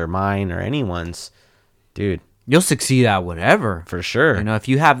business or mine or anyone's, dude, you'll succeed at whatever, for sure. You know, if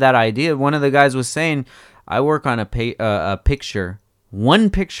you have that idea. One of the guys was saying, I work on a picture, one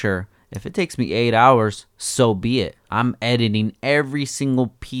picture. If it takes me 8 hours, so be it. I'm editing every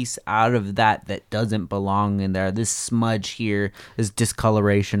single piece out of that doesn't belong in there. This smudge here, this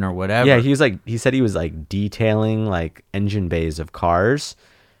discoloration or whatever. Yeah, he said he was like detailing like engine bays of cars,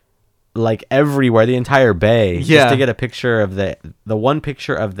 like everywhere, the entire bay, just to get a picture of the one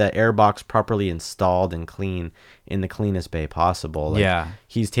picture of the airbox properly installed and clean in the cleanest bay possible. Like,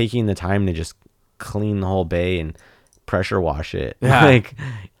 he's taking the time to just clean the whole bay and pressure wash it. Like,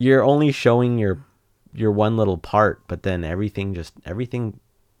 you're only showing your one little part, but then everything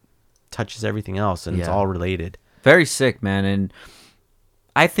touches everything else, and it's all related. Very sick, man. And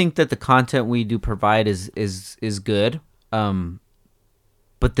I think that the content we do provide is good.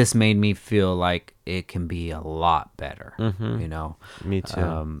 but this made me feel like it can be a lot better, you know? Me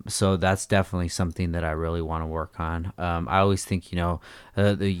too. So that's definitely something that I really want to work on. I always think, you know,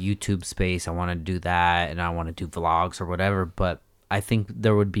 the YouTube space, I want to do that and I want to do vlogs or whatever, but I think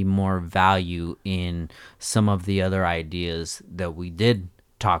there would be more value in some of the other ideas that we did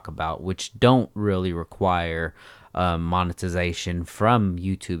talk about, which don't really require monetization from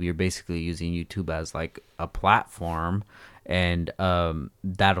YouTube. You're basically using YouTube as like a platform, and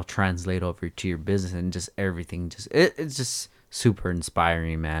that'll translate over to your business, and just everything. It's just super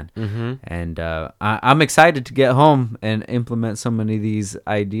inspiring, man. And I'm excited to get home and implement so many of these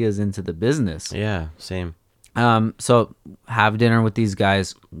ideas into the business. Yeah, same. So have dinner with these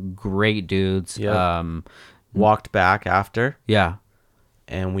guys, great dudes. Yep. Walked back after, Yeah.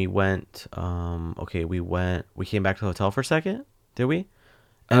 and we went. We came back to the hotel for a second. Did we?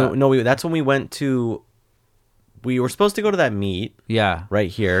 No, that's when we went to. We were supposed to go to that meet Yeah. right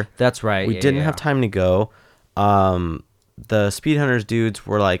here. That's right. We didn't have time to go. The Speed Hunters dudes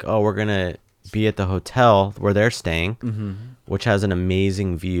were like, "Oh, we're gonna be at the hotel where they're staying, which has an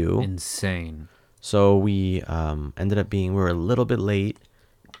amazing view." Insane. So we ended up we were a little bit late,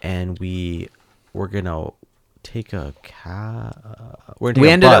 and we were gonna take a cab. We We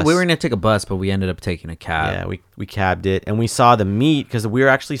were gonna take a bus, but we ended up taking a cab. Yeah, we cabbed it, and we saw the meet because we were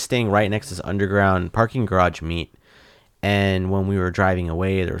actually staying right next to this underground parking garage meet. And when we were driving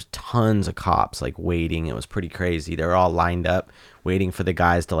away, there was tons of cops like waiting. It was pretty crazy. They were all lined up waiting for the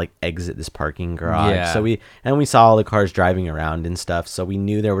guys to like exit this parking garage. Yeah. So we saw all the cars driving around and stuff. So we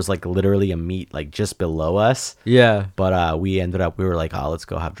knew there was like literally a meet like just below us. Yeah. But we were like, oh, let's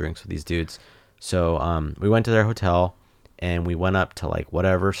go have drinks with these dudes. So we went to their hotel, and we went up to like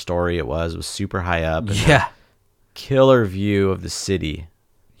whatever story it was super high up. And Yeah. killer view of the city.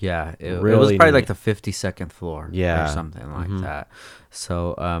 Yeah, it was Really probably neat. like the 52nd floor, Yeah. or something like that.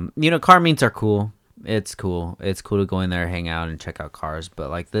 So, you know, car meets are cool. It's cool. It's cool to go in there, hang out, and check out cars. But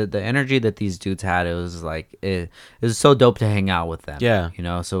like the energy that these dudes had, it was like it was so dope to hang out with them. Yeah. you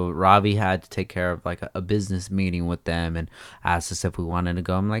know. So Ravi had to take care of like a business meeting with them and asked us if we wanted to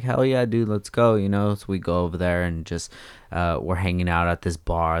go. I'm like, hell yeah, dude, let's go. You know, so we go over there and just we're hanging out at this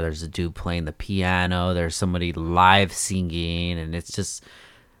bar. There's a dude playing the piano. There's somebody live singing, and it's just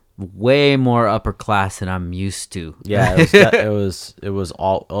way more upper class than I'm used to. Yeah, it was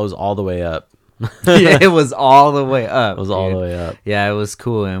all the way up. Yeah, it was all the way up. It was all dude. the way up. Yeah, it was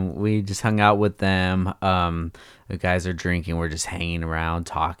cool, and we just hung out with them. The guys are drinking. We're just hanging around,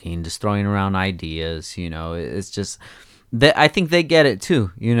 talking, just throwing around ideas. You know, it's just I think they get it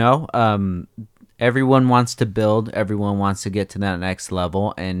too. You know, everyone wants to build. Everyone wants to get to that next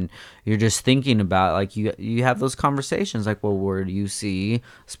level, and you're just thinking about like you have those conversations like, well, where do you see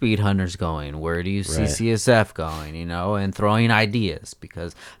Speed Hunters going? Where do you see Right. CSF going? You know, and throwing ideas,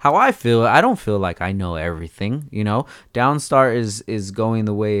 because how I feel, I don't feel like I know everything. You know, Downstar is going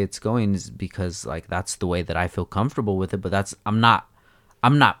the way it's going is because like that's the way that I feel comfortable with it. But I'm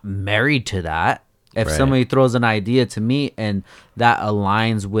not married to that. If Right. somebody throws an idea to me and that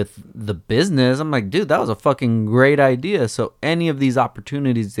aligns with the business, I'm like, dude, that was a fucking great idea. So any of these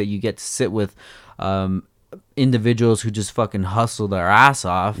opportunities that you get to sit with individuals who just fucking hustle their ass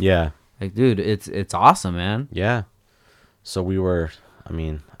off, Yeah. like, dude, it's awesome, man. Yeah. So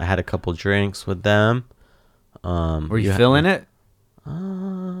I had a couple drinks with them. Were you feeling it?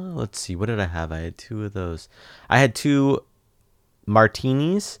 Let's see. What did I have? I had two of those. I had two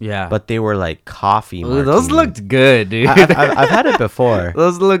martinis. Yeah. But they were like coffee Ooh, martinis. those looked good, dude. I've had it before.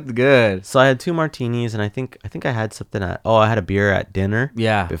 Those looked good. So I had two martinis, and I think I had something I had a beer at dinner.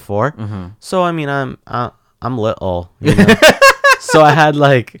 Yeah. Before. Mm-hmm. So I mean, I'm little. You know? So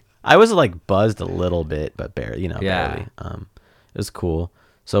I was like buzzed a little bit, but barely. Yeah. Barely. It was cool.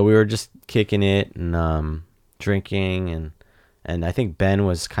 So we were just kicking it and drinking, and I think Ben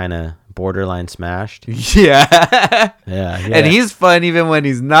was kind of borderline smashed. Yeah. Yeah. And he's fun even when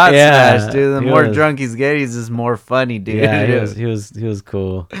he's not Yeah, smashed, dude. The he more was. drunk he's getting, he's just more funny, dude. Yeah, he was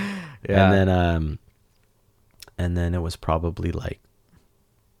cool. Yeah. And then it was probably like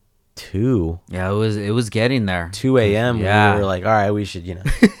 2 Yeah, it was getting there. 2 a.m. Yeah. We were like, all right, we should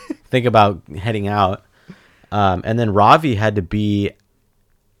think about heading out. And then Ravi had to be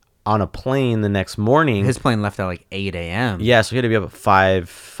on a plane the next morning. His plane left at like 8 a.m. Yeah, so he had to be up at 5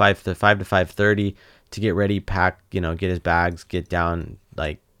 to 5:30 to get ready, pack, get his bags, get down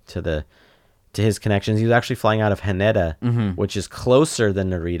like to his connections. He was actually flying out of Haneda, which is closer than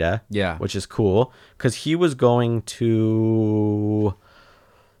Narita. Yeah. Which is cool because he was going to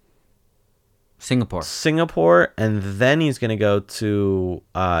Singapore, and then he's gonna go to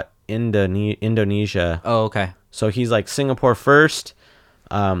Indonesia. Oh, okay. So he's like Singapore first,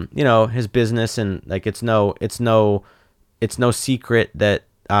 his business, and like it's no secret that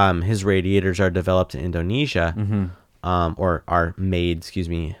his radiators are developed in Indonesia, or are made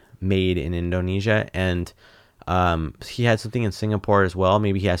in Indonesia, and he had something in Singapore as well.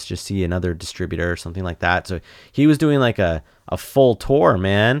 Maybe he has to just see another distributor or something like that. So he was doing like a full tour,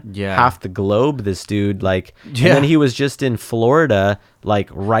 man. Yeah. Half the globe, this dude. Like, Yeah. and then he was just in Florida, like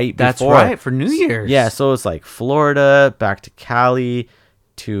right before. That's right, for New Year's. Yeah, so it's like Florida, back to Cali,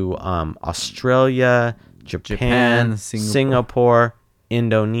 to Australia, Japan, Singapore,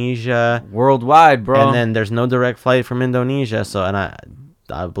 Indonesia, Worldwide, bro. and then there's no direct flight from Indonesia. So, and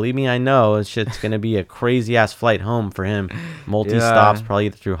I believe me, I know it's gonna be a crazy ass flight home for him. Multi stops, probably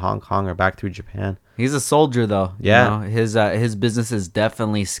either through Hong Kong or back through Japan. He's a soldier, though. Yeah. You know? His business is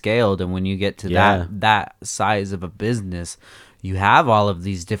definitely scaled, and when you get to that size of a business, you have all of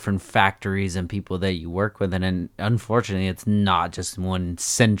these different factories and people that you work with, and unfortunately, it's not just one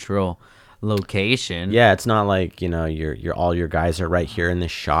central location. Yeah, it's not like your all your guys are right here in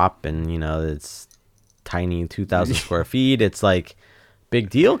this shop, and it's tiny 2,000 square feet. It's like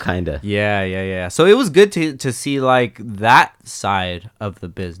big deal, kind of. Yeah. So it was good to see like that side of the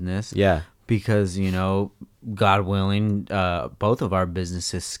business. Yeah. Because, God willing, both of our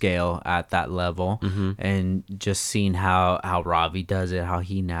businesses scale at that level, and just seeing how Ravi does it, how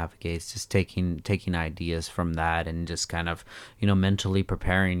he navigates, just taking ideas from that, and just kind of, mentally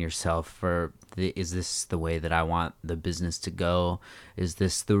preparing yourself for is this the way that I want the business to go? Is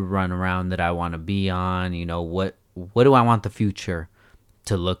this the runaround that I want to be on? What do I want the future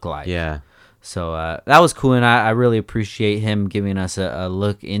to look like? Yeah. So that was cool, and I really appreciate him giving us a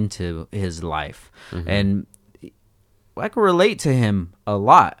look into his life. And I can relate to him a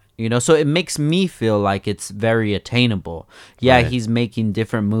lot, so it makes me feel like it's very attainable. Yeah, Right. He's making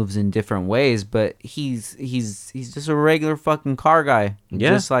different moves in different ways, but he's just a regular fucking car guy,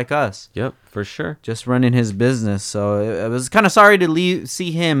 just like us. Yep, for sure. Just running his business. So I was kind of sorry to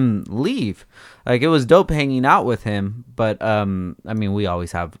see him leave. Like, it was dope hanging out with him, but we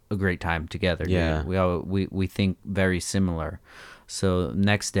always have a great time together. Yeah. Dude. We think very similar. So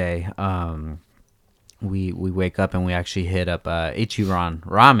next day, we wake up and we actually hit up Ichiran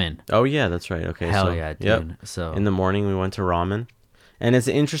Ramen. Oh yeah, that's right. Okay. Hell yeah, dude. Yep. So in the morning we went to ramen, and it's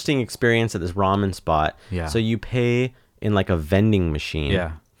an interesting experience at this ramen spot. Yeah. So you pay in like a vending machine.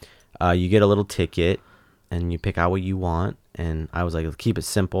 Yeah. You get a little ticket, and you pick out what you want. And I was like, let's keep it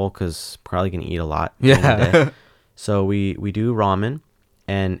simple because probably gonna eat a lot. during the day. So we do ramen,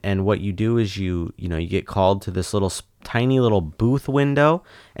 and what you do is you get called to this little tiny little booth window,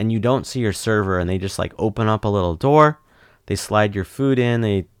 and you don't see your server, and they just like open up a little door, they slide your food in,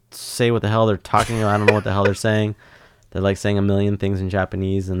 they say what the hell they're talking about. I don't know what the hell they're saying. They're like saying a million things in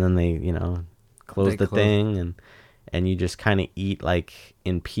Japanese, and then they close the thing, and you just kind of eat like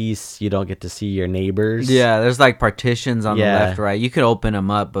in peace. You don't get to see your neighbors. Yeah, there's like partitions on the left, right. You could open them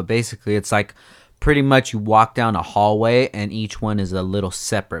up, but basically it's like pretty much you walk down a hallway, and each one is a little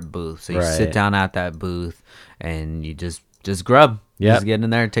separate booth. So you sit down at that booth, and you just grub. Yep. Just get in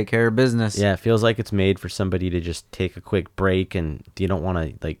there and take care of business. Yeah, it feels like it's made for somebody to just take a quick break, and you don't want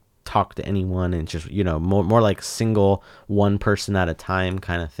to like talk to anyone, and just more like single one person at a time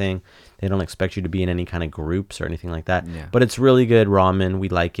kind of thing. They don't expect you to be in any kind of groups or anything like that. Yeah. But it's really good ramen. We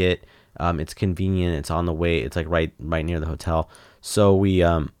like it. It's convenient. It's on the way. It's like right near the hotel. So we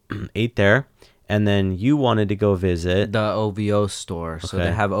ate there, and then you wanted to go visit the OVO store. So Okay.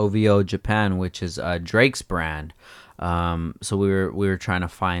 they have OVO Japan, which is Drake's brand. So we were trying to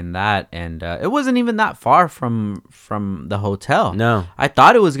find that, and it wasn't even that far from the hotel. No. I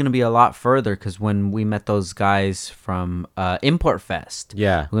thought it was going to be a lot further, because when we met those guys from Import Fest,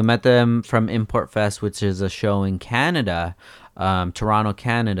 Yeah. we met them from Import Fest, which is a show in Canada, Toronto,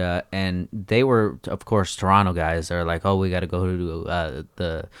 Canada, and they were, of course, Toronto guys. They're like, oh, we got to go to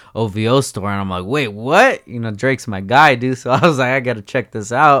the OVO store, and I'm like, wait, what? Drake's my guy, dude. So I was like, I got to check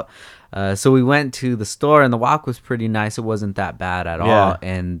this out. So we went to the store, and the walk was pretty nice. It wasn't that bad at all.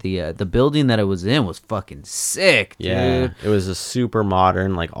 And the building that it was in was fucking sick, dude. Yeah, it was a super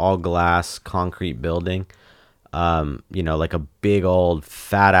modern, like all glass concrete building. Like a big old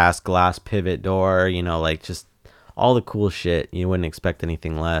fat ass glass pivot door, like just all the cool shit. You wouldn't expect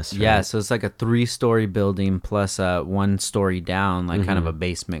anything less. Right? Yeah, so it's like a 3-story building plus 1 story down, like kind of a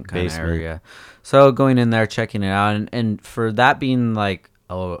basement kind of area. So going in there, checking it out, and for that being like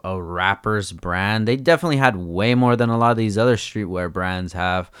a rapper's brand. They definitely had way more than a lot of these other streetwear brands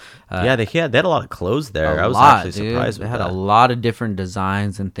have. Yeah, they had a lot of clothes there. I was actually surprised They with had that. a lot of different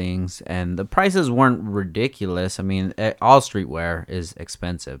designs and things, and the prices weren't ridiculous. I mean, all streetwear is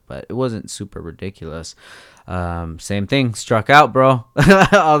expensive, but it wasn't super ridiculous. Same thing, struck out, bro.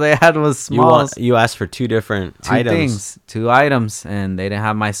 All they had was smalls. You asked for two different items. Two items, and they didn't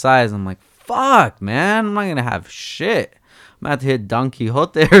have my size. I'm like, fuck, man, I'm not gonna have shit. I'm about to hit Don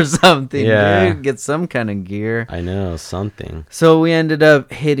Quixote or something, dude. Get some kind of gear. I know, something. So we ended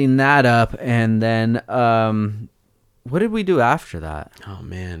up hitting that up, and then what did we do after that? Oh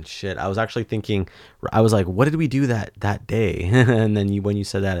man, shit. I was actually thinking. I was like, what did we do that day? And then when you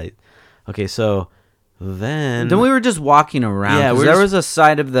said that, so then we were just walking around. Yeah, there was a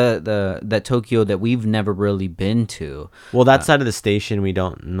side of that Tokyo that we've never really been to. Well, that side of the station we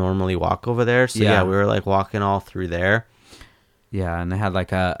don't normally walk over there. So Yeah. we were like walking all through there. Yeah, and they had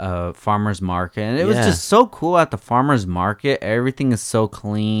like a farmer's market, and it was just so cool at the farmer's market. Everything is so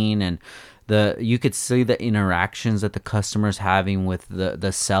clean, and you could see the interactions that the customers having with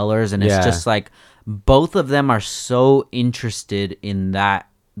the sellers, and it's just like both of them are so interested in that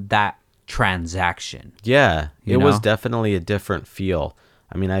transaction. Yeah, You it know? was definitely a different feel.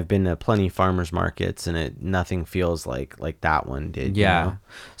 I mean, I've been to plenty of farmers markets, and nothing feels like that one did. Yeah. You know?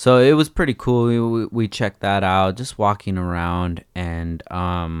 So it was pretty cool. We checked that out, just walking around, and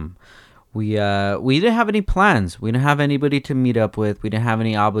we didn't have any plans. We didn't have anybody to meet up with. We didn't have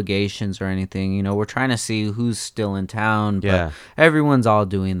any obligations or anything. You know, we're trying to see who's still in town, but everyone's all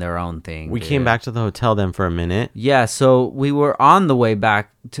doing their own thing. We dude. came back to the hotel then for a minute. Yeah, so we were on the way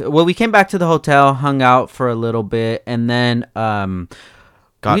back we came back to the hotel, hung out for a little bit, and then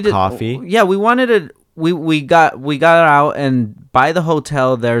Got coffee. Yeah, we wanted to. We got out, and by the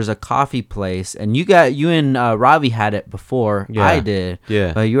hotel there's a coffee place, and you and Ravi had it before. Yeah. I did.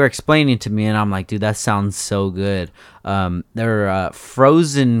 Yeah. But you were explaining to me, and I'm like, dude, that sounds so good. They're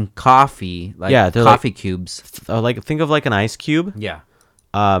frozen coffee, like they're coffee cubes. Like think of like an ice cube. Yeah.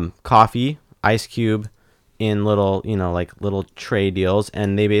 Coffee, ice cube, in little little tray deals,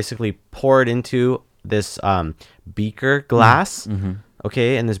 and they basically pour it into this beaker glass. Mm-hmm.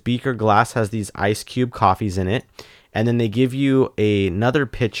 Okay, and this beaker glass has these ice cube coffees in it, and then they give you another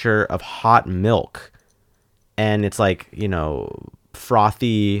pitcher of hot milk, and it's like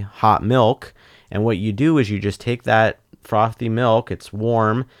frothy hot milk. And what you do is you just take that frothy milk, it's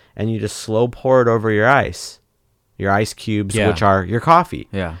warm, and you just slow pour it over your ice cubes, which are your coffee.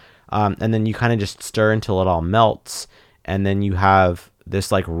 Yeah. And then you kind of just stir until it all melts, and then you have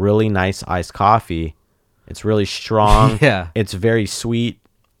this like really nice iced coffee. It's really strong. Yeah. It's very sweet,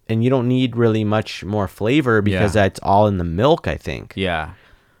 and you don't need really much more flavor because that's all in the milk, I think. Yeah.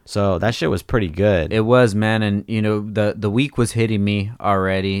 So that shit was pretty good. It was, man, and the week was hitting me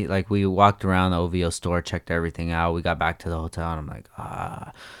already. Like we walked around the OVO store, checked everything out. We got back to the hotel, and I'm like,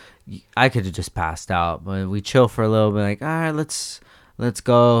 I could have just passed out, but we chill for a little bit. Like, all right, let's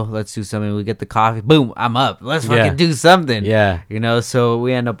go, let's do something. We get the coffee, boom, I'm up. Let's fucking do something. Yeah. So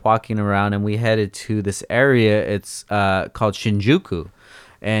we end up walking around, and we headed to this area. It's called Shinjuku.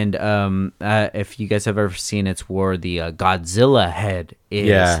 And if you guys have ever seen, it's where the Godzilla head is.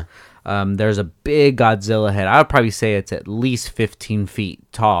 Yeah. There's a big Godzilla head. I would probably say it's at least 15 feet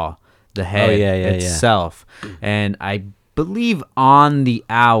tall, the head itself. And I believe on the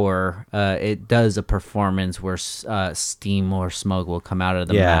hour, it does a performance where steam or smoke will come out of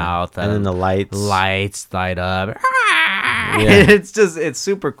the mouth. And then the lights light up. It's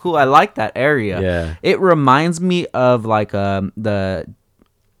super cool. I like that area. Yeah. It reminds me of like the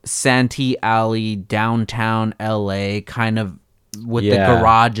Santee Alley, downtown LA, kind of with the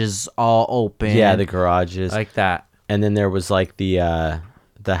garages all open. Yeah, the garages. Like that. And then there was like the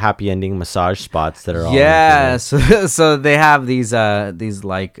happy ending massage spots that are all so they have these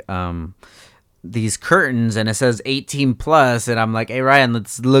like these curtains, and it says 18 plus, and I'm like, hey Ryan,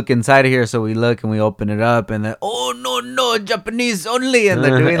 let's look inside of here. So we look and we open it up, and then no, Japanese only, and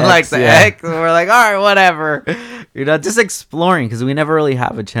they're doing like the X, and we're like, all right, whatever, just exploring, because we never really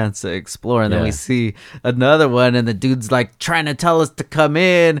have a chance to explore. And then we see another one, and the dude's like trying to tell us to come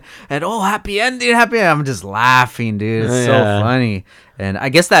in, and happy ending. I'm just laughing, dude. It's so funny. And I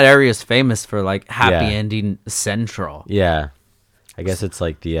guess that area is famous for like happy ending central. Yeah. I guess it's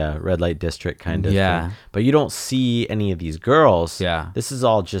like the red light district kind of thing. But you don't see any of these girls. Yeah. This is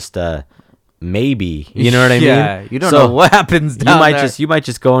all just a maybe. You know what I mean? Yeah. You don't know what happens down there. You might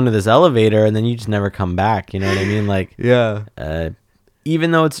just go into this elevator and then you just never come back. You know what I mean? Like, yeah.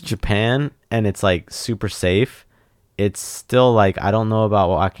 Even though it's Japan and it's like super safe, it's still like, I don't know about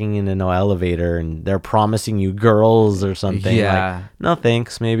walking into no elevator and they're promising you girls or something. Yeah. Like, no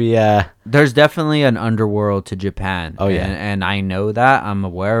thanks. Maybe, There's definitely an underworld to Japan. Oh, yeah. And I know that. I'm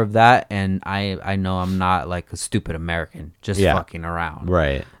aware of that. And I know I'm not like a stupid American just fucking around.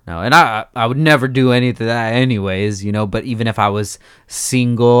 right. No, and I would never do any of that anyways, but even if I was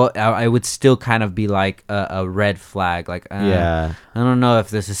single, I would still kind of be like a red flag. Like, Yeah. I don't know if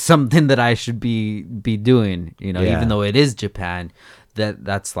this is something that I should be doing, Yeah. even though it is Japan,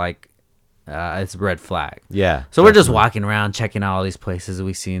 that's like, it's a red flag. Yeah. So we're just walking around checking out all these places.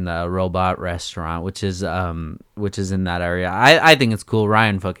 We seen the Robot Restaurant, which is in that area. I think it's cool.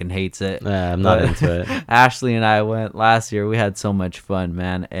 Ryan fucking hates it. I'm not into it. Ashley and I went last year. We had so much fun,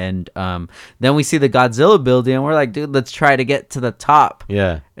 man. And then we see the Godzilla building, and we're like, dude, let's try to get to the top.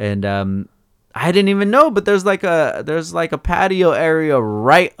 Yeah. And I didn't even know, but there's like a patio area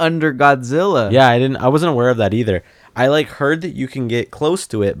right under Godzilla. Yeah, I wasn't aware of that either. I like heard that you can get close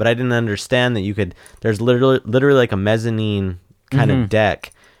to it, but I didn't understand that you could. There's literally like a mezzanine kind of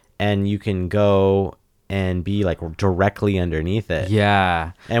deck, and you can go and be like directly underneath it.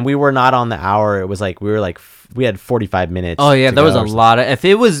 Yeah. And we were not on the hour. It was like we had 45 minutes. Oh yeah, to there was go a lot of. If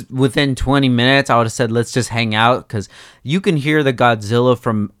it was within 20 minutes, I would have said let's just hang out because you can hear the Godzilla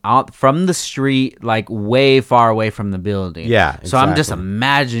from the street, like way far away from the building. Yeah, So I'm just exactly.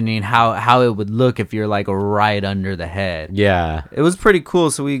 imagining how it would look if you're like right under the head. Yeah. It was pretty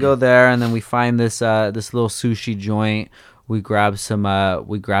cool. So we go there and then we find this little sushi joint. We grab some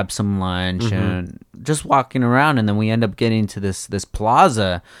lunch and just walking around, and then we end up getting to this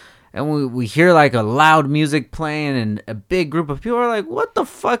plaza. And we hear like a loud music playing, and a big group of people are like, what the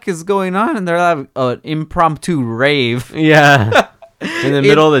fuck is going on? And they're like, an impromptu rave. Yeah. In the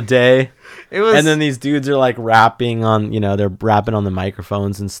middle of the day. It was, And then these dudes are like rapping on, they're rapping on the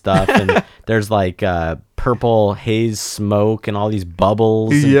microphones and stuff. And there's like purple haze smoke and all these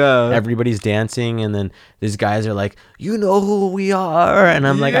bubbles. And Yeah. everybody's dancing. And then these guys are like, you know who we are. And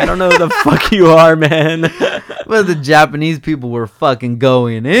I'm like, I don't know who the fuck you are, man. but the Japanese people were fucking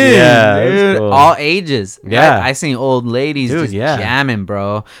going in. Yeah, it was dude. cool. All ages. Yeah. I seen old ladies Dude, just yeah. jamming,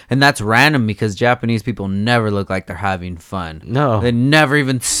 bro. And that's random because Japanese people never look like they're having fun. No. They never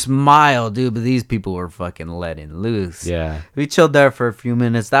even smile, dude. But these people were fucking letting loose. Yeah. We chilled there for a few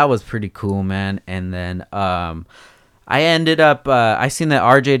minutes. That was pretty cool, man. And then I ended up I seen that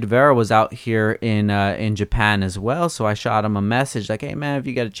RJ Devera was out here in Japan as well, so I shot him a message like, hey man, if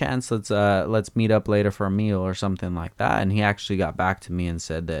you get a chance, let's meet up later for a meal or something like that. And he actually got back to me and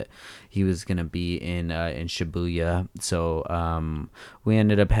said that he was gonna be in Shibuya. So we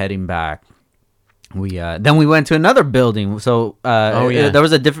ended up heading back. Then we went to another building. So there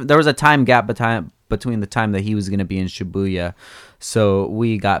was a time gap between the time that he was gonna be in Shibuya. So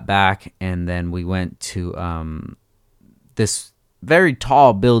we got back and then we went to this very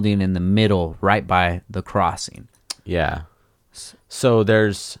tall building in the middle, right by the crossing. Yeah. So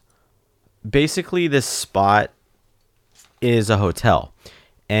there's basically this spot is a hotel.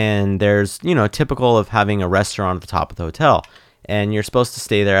 And there's, typical of having a restaurant at the top of the hotel. And you're supposed to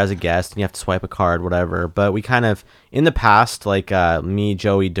stay there as a guest and you have to swipe a card, whatever. But we kind of, in the past, like me,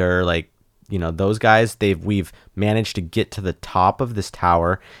 Joey Durr, like, those guys, we've managed to get to the top of this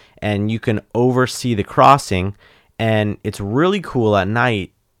tower and you can oversee the crossing. And it's really cool at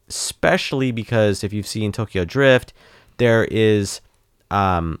night, especially because if you've seen Tokyo Drift, there is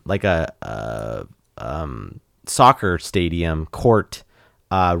like a soccer stadium court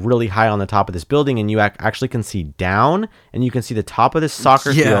really high on the top of this building. And you actually can see down and you can see the top of this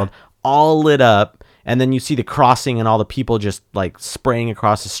soccer field all lit up. And then you see the crossing and all the people just like spraying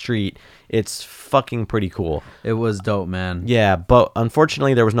across the street. It's fucking pretty cool. It was dope, man. Yeah, but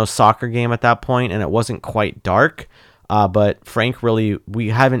unfortunately there was no soccer game at that point and it wasn't quite dark. But Frank really, we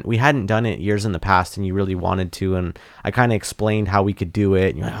hadn't done it years in the past and you really wanted to. And I kind of explained how we could do it.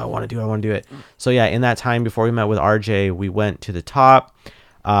 And you're like, I want to do it. So yeah, in that time before we met with RJ, we went to the top,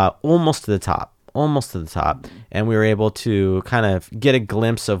 almost to the top. And we were able to kind of get a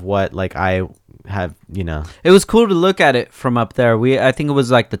glimpse of what like I have, It was cool to look at it from up there. I think it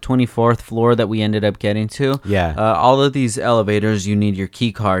was like the 24th floor that we ended up getting to. Yeah. All of these elevators, you need your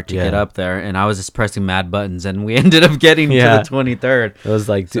key card to Yeah. get up there, and I was just pressing mad buttons, and we ended up getting to the 23rd. It was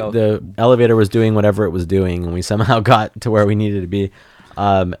like So- the elevator was doing whatever it was doing, and we somehow got to where we needed to be.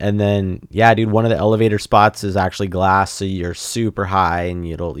 And then, yeah, dude, one of the elevator spots is actually glass, so you're super high, and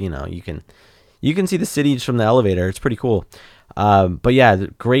you can see the city just from the elevator. It's pretty cool. But yeah,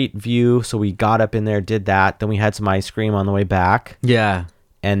 great view. So we got up in there, did that. Then we had some ice cream on the way back. Yeah.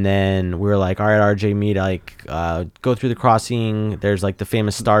 And then we were like, all right, RJ, meet, like, go through the crossing. There's like the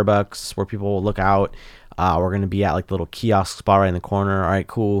famous Starbucks where people will look out. We're going to be at like the little kiosk spot right in the corner. All right,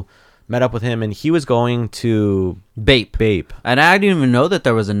 cool. Met up with him, and he was going to Bape. And I didn't even know that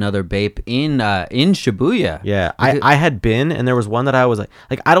there was another Bape in Shibuya. Yeah, I had been, and there was one that I was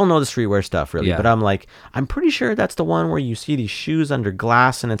like I don't know the streetwear stuff really, Yeah. but I'm like, I'm pretty sure that's the one where you see these shoes under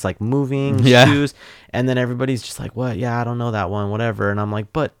glass and it's like moving Yeah. shoes, and then everybody's just like, what? Yeah, I don't know that one, whatever. And I'm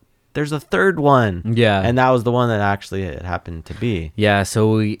like, but there's a third one. Yeah. And that was the one that actually it happened to be. Yeah,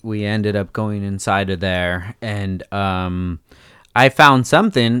 so we ended up going inside of there, and I found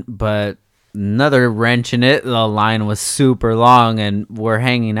something, but another wrench in it. The line was super long, and we're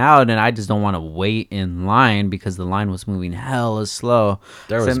hanging out, and I just don't want to wait in line because the line was moving hella slow.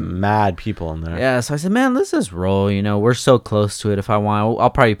 There So was mad people in there. yeah, so I said, man, let's just roll. You know, we're so close to it. If I want, I'll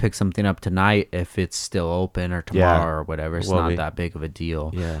probably pick something up tonight if it's still open, or tomorrow, Yeah. or whatever. It's Will not be. that big of a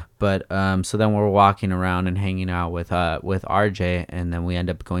deal. Yeah. But so then we're walking around and hanging out with RJ, and then we end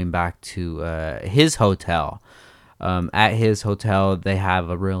up going back to his hotel. At his hotel, they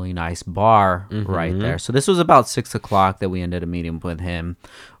have a really nice bar right there. So this was about 6 o'clock that we ended up meeting with him.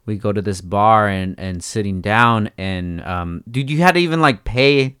 We go to this bar and sitting down, and dude, you had to even like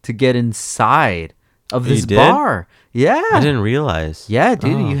pay to get inside of You this did? bar. Yeah. I didn't realize. Yeah,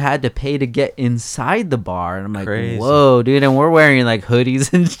 dude, Oh. you had to pay to get inside the bar. And I'm like, Crazy. whoa, dude. And we're wearing like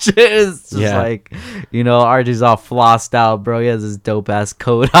hoodies and shit. It's just Yeah. like, you know, RJ's all flossed out, bro. He has this dope ass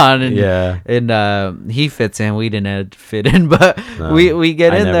coat on. And, Yeah. and he fits in. We didn't fit in, but No, we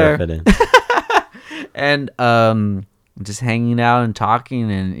get I in never there. fit in. And just hanging out and talking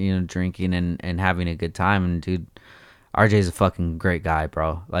and, you know, drinking and having a good time. And, dude, RJ's a fucking great guy,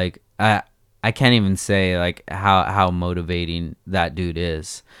 bro. Like, I can't even say like how motivating that dude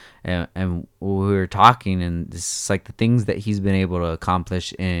is, and we were talking, and this is like the things that he's been able to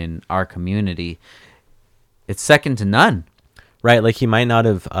accomplish in our community. It's second to none. Right, like he might not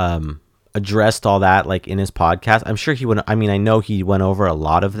have addressed all that like in his podcast. I'm sure he would. I mean, I know he went over a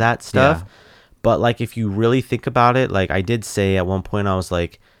lot of that stuff, Yeah. but like if you really think about it, like I did say at one point, I was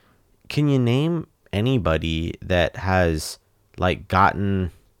like, can you name anybody that has like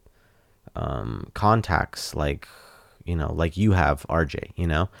gotten contacts like, you know, like you have, RJ, you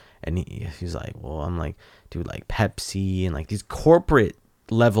know? And he's like, well, I'm like, dude, like Pepsi and like these corporate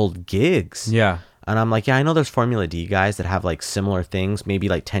leveled gigs. Yeah. And I'm like, yeah, I know there's Formula D guys that have like similar things, maybe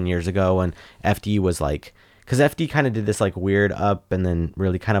like 10 years ago when FD was like, because FD kind of did this like weird up and then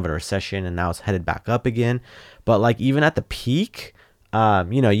really kind of a recession, and now it's headed back up again. But like even at the peak,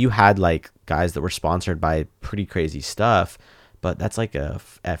 you know, you had like guys that were sponsored by pretty crazy stuff, but that's like a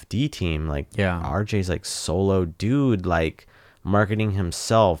FD team. Like Yeah. RJ's like solo dude, like marketing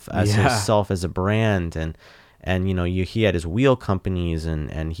himself as Yeah. himself as a brand, and you know, he had his wheel companies,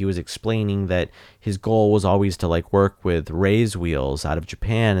 and he was explaining that his goal was always to like work with Ray's wheels out of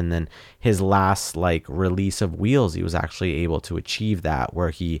Japan, and then his last like release of wheels, he was actually able to achieve that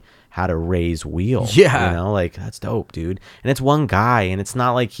where he had a Ray's wheel. Yeah. You know, like that's dope, dude. And it's one guy, and it's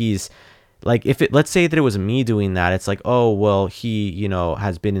not like he's like, if it, let's say that it was me doing that, it's like, oh, well, he, you know,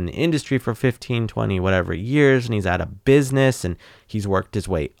 has been in the industry for 15, 20, whatever years, and he's at a business and he's worked his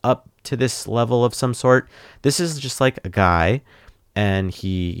way up to this level of some sort. This is just like a guy, and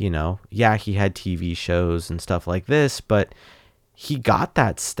he, you know, yeah, he had TV shows and stuff like this, but he got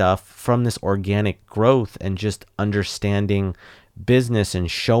that stuff from this organic growth and just understanding business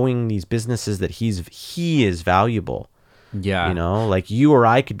and showing these businesses that he is valuable. Yeah. You know, like you or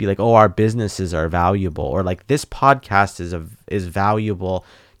I could be like, oh, our businesses are valuable, or like this podcast is valuable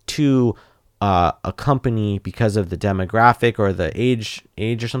to a company because of the demographic or the age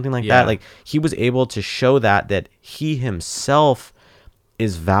or something like Yeah. that. Like he was able to show that he himself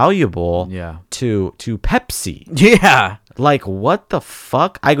is valuable Yeah. to Pepsi. Yeah. Like what the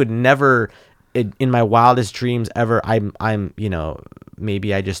fuck? I would never in my wildest dreams ever. I'm you know,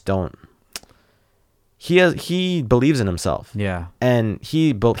 maybe I just don't. He believes in himself. Yeah. And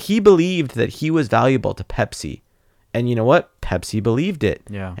he believed that he was valuable to Pepsi. And you know what? Pepsi believed it.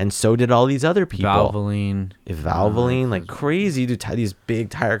 Yeah. And so did all these other people. Valvoline. Valvoline, like crazy, dude. These big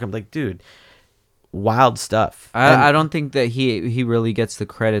tire companies, like, dude, wild stuff. I don't think that he really gets the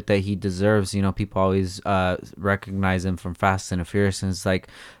credit that he deserves. You know, people always recognize him from Fast and the Furious, and it's like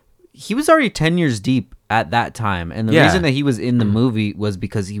he was already 10 years deep at that time. And the Yeah. reason that he was in the movie was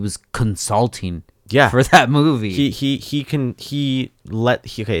because he was consulting Yeah. for that movie. He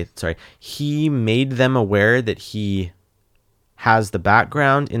made them aware that he has the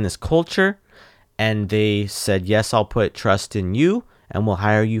background in this culture, and they said, yes, I'll put trust in you and we'll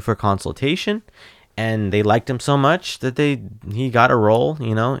hire you for consultation. and they liked him so much that he got a role,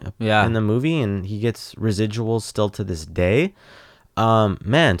 Yeah. in the movie, and he gets residuals still to this day.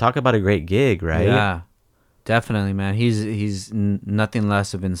 Man, talk about a great gig, right? Yeah, definitely, man. He's nothing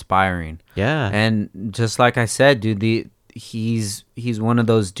less of inspiring. Yeah. And just like I said, dude, he's one of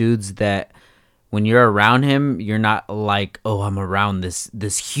those dudes that when you're around him, you're not like, oh, I'm around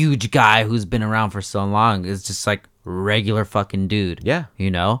this huge guy who's been around for so long. It's just like regular fucking dude. Yeah.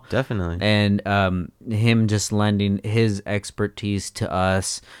 Definitely. And him just lending his expertise to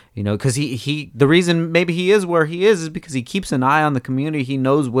us, because he the reason maybe he is where he is because he keeps an eye on the community. He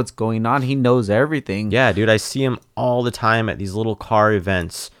knows what's going on. He knows everything. Yeah, dude, I see him all the time at these little car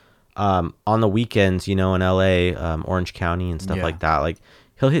events on the weekends, in LA, Orange County and stuff Yeah. like that. Like,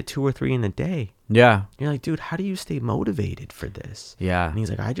 he'll hit 2 or 3 in a day. Yeah. You're like, dude, how do you stay motivated for this? Yeah. And he's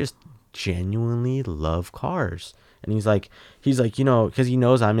like, I just genuinely love cars. And he's like, because he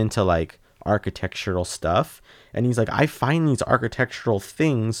knows I'm into like architectural stuff. And he's like, I find these architectural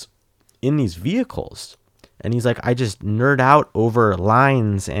things in these vehicles. And he's like, I just nerd out over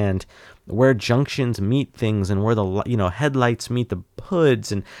lines and where junctions meet things and where the headlights meet the hoods.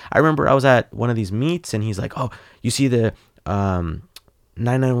 And I remember I was at one of these meets and he's like, oh, you see the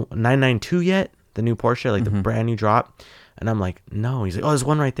 992 yet? The new Porsche, like the brand new drop. And I'm like, no. He's like, oh, there's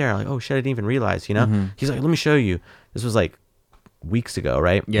one right there. I'm like, oh shit, I didn't even realize, He's like, let me show you. This was like weeks ago,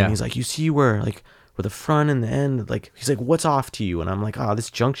 right? Yeah. And he's like, you see where the front and the end, like, he's like, what's off to you? And I'm like, oh, this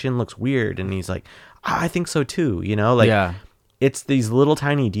junction looks weird. And he's like, I think so too, Yeah. It's these little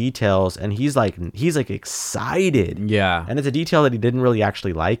tiny details, and he's like excited. Yeah. And it's a detail that he didn't really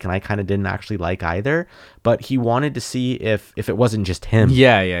actually like, and I kind of didn't actually like either. But he wanted to see if it wasn't just him.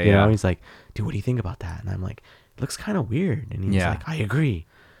 Yeah. He's like, dude, what do you think about that? And I'm like, it looks kind of weird. And he's like, I agree.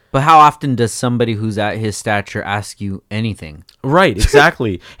 But how often does somebody who's at his stature ask you anything? Right,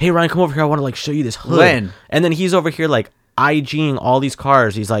 exactly. Hey, Ryan, come over here. I want to like show you this hood. When? And then he's over here like IGing all these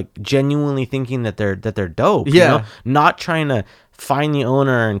cars. He's like genuinely thinking that they're dope. Yeah. Not trying to find the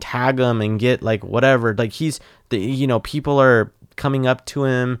owner and tag them and get like whatever. Like people are coming up to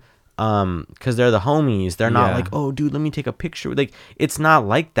him because they're the homies. They're not like, oh, dude, let me take a picture. Like, it's not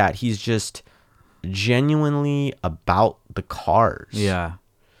like that. He's just genuinely about the cars. Yeah.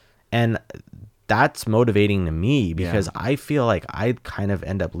 And that's motivating to me because I feel like I kind of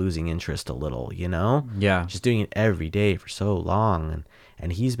end up losing interest a little, Yeah. just doing it every day for so long,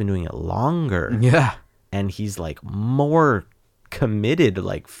 and he's been doing it longer. Yeah. And he's like more committed,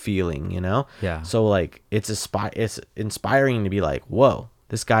 like feeling, Yeah. So like it's inspiring to be like, whoa,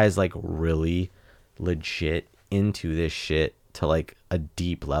 this guy's like really legit into this shit to like a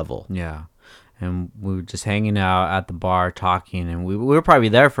deep level. Yeah. And we were just hanging out at the bar talking, and we were probably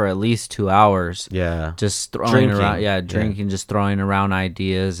there for at least 2 hours. Yeah. Just throwing Drinking. around, drinking, just throwing around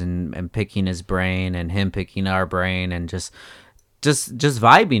ideas and picking his brain and him picking our brain and just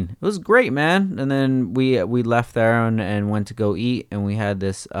vibing. It was great, man. And then we left there and went to go eat, and we had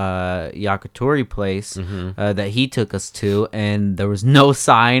this yakitori place that he took us to, and there was no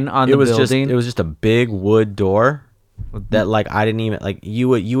sign on the building. It was just a big wood door that like I didn't even like. You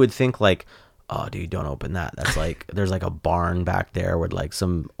would think like, oh, dude, don't open that. That's like there's like a barn back there with like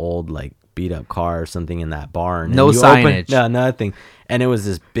some old like beat up car or something in that barn. No signage. No, nothing. And it was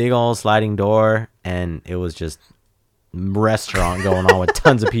this big old sliding door, and it was just restaurant going on with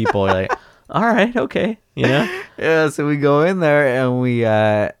tons of people. You're like, all right, okay, Yeah, so we go in there and we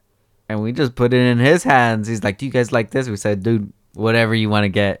just put it in his hands. He's like, do you guys like this? We said, dude, whatever you want to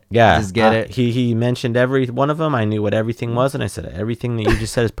get, just get it. He mentioned every one of them. I knew what everything was, and I said, everything that you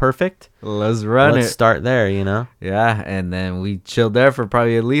just said is perfect. Let's run Let's it. start there, Yeah, and then we chilled there for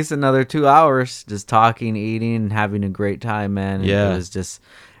probably at least another 2 hours, just talking, eating, and having a great time, man. And Yeah. it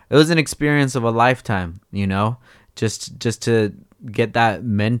was an experience of a lifetime, just to get that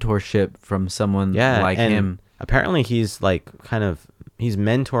mentorship from someone like and him. Apparently he's like he's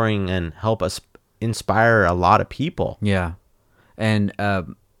mentoring and help us inspire a lot of people. Yeah. And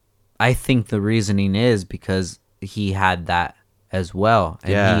I think the reasoning is because he had that as well,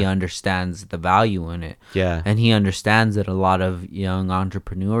 and he understands the value in it. Yeah. And he understands that a lot of young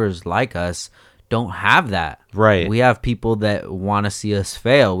entrepreneurs like us don't have that. Right. We have people that want to see us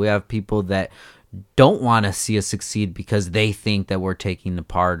fail. We have people that don't want to see us succeed because they think that we're taking the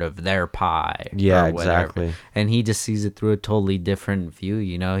part of their pie. Yeah, or whatever. exactly. And he just sees it through a totally different view.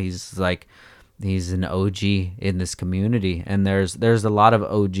 He's like, he's an OG in this community, and there's a lot of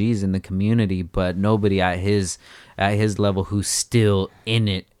OGs in the community, but nobody at his level who's still in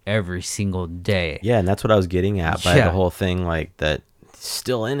it every single day. Yeah, and that's what I was getting at by the whole thing, like that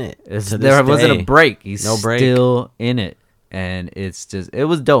still in it. There wasn't a break. He's No break. still in it. and it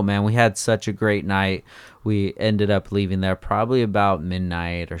was dope, man. We had such a great night. We ended up leaving there probably about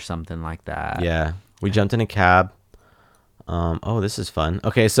midnight or something like that. Yeah, we jumped in a cab. Oh, this is fun.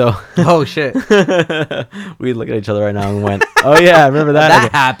 Okay, so Oh shit. we look at each other right now and went, "Oh yeah, I remember that." That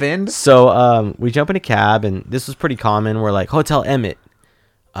Okay. happened. So we jump in a cab, and this was pretty common. We're like, Hotel Emmett,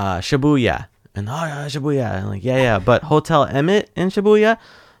 Shibuya, and oh yeah, Shibuya, and like yeah, but Hotel Emmett in Shibuya,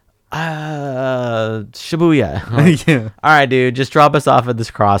 Shibuya. Like, Yeah. all right, dude, just drop us off at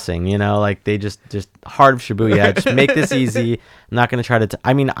this crossing. You know, like they just heart of Shibuya. Just make this easy. I'm not gonna try to.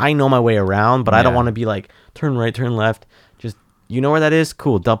 I mean, I know my way around, but I don't Yeah. want to be like turn right, turn left. Just you know where that is?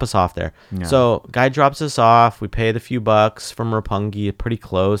 Cool, dump us off there. Yeah. So guy drops us off. We pay the few bucks from Roppongi, pretty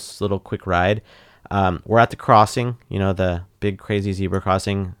close, little quick ride. We're at the crossing, you know, the big crazy zebra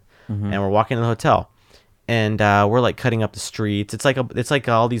crossing, and we're walking to the hotel. And we're like cutting up the streets. It's like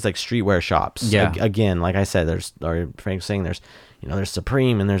all these like streetwear shops. Yeah. Again, like I said, Frank was saying, there's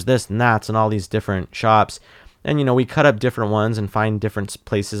Supreme and there's this and that's and all these different shops. And we cut up different ones and find different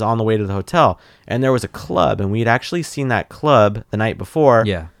places on the way to the hotel. And there was a club, and we'd actually seen that club the night before.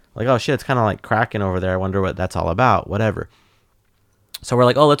 Yeah. Like, oh shit, it's kind of like cracking over there. I wonder what that's all about. Whatever. So we're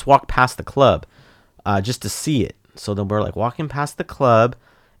like, oh, let's walk past the club, just to see it. So then we're like walking past the club,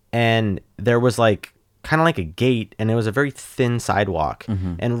 and there was like kind of like a gate, and it was a very thin sidewalk.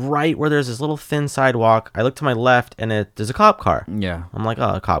 And right where there's this little thin sidewalk, I look to my left, and there's a cop car. Yeah. I'm like,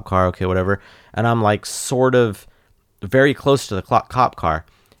 oh, a cop car, okay, whatever. And I'm like sort of very close to the cop car.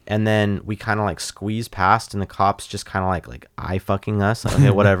 And then we kind of like squeeze past, and the cops just kind of like eye fucking us. Like,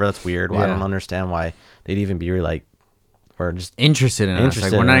 okay, whatever, that's weird. Well, I Yeah. don't understand why they'd even be like, or just Interested in us.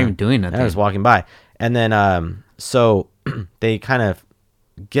 Like, we're not even doing nothing. I was walking by. And then so they kind of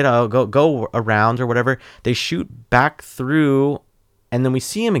get out, go around or whatever. They shoot back through, and then we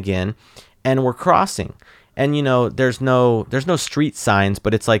see him again, and we're crossing. And there's no street signs,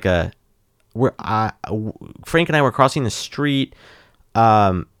 but it's like Frank and I were crossing the street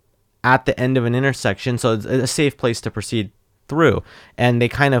at the end of an intersection, so it's a safe place to proceed through. And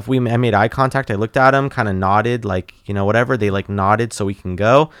I made eye contact. I looked at him, kind of nodded, like whatever. They like nodded so we can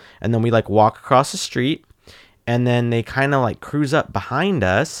go, and then we like walk across the street, and then they kind of like cruise up behind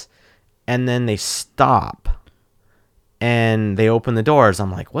us, and then they stop, and they open the doors.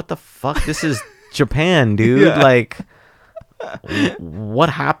 I'm like, what the fuck? This is Japan, dude. Yeah. Like, what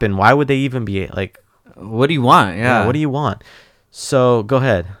happened? Why would they even be like? What do you want? Yeah. What do you want? So go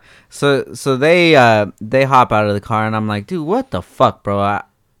ahead. So they hop out of the car, and I'm like, dude, what the fuck, bro?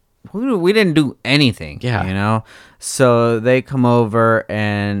 We didn't do anything. Yeah. So they come over,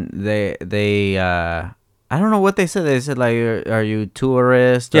 and they I don't know what they said. They said like, are you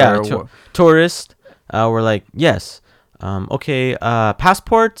tourist? Yeah, or tourist. We're like, yes. Okay.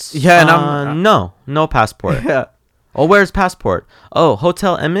 Passports? Yeah, and I'm- no passport. Yeah. Oh, where's passport? Oh,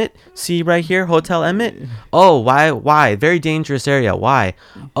 Hotel Emmett. See right here, Hotel Emmett. Oh, why? Very dangerous area. Why?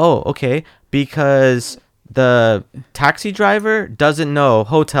 Oh, okay. Because the taxi driver doesn't know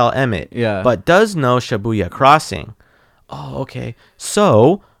Hotel Emmett. Yeah. But does know Shibuya Crossing. Oh, okay.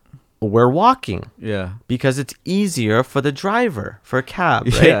 So we're walking. Yeah. Because it's easier for the driver, for a cab,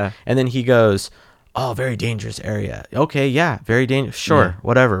 right? Yeah. And then he goes, oh, very dangerous area. Okay, yeah, very dangerous. Sure, Yeah.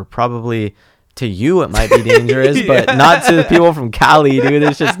 whatever. Probably to you it might be dangerous, but not to the people from Cali, dude.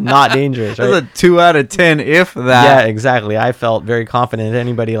 It's just not dangerous, right? That's a 2 out of 10, if that. Yeah, exactly. I felt very confident if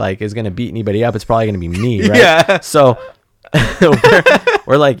anybody like is gonna beat anybody up, it's probably gonna be me, right? Yeah. So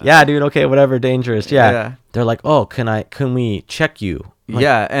we're like, yeah, dude, okay, whatever, dangerous. Yeah. Yeah. They're like, oh, can we check you? Like,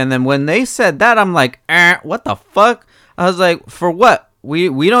 Yeah, and then when they said that, I'm like, what the fuck? I was like, for what?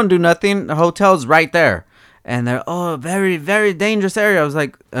 We don't do nothing. The hotel's right there. And they're, oh, very, very dangerous area. I was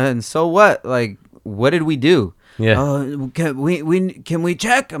like, and so what? Like, what did we do? Yeah. Can we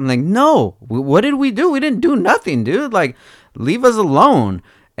check? I'm like, no. What did we do? We didn't do nothing, dude. Like, leave us alone.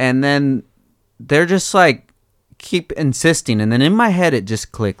 And then they're just like, keep insisting. And then in my head, it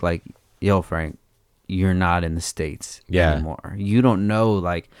just clicked like, yo, Frank, you're not in the States anymore. You don't know,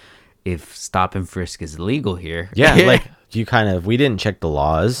 like, if stop and frisk is legal here. Yeah, like we didn't check the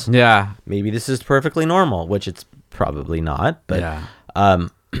laws. Yeah. Maybe this is perfectly normal, which it's probably not. But Yeah.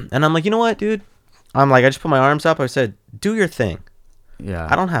 and I'm like, you know what, dude? I'm like, I just put my arms up. I said, do your thing. Yeah.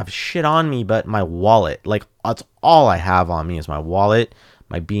 I don't have shit on me but my wallet. Like, that's all I have on me is my wallet,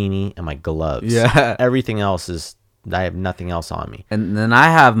 my beanie, and my gloves. Yeah. Everything else I have nothing else on me. And then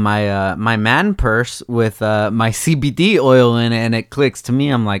I have my my man purse with my CBD oil in it, and it clicks to me.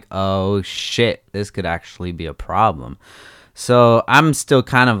 I'm like, oh shit, this could actually be a problem. So I'm still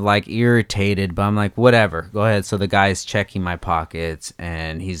kind of like irritated, but I'm like, whatever, go ahead. So the guy's checking my pockets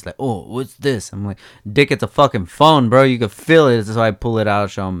and he's like, oh, what's this? I'm like, Dick, it's a fucking phone, bro. You can feel it. So I pull it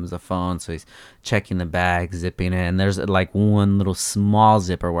out, show him it's a phone. So he's checking the bag, zipping it. And there's like one little small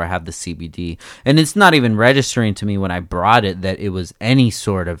zipper where I have the CBD. And it's not even registering to me when I brought it that it was any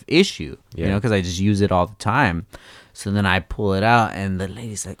sort of issue, you know, because I just use it all the time. So then I pull it out, and the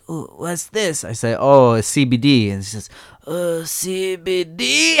lady's like, "Oh, what's this?" I say, "Oh, it's CBD." And she says, "Oh,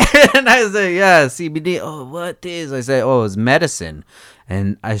 CBD?" And I say, "Yeah, CBD." "Oh, what is?" I say, "Oh, it's medicine."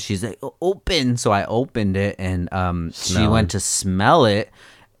 And she's like, "Oh, open." So I opened it, and she went to smell it,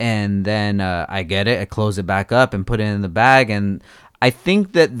 and then I get it, I close it back up, and put it in the bag. And I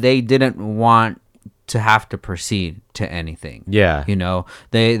think that they didn't want to have to proceed to anything. Yeah. You know,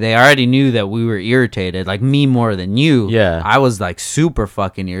 they already knew that we were irritated, like me more than you. Yeah. I was like super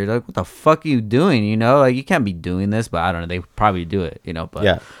fucking irritated. Like, what the fuck are you doing? You know, like you can't be doing this, but I don't know. They probably do it, you know, but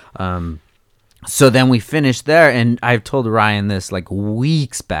Yeah. So then we finished there, and I've told Ryan this like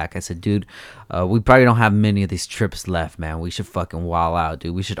weeks back. I said, dude, we probably don't have many of these trips left, man. We should fucking wall out,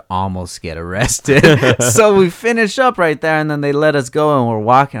 dude. We should almost get arrested. So we finish up right there, and then they let us go, and we're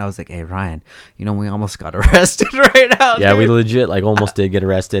walking. I was like, hey, Ryan, you know, we almost got arrested right now. Yeah, dude. we legit like almost did get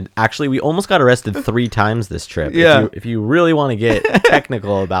arrested. Actually, we almost got arrested 3 times this trip. Yeah. If you really want to get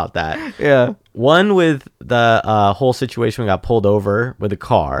technical about that. Yeah. One with the whole situation, we got pulled over with a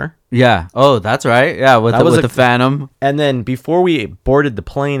car. Yeah. Oh, that's right. Yeah, with the Phantom. And then before we boarded the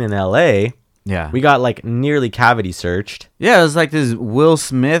plane in LA, Yeah. we got like nearly cavity searched. Yeah, it was like this Will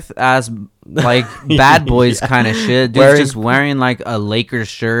Smith ass like Bad Boys kind of shit. Dude's just wearing like a Lakers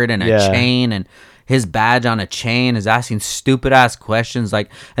shirt and a chain and his badge on a chain, is asking stupid ass questions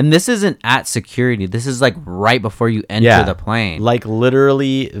like, and this isn't at security. This is like right before you enter the plane. Like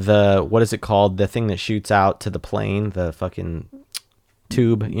literally the, what is it called? The thing that shoots out to the plane, the fucking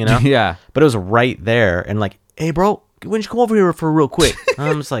tube, you know? Yeah. But it was right there, and like, hey bro, why don't you come over here for real quick?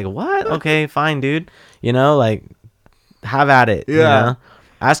 I'm just like, what? Okay, fine, dude. You know, like, have at it. Yeah. You know?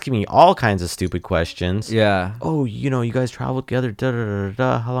 Asking me all kinds of stupid questions. Yeah. Oh, you know, you guys traveled together, da da da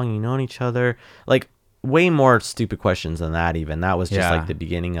da. How long you known each other? Like, way more stupid questions than that. Even that was just like the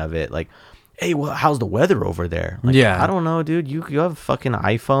beginning of it. Like, hey, well, how's the weather over there? Like, I don't know, dude. You have a fucking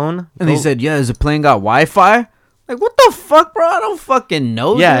iPhone. And he said, yeah, does the plane got Wi-Fi? Like, what the fuck, bro? I don't fucking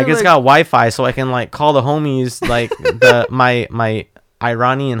know. Yeah, dude. I guess like, got Wi-Fi, so I can like call the homies, like my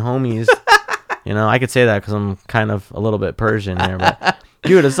Iranian homies. You know, I could say that because I'm kind of a little bit Persian here, but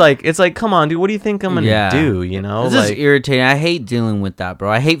dude, it's like, come on, dude, what do you think I'm gonna do? You know, this is irritating. I hate dealing with that, bro.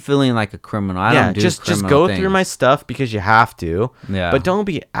 I hate feeling like a criminal. I don't do just go through my stuff because you have to. Yeah, but don't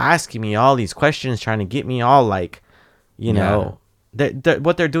be asking me all these questions, trying to get me all like, you know.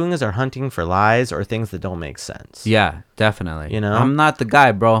 What they're doing is they're hunting for lies or things that don't make sense. Yeah, definitely. You know, I'm not the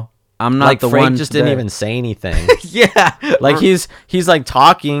guy, bro. I'm not like the Frank one. Just didn't even say anything. Yeah, like he's like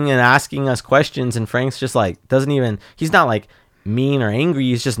talking and asking us questions, and Frank's just like doesn't even. He's not like mean or angry.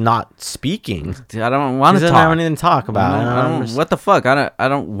 He's just not speaking. Dude, I don't want to talk. He doesn't have anything to talk about. I don't, what the fuck? I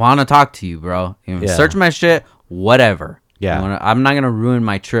don't want to talk to you, bro. Search my shit. Whatever. Yeah. I'm not gonna ruin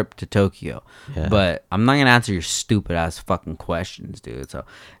my trip to Tokyo. Yeah. But I'm not gonna answer your stupid ass fucking questions, dude. So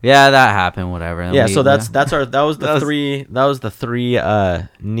yeah, that happened. Whatever. Yeah. So that was the three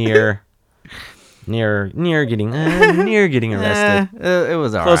near getting arrested. It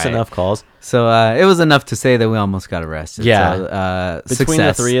was all close right. enough calls. So it was enough to say that we almost got arrested. Yeah. So, between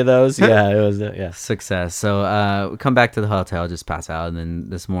success. the 3 of those, yeah, it was success. So we come back to the hotel, just pass out, and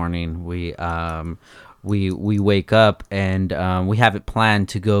then this morning we wake up and we have it planned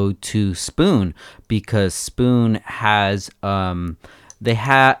to go to Spoon because Spoon has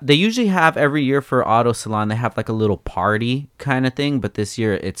they usually have every year for Auto Salon, they have like a little party kind of thing, but this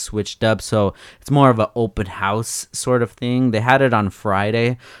year it's switched up, so it's more of an open house sort of thing. They had it on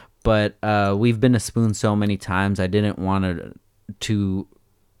Friday, but we've been to Spoon so many times, I didn't want to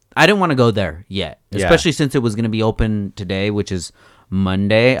go there yet, especially since it was going to be open today, which is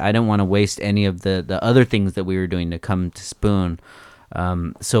Monday. I didn't want to waste any of the other things that we were doing to come to Spoon.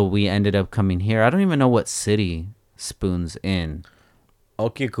 So we ended up coming here. I don't even know what city Spoon's in.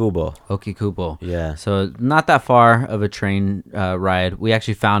 Okikubo. Yeah. So not that far of a train ride. We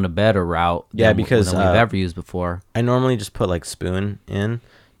actually found a better route than we've ever used before. I normally just put like Spoon in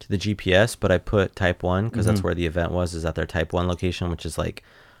to the GPS, but I put Type 1 because that's where the event was, is at their Type 1 location, which is like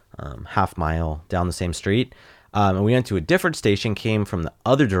half mile down the same street. And we went to a different station, came from the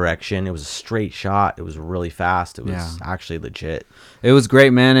other direction. It was a straight shot. It was really fast. It was actually legit. It was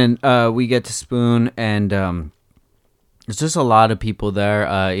great, man. And we get to Spoon, and There's just a lot of people there.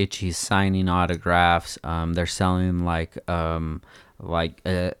 Ichi's signing autographs. They're selling like a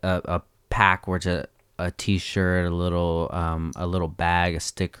pack where it's a t-shirt, a little bag, a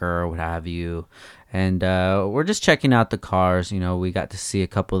sticker, what have you. And we're just checking out the cars. We got to see a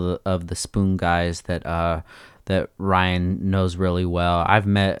couple of the Spoon guys that Ryan knows really well. I've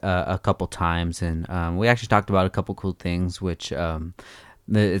met a couple times, and we actually talked about a couple cool things, which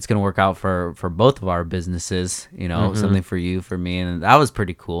it's going to work out for both of our businesses, something for you, for me. And that was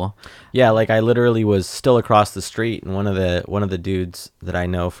pretty cool. Yeah. Like I literally was still across the street, and one of the dudes that I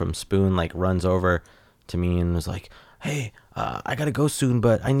know from Spoon, like, runs over to me and was like, "Hey, I got to go soon,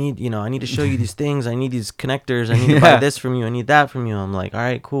 but I need to show you these things. I need these connectors. I need to buy this from you. I need that from you." I'm like, "All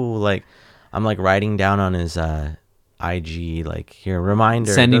right, cool." Like, I'm like writing down on his IG, like, here,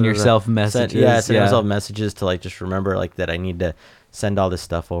 reminder. Sending yourself messages. Sending myself messages to, like, just remember, like, that I need to send all this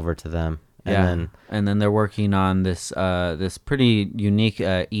stuff over to them. And then they're working on this pretty unique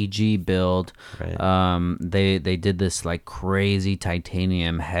EG build. Right. They did this like crazy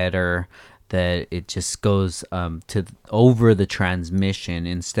titanium header that it just goes to over the transmission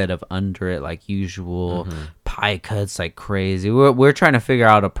instead of under it like usual. Pie cuts like crazy. We're trying to figure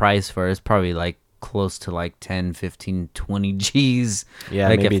out a price for it. It's probably like close to like 10, 15, 20 G's. Yeah,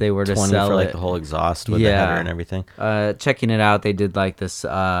 like maybe if they were to 20 sell for it. like the whole exhaust with the header and everything. Checking it out, they did like this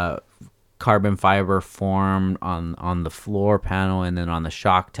carbon fiber form on the floor panel and then on the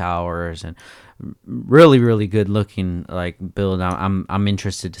shock towers, and really, really good looking like build. I'm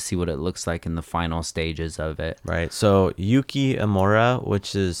interested to see what it looks like in the final stages of it. Right. So Yuki Amora,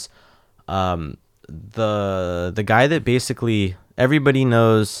 which is the guy that basically everybody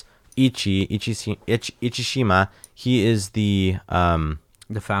knows, Ichishima. He is the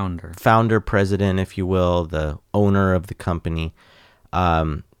founder, president, if you will, the owner of the company.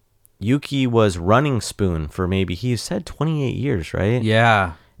 Yuki was running Spoon for maybe, he said 28 years, right?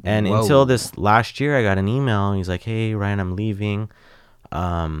 Yeah. And until this last year, I got an email. And he's like, "Hey, Ryan, I'm leaving.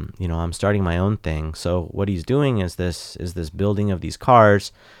 I'm starting my own thing." So what he's doing is this building of these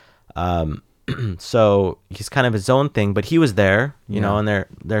cars. So he's kind of his own thing, but he was there, you know, and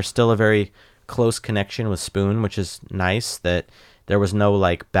there's still a very close connection with Spoon, which is nice that there was no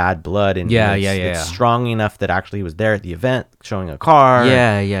like bad blood. And it's strong enough that actually he was there at the event showing a car.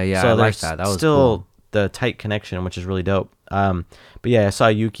 Yeah. So I there's like that. That was still cool. the tight connection, which is really dope. But yeah, I saw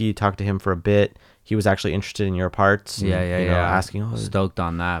Yuki, talked to him for a bit. He was actually interested in your parts. And, asking, stoked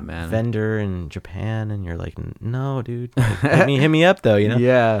on that, man. Vendor in Japan, and you're like, "No, dude, like, hit me up though,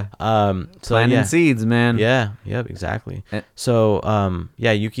 Yeah. So planting seeds, man. Yeah. Yep. Exactly. So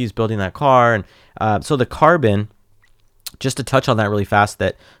Yuki's building that car, and so the carbon. Just to touch on that really fast,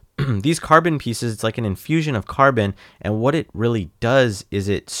 that these carbon pieces, it's like an infusion of carbon, and what it really does is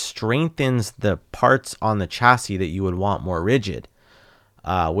it strengthens the parts on the chassis that you would want more rigid,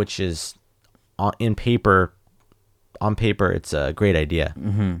 which is on paper, it's a great idea.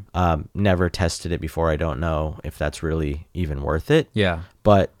 Never tested it before. I don't know if that's really even worth it. Yeah.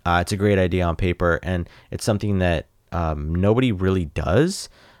 But it's a great idea on paper, and it's something that nobody really does.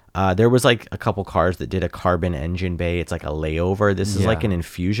 There was like a couple cars that did a carbon engine bay. It's like a layover. This is like an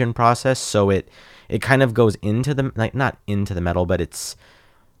infusion process. So it kind of goes into the, like, not into the metal, but it's,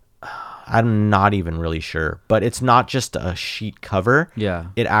 I'm not even really sure, but it's not just a sheet cover. Yeah.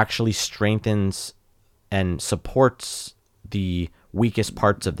 It actually strengthens and supports the weakest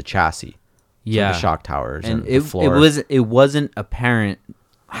parts of the chassis. Yeah. So the shock towers and the it floor. It wasn't apparent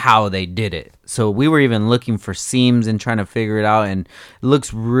how they did it. So we were even looking for seams and trying to figure it out, and it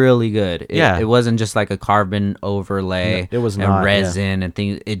looks really good. It wasn't just like a carbon overlay. No, it was and not resin and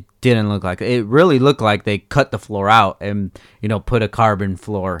things. It didn't look like it. Really looked like they cut the floor out and put a carbon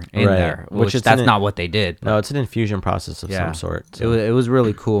floor in there, which that's not what they did. No, it's an infusion process of some sort. So. It was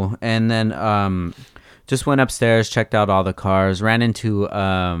really cool. And then just went upstairs, checked out all the cars, ran into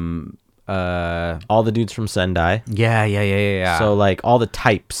all the dudes from Sendai. Yeah. So like all the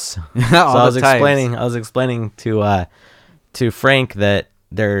types. I was explaining to Frank that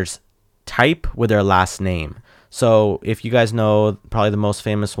there's type with their last name. So if you guys know, probably the most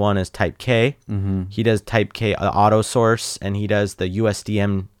famous one is Type K. Mm-hmm. He does Type K Auto Source, and he does the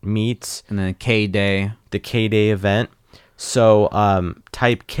USDM meets and then K-Day, the K-Day event. So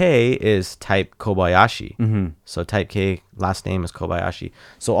Type K is Type Kobayashi. Mm-hmm. So Type K last name is Kobayashi.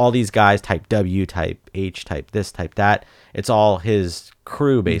 So all these guys, Type W, Type H, Type this, Type that, it's all his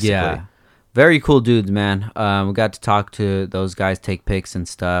crew basically. Yeah. Very cool dudes, man. We got to talk to those guys, take pics and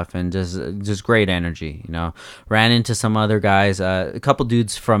stuff, and just great energy. Ran into some other guys, a couple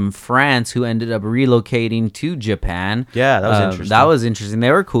dudes from France who ended up relocating to Japan. Yeah, that was interesting. That was interesting.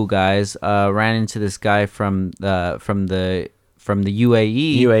 They were cool guys. Ran into this guy from the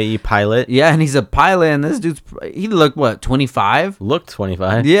UAE. UAE pilot. Yeah, and he's a pilot, and this dude's he looked 25. Looked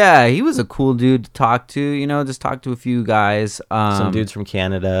 25. Yeah, he was a cool dude to talk to. Just talk to a few guys. Some dudes from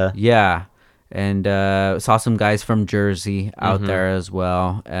Canada. Yeah. And saw some guys from Jersey out there as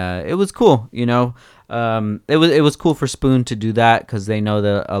well. It was cool, It was cool for Spoon to do that because they know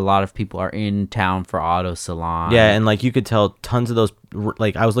that a lot of people are in town for Auto Salon. Yeah, and you could tell tons of those.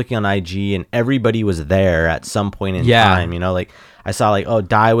 I was looking on IG, and everybody was there at some point in time. I saw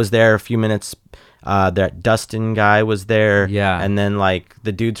Dai was there a few minutes. That Dustin guy was there. Yeah, and then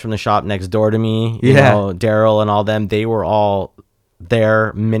the dudes from the shop next door to me. Yeah, Daryl and all them. They were all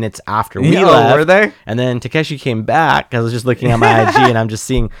there minutes after we left. Were they? And then Takeshi came back. I was just looking at my IG and I'm just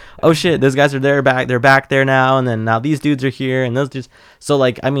seeing, oh shit, those guys are they're back there now, and then now these dudes are here, and those dudes. So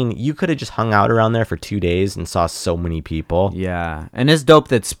you could have just hung out around there for 2 days and saw so many people. Yeah, and it's dope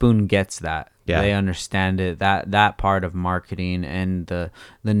that Spoon gets that. Yeah, they understand it, that part of marketing and the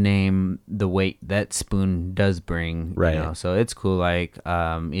name, the weight that Spoon does bring. Right. So it's cool.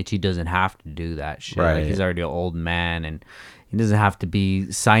 Ichi doesn't have to do that shit. Right. He's already an old man, and he doesn't have to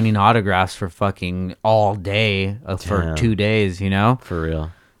be signing autographs for fucking all day for 2 days, For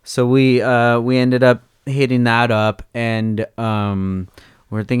real. So we ended up hitting that up, and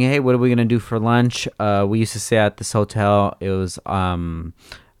we're thinking, hey, what are we gonna do for lunch? We used to stay at this hotel. It was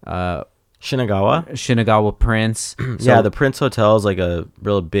Shinagawa Prince. Yeah, the Prince Hotel is a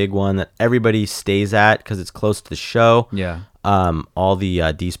real big one that everybody stays at because it's close to the show. Yeah. All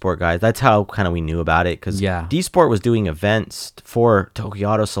the D-Sport guys, that's how kind of we knew about it, because yeah, D-Sport was doing events for Tokyo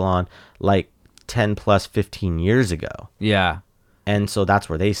Auto Salon 10 plus 15 years ago. Yeah. And so that's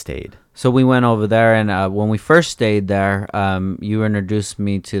where they stayed. So we went over there, and when we first stayed there, you introduced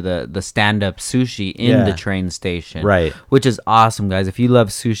me to the stand-up sushi in the train station, right? Which is awesome, guys. If you love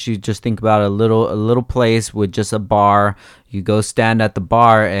sushi, just think about a little place with just a bar. You go stand at the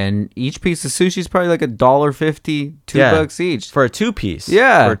bar, and each piece of sushi is probably $1.50, $2 each for a 2-piece.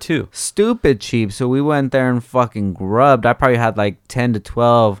 Yeah, for 2. Stupid cheap. So we went there and fucking grubbed. I probably had 10 to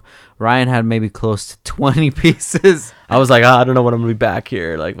 12. Ryan had maybe close to 20 pieces. I was like, I don't know when I'm gonna be back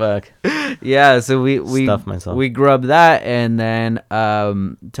here. Fuck. Yeah, so we stuffed myself. We grubbed that, and then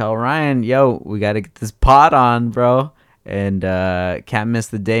tell Ryan, yo, we gotta get this pot on, bro. And can't miss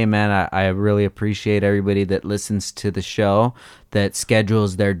the day, man. I really appreciate everybody that listens to the show, that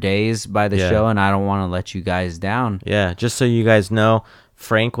schedules their days by the show, and I don't want to let you guys down. Yeah, just so you guys know,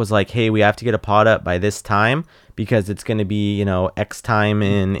 Frank was like, hey, we have to get a pod up by this time because it's going to be, X time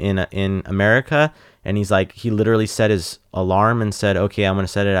in America. And he's like, he literally set his alarm and said, okay, I'm going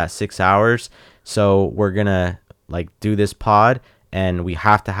to set it at 6 hours. So we're going to do this pod, and we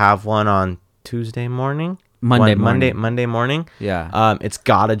have to have one on Tuesday morning. Monday morning. Yeah. It's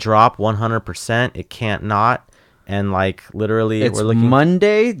got to drop 100%. It can't not. And literally it's we're looking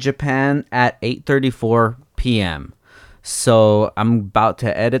Monday, Japan at 8:34 p.m. So I'm about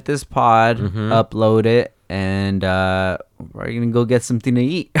to edit this pod, upload it, and we're going to go get something to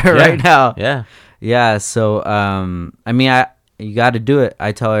eat right now. Yeah. Yeah. So, you got to do it.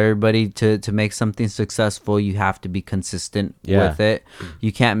 I tell everybody to make something successful, you have to be consistent with it.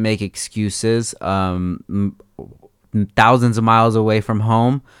 You can't make excuses. Thousands of miles away from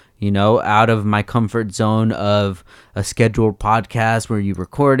home, out of my comfort zone of a scheduled podcast where you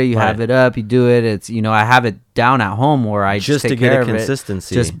record it, you have it up, you do it. It's, I have it down at home where I just take care of it. Just to get a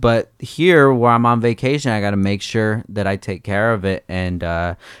consistency. But here where I'm on vacation, I got to make sure that I take care of it. And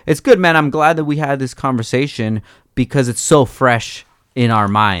it's good, man. I'm glad that we had this conversation because it's so fresh in our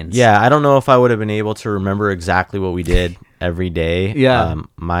minds. Yeah, I don't know if I would have been able to remember exactly what we did every day. Yeah.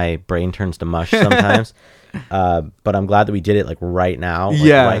 My brain turns to mush sometimes. But I'm glad that we did it right now,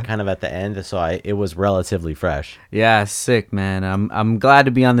 right kind of at the end, so it was relatively fresh. Yeah, sick, man. I'm glad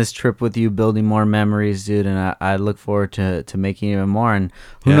to be on this trip with you, building more memories, dude, and I look forward to making even more. And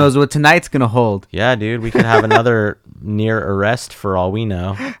who knows what tonight's gonna hold? Yeah, dude, we could have another near arrest for all we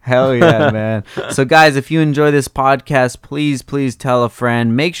know. Hell yeah, man. So guys, if you enjoy this podcast, please tell a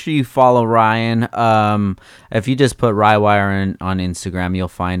friend. Make sure you follow Ryan. If you just put Rywire on Instagram, you'll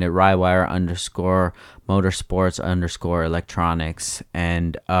find it. Rywire_motorsports_electronics.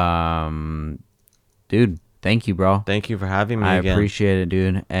 And dude, thank you, bro. Thank you for having me again. I appreciate it,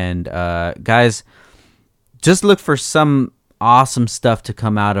 dude. And guys, just look for some awesome stuff to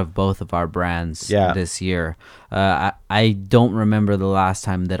come out of both of our brands this year. I don't remember the last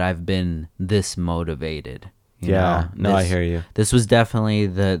time that I've been this motivated. You know? I hear you. This was definitely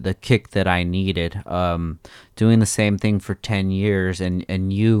the kick that I needed. Doing the same thing for 10 years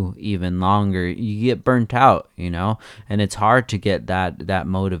and you even longer, you get burnt out, you know, and it's hard to get that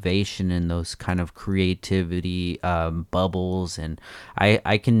motivation and those kind of creativity bubbles. And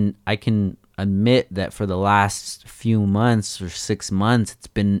I can admit that for the last few months or 6 months,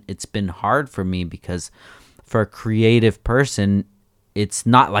 it's been hard for me, because for a creative person, it's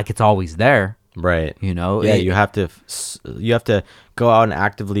not like it's always there. Right. You know. Yeah, you have to go out and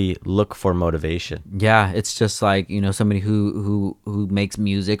actively look for motivation. Yeah, it's just like, you know, somebody who makes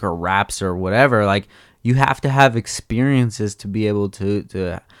music or raps or whatever. Like, you have to have experiences to be able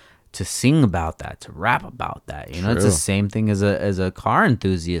to sing about that, to rap about that. You know, it's the same thing as a car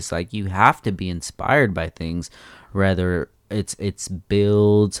enthusiast. Like, you have to be inspired by things, whether it's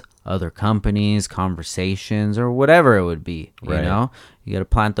builds, other companies, conversations, or whatever it would be. You know, you got to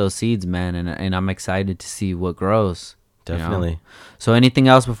plant those seeds, man, and I'm excited to see what grows. Definitely. You know? So anything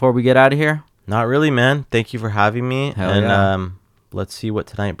else before we get out of here? Not really, man. Thank you for having me. Hell yeah. Let's see what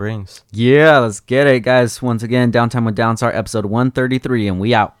tonight brings. Yeah, let's get it, guys. Once again, Downtime with Downstar, episode 133, and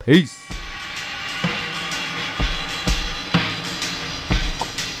we out. Peace.